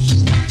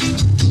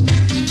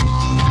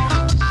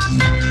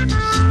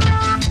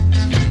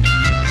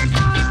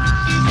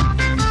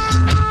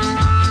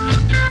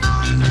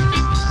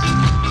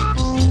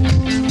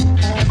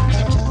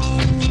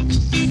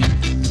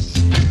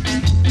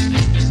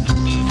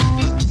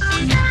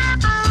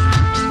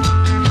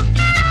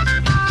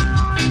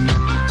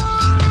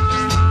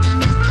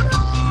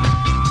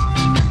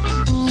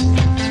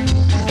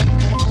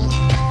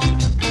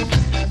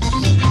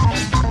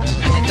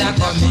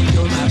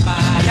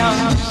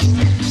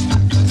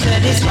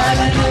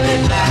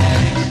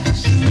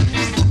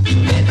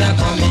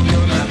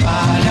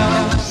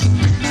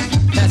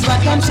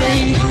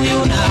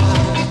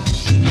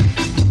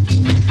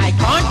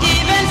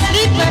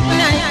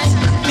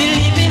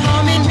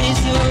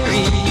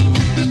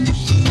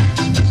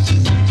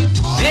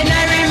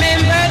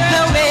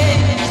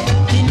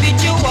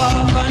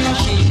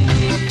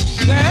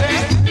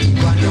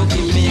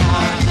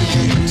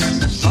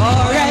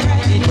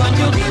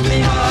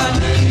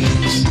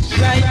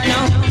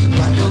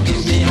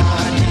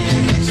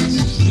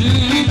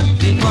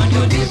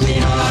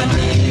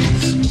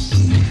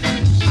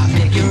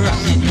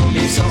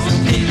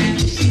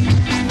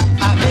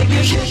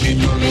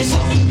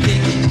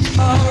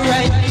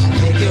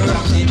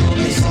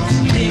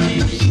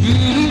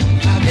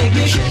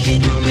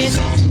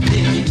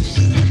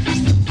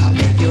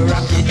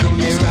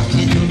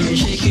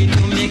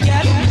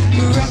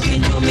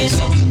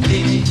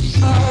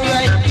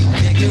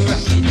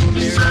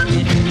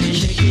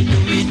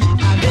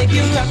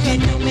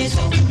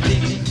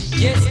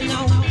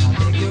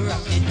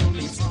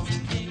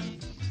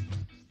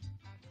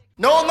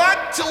 No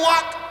matter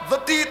what the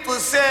people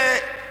say,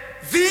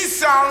 these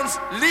sounds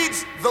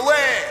leads the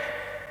way.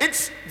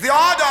 It's the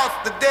order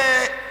of the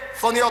day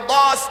from your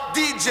boss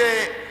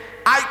DJ,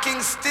 I King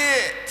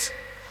State.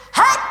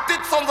 Hot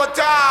it from the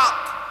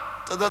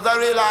top to the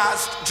very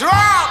last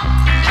drop.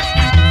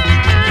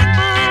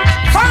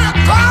 Fire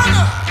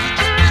corner.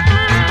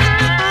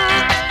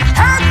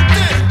 Hot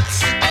it.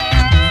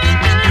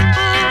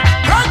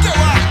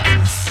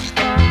 Graduates.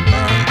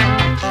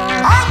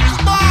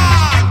 Akbar.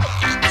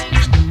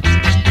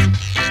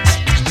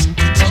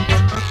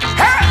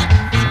 Hey.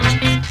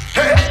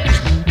 Hey.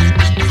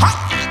 Ha.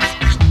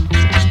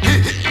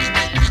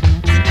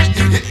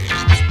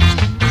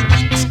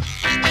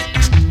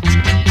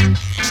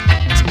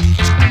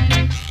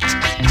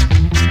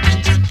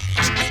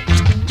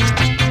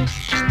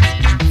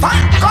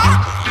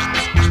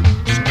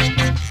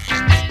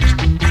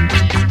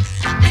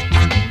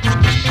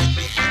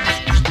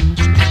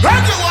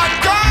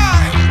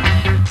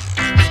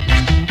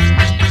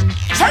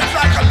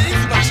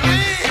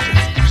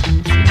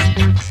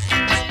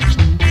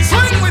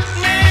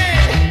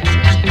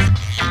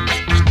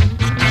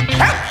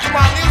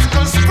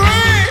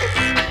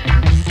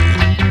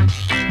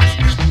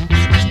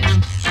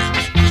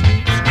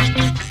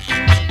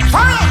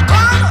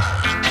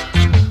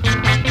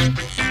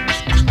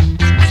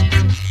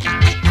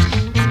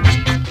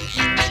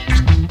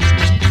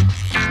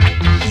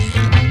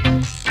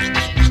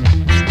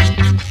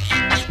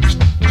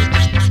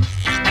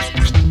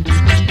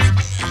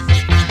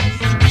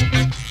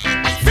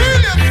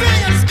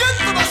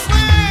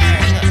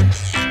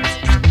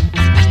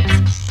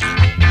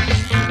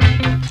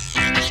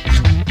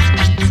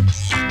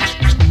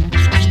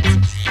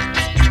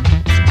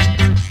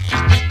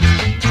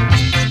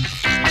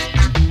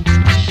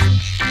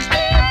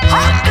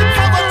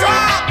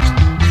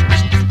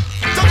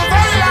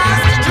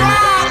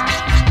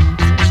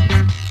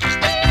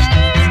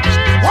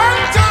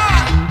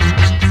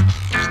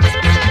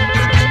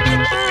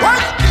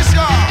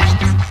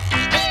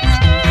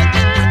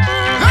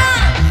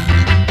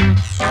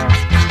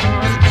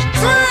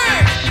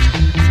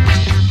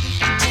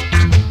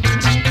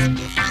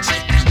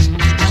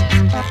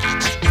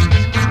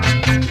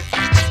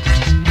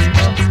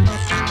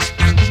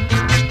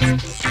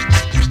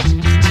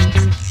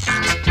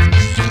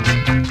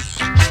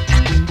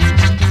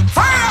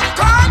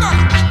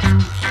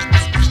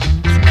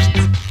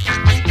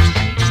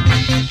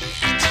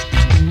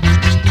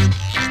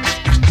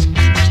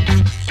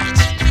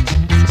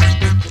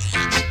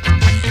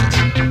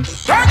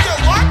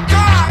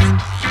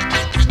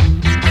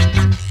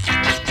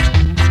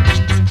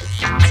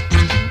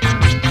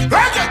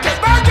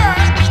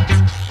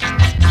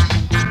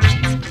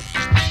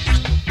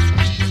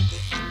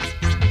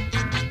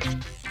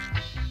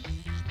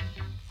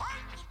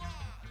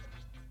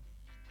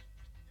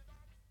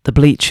 The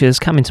Bleachers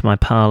come into my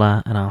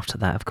parlour, and after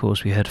that, of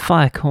course, we heard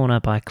Fire Corner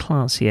by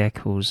Clancy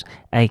Eccles,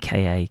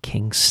 aka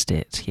King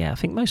Stitt. Yeah, I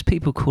think most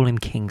people call him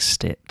King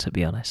Stitt, to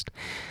be honest.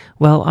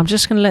 Well, I'm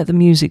just going to let the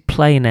music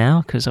play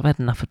now, because I've had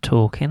enough of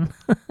talking.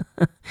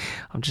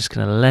 I'm just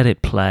going to let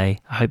it play.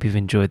 I hope you've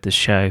enjoyed the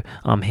show.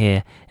 I'm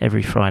here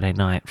every Friday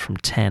night from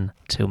 10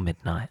 till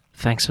midnight.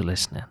 Thanks for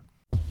listening.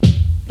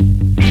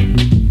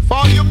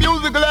 For your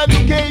musical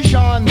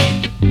education,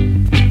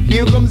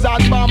 here comes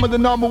that bomb of the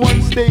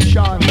 #1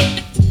 station.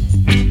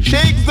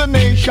 Shakes the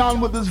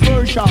nation with his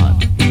version.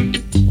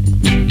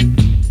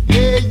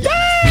 Yeah,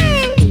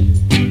 yeah.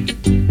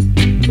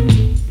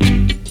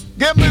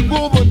 Get me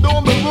grooving,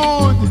 don't be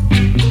rude.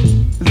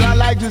 'Cause I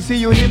like to see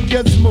you hip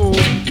get smooth.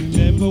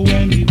 Remember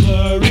when we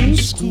were in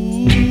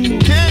school?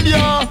 Tell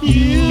ya,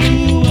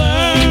 you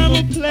were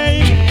my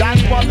playmate.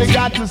 That's what they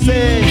got to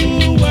say.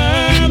 You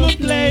were my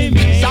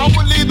playmate. Sound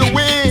will lead the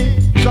way.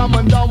 Come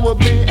on down with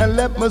me and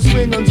let me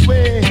swing and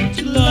sway.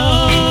 To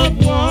love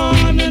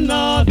one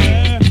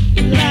another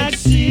like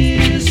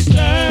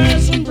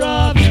sisters and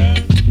brothers.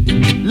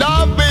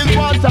 Love is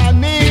what I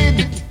need.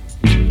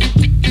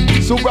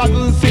 So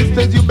brothers and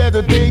sisters, you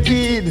better take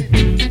it.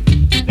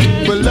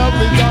 But love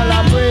is all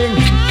I bring.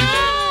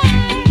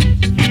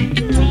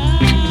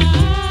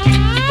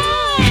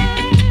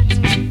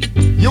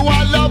 You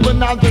are loving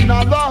not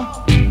another.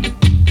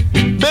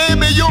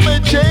 Baby, you may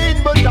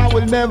change, but I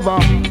will never.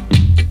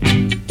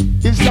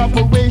 If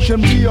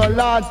separation be your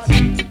lot,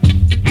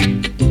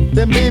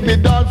 then baby,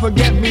 don't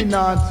forget me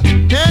not.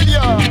 Tell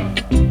ya.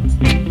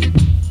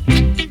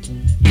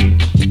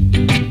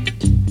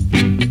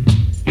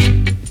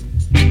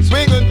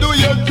 Swing and do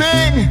your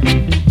thing.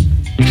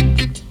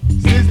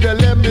 Sister,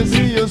 let me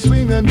see you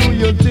swing and do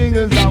your thing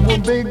as I will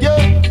beg you.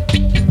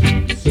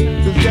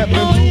 Just get me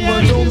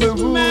moving, don't be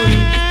rude.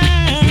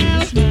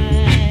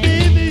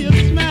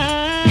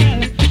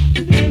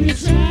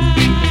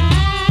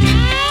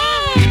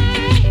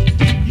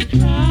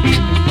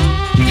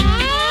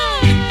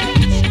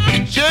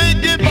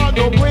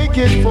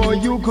 For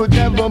you could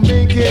never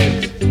make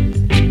it.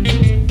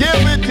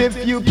 Give it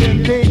if you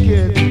can take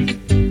it.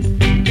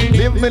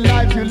 Live my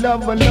life you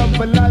love and love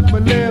my life I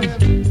live.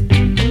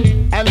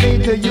 And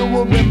later you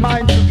will be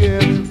mine to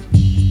give.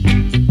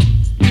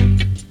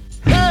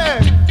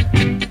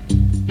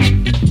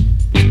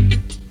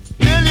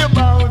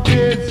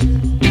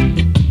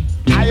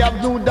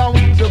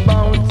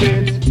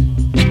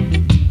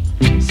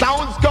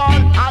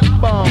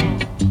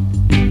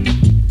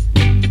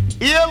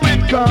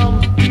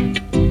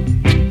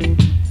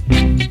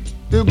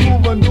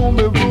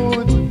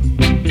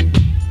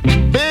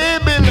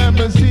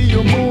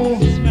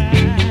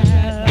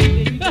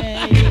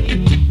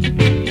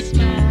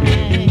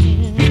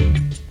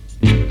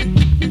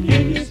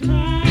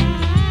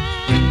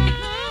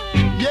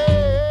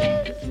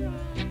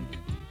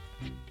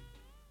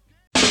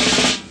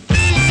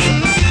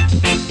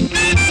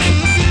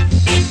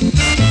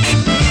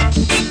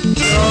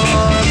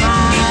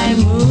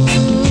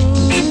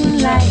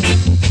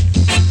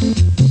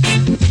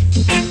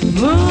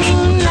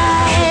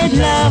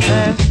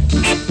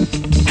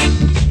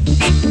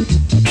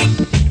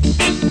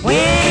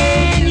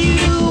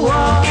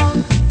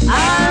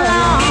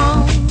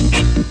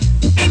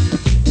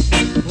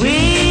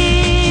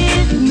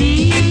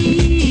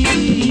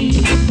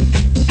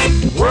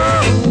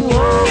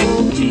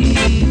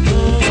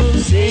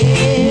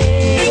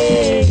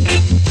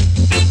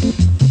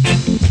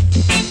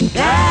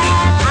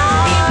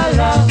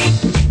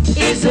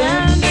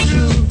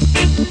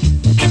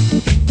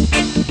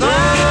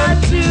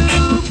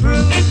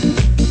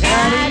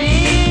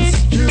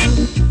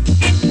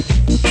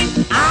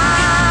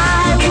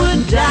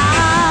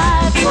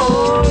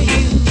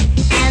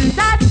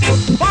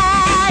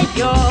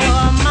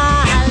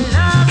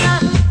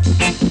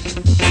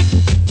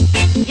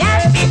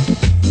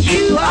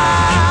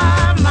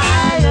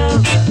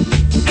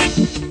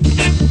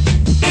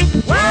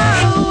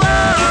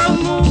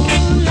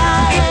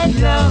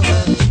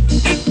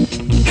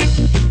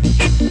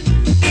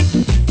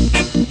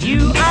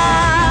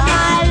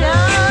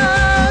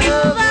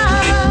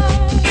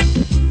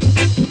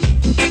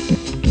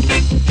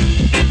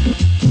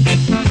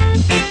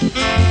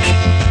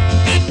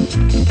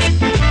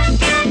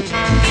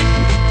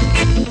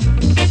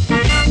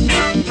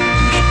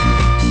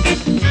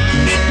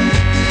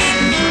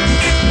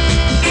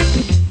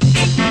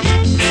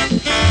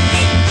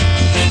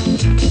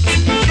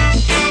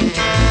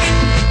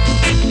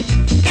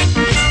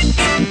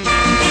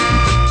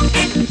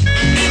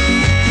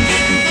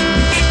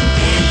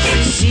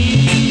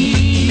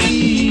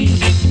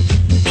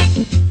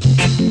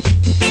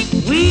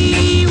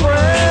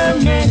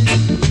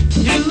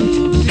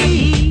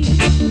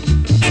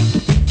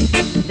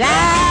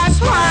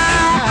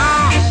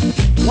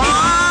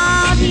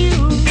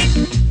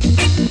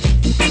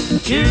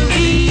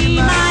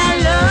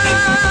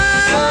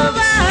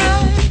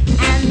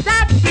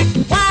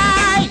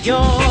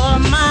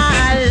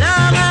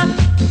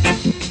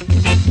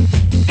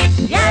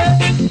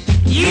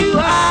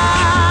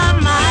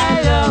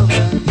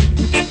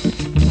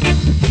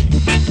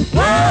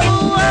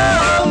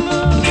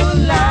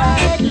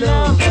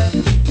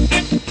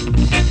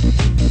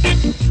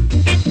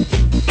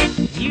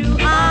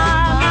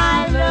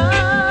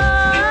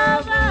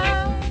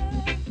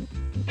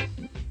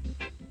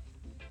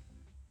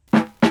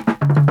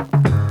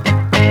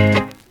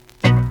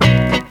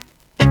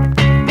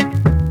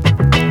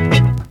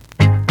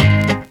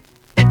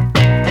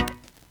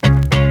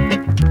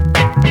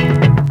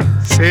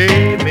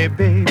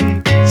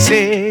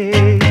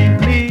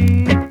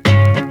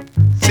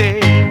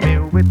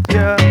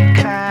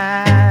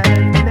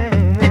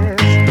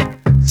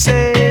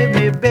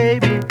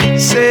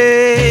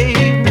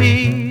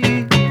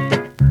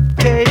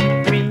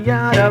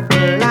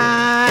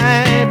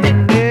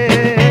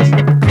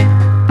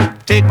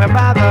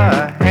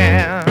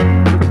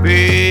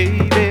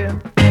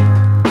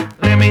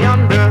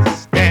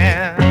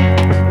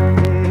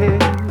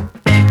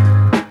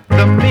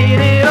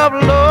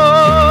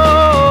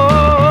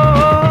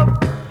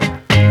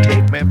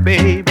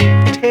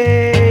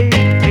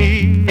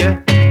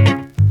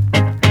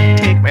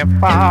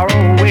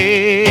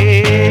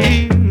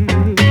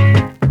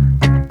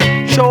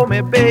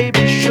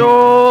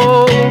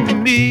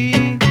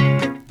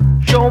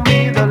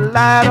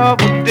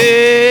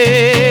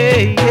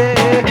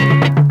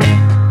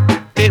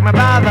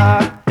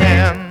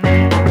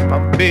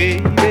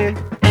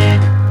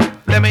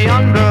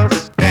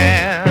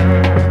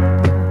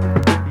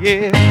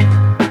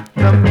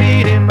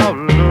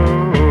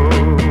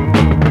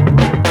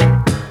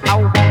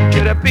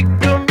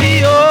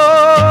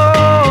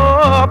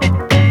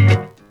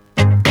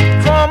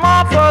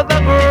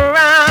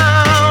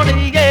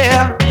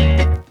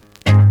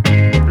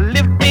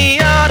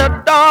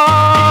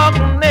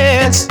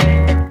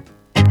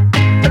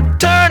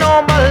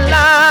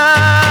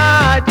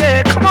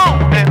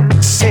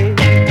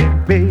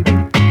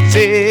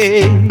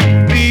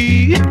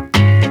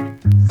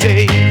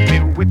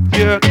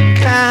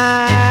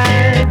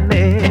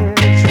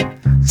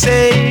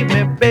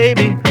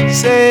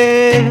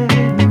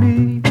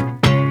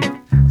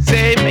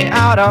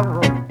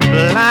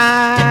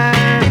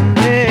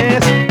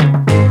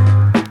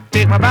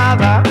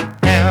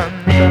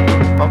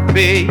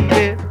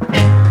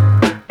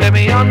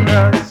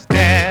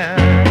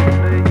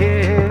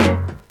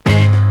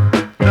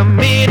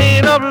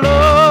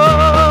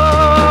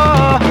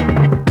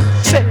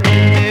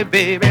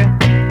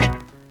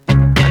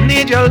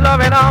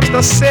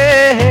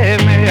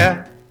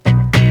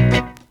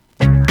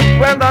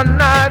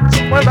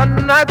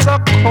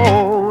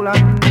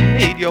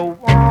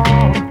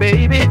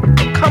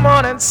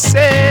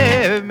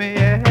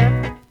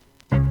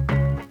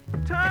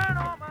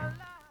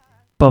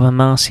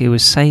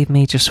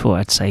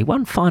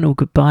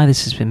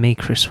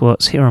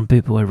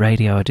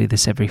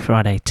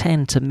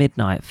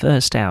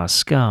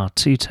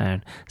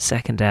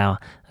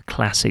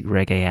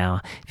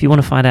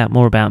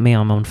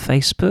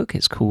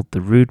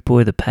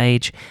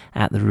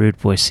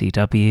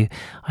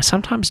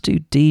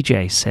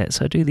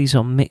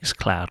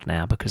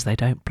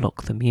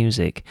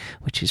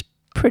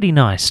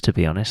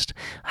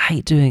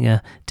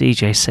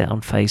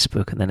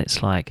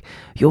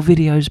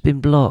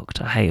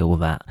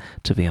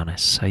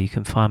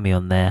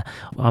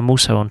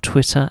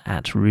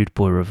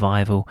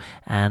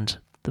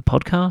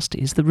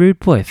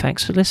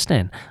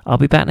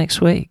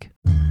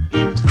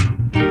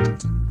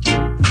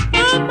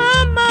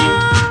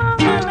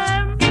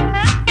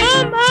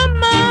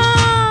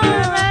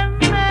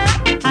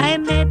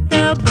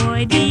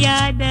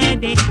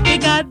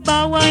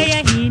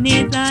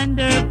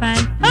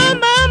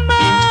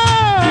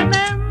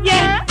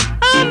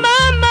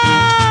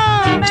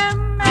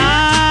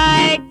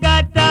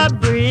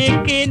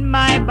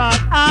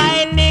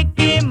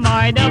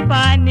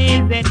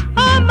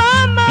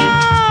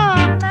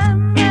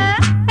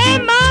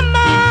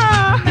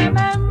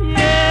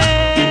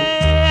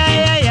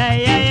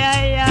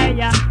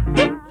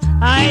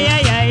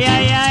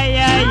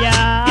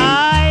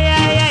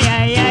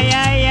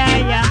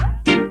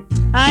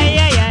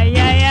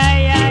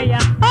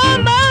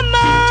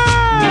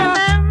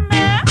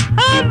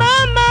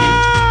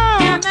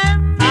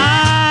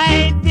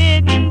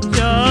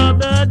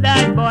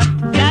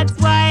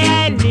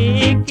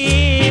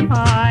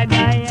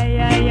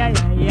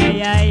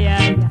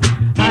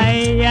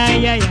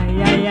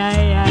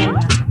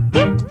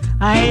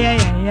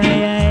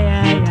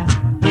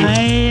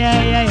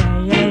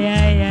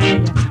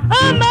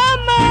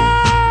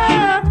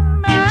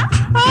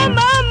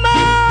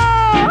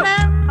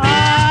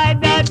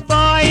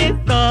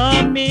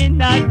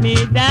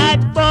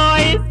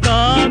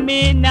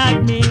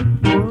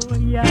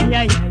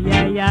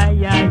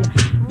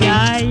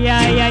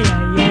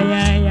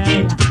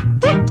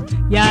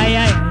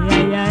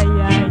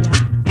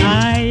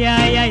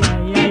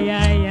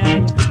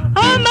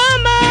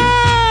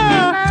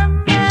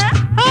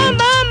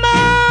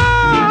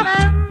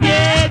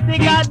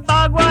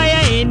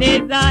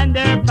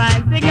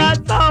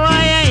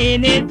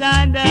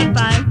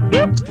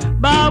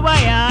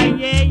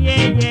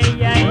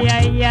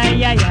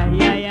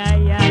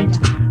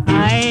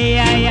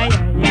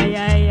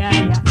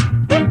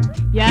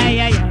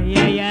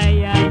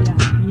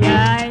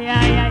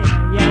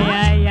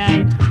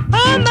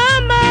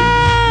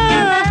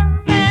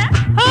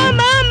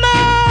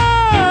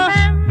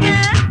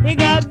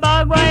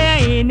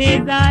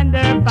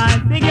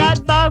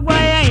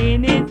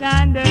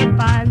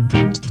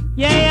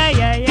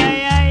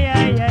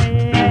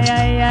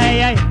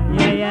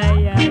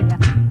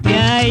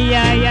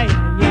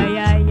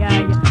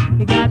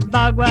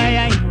 barbed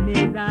wire in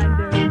his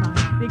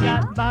underpants. He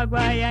got barbed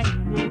wire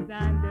in his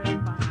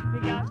underpants. He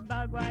got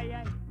barbed wire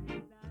in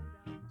his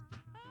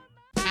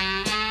underpants.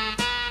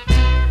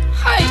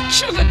 Hi,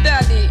 sugar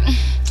daddy.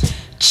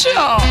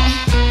 Sure.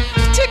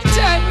 Take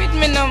time with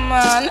me no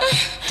man.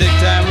 Take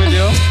time with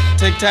you.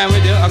 Take time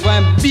with you. I'm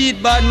going to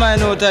beat bad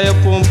man out of your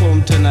pum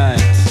pum tonight.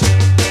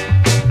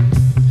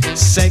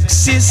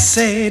 Sexy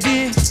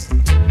Sadie,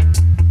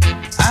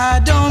 I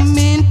don't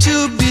mean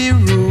to be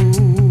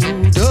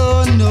rude,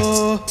 oh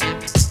no.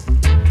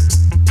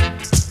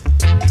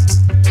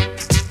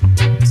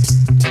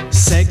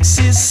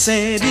 Sexy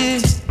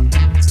Sadie,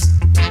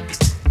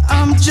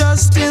 I'm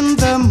just in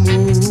the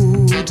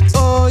mood,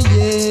 oh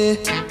yeah.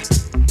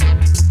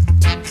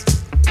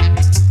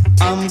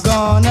 I'm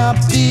gonna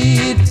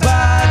beat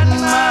bad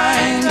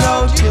mind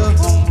out you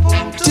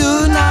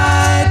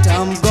tonight.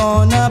 I'm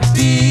gonna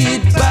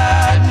beat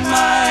bad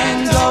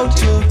mind out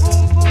you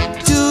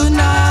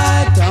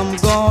tonight. I'm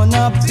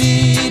gonna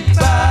beat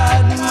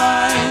bad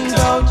mind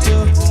out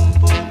you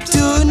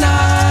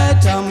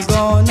tonight. I'm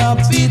gonna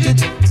beat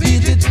it,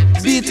 beat it,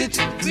 beat it,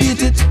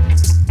 beat it.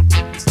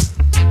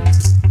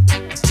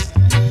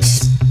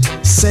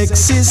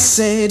 Sexy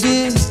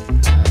Sadie,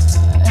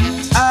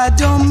 I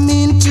don't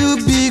mean to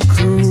be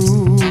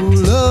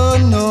cruel, oh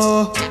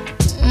no.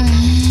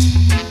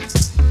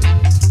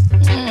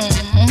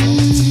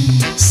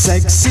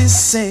 Sexy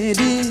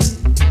Sadie,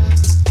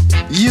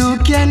 you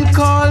can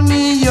call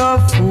me your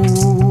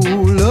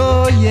fool,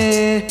 oh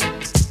yeah.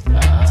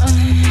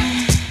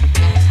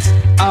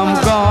 I'm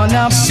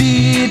gonna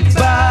beat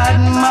bad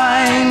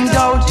mind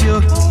out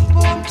you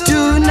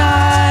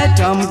tonight.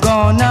 I'm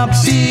gonna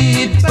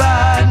beat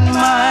bad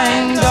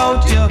mind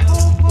out you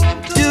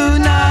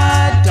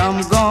tonight.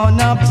 I'm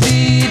gonna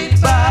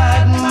beat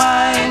bad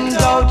mind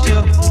out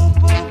you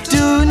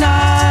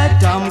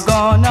tonight. I'm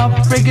gonna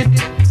frig it,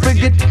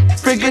 frig it,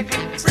 frig it,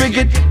 frig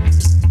it.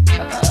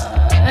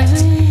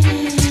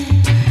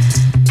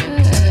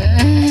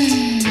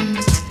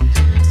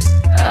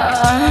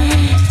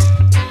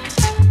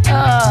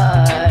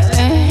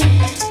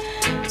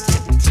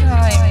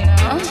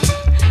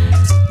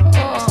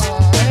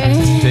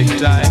 Take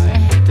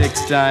time, take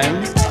time.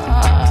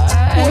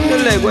 Hold the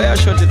leg where I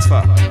shut it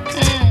for.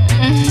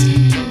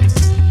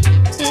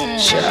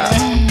 Sure.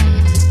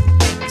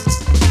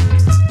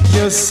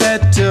 You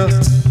said to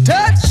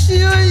touch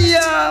your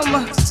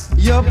yam,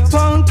 your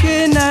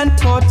pumpkin and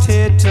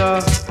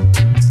potato.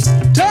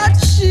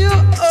 Touch your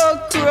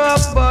okra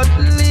but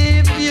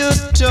leave your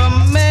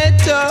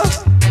tomato.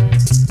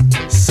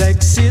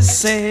 Sexy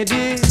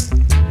Sadie,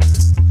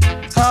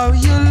 how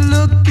you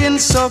looking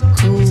so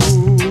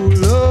cool,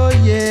 oh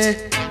yeah.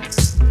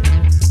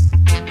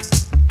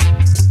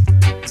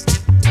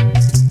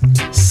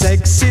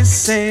 Sexy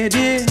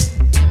Sadie,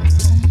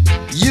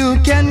 you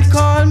can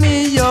call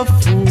me your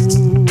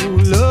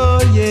fool, oh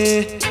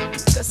yeah.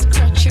 Just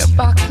scratch your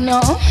back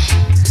now.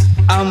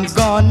 I'm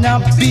gonna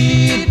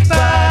beat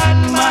bad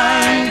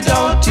mind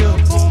out you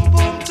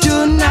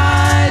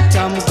tonight.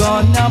 I'm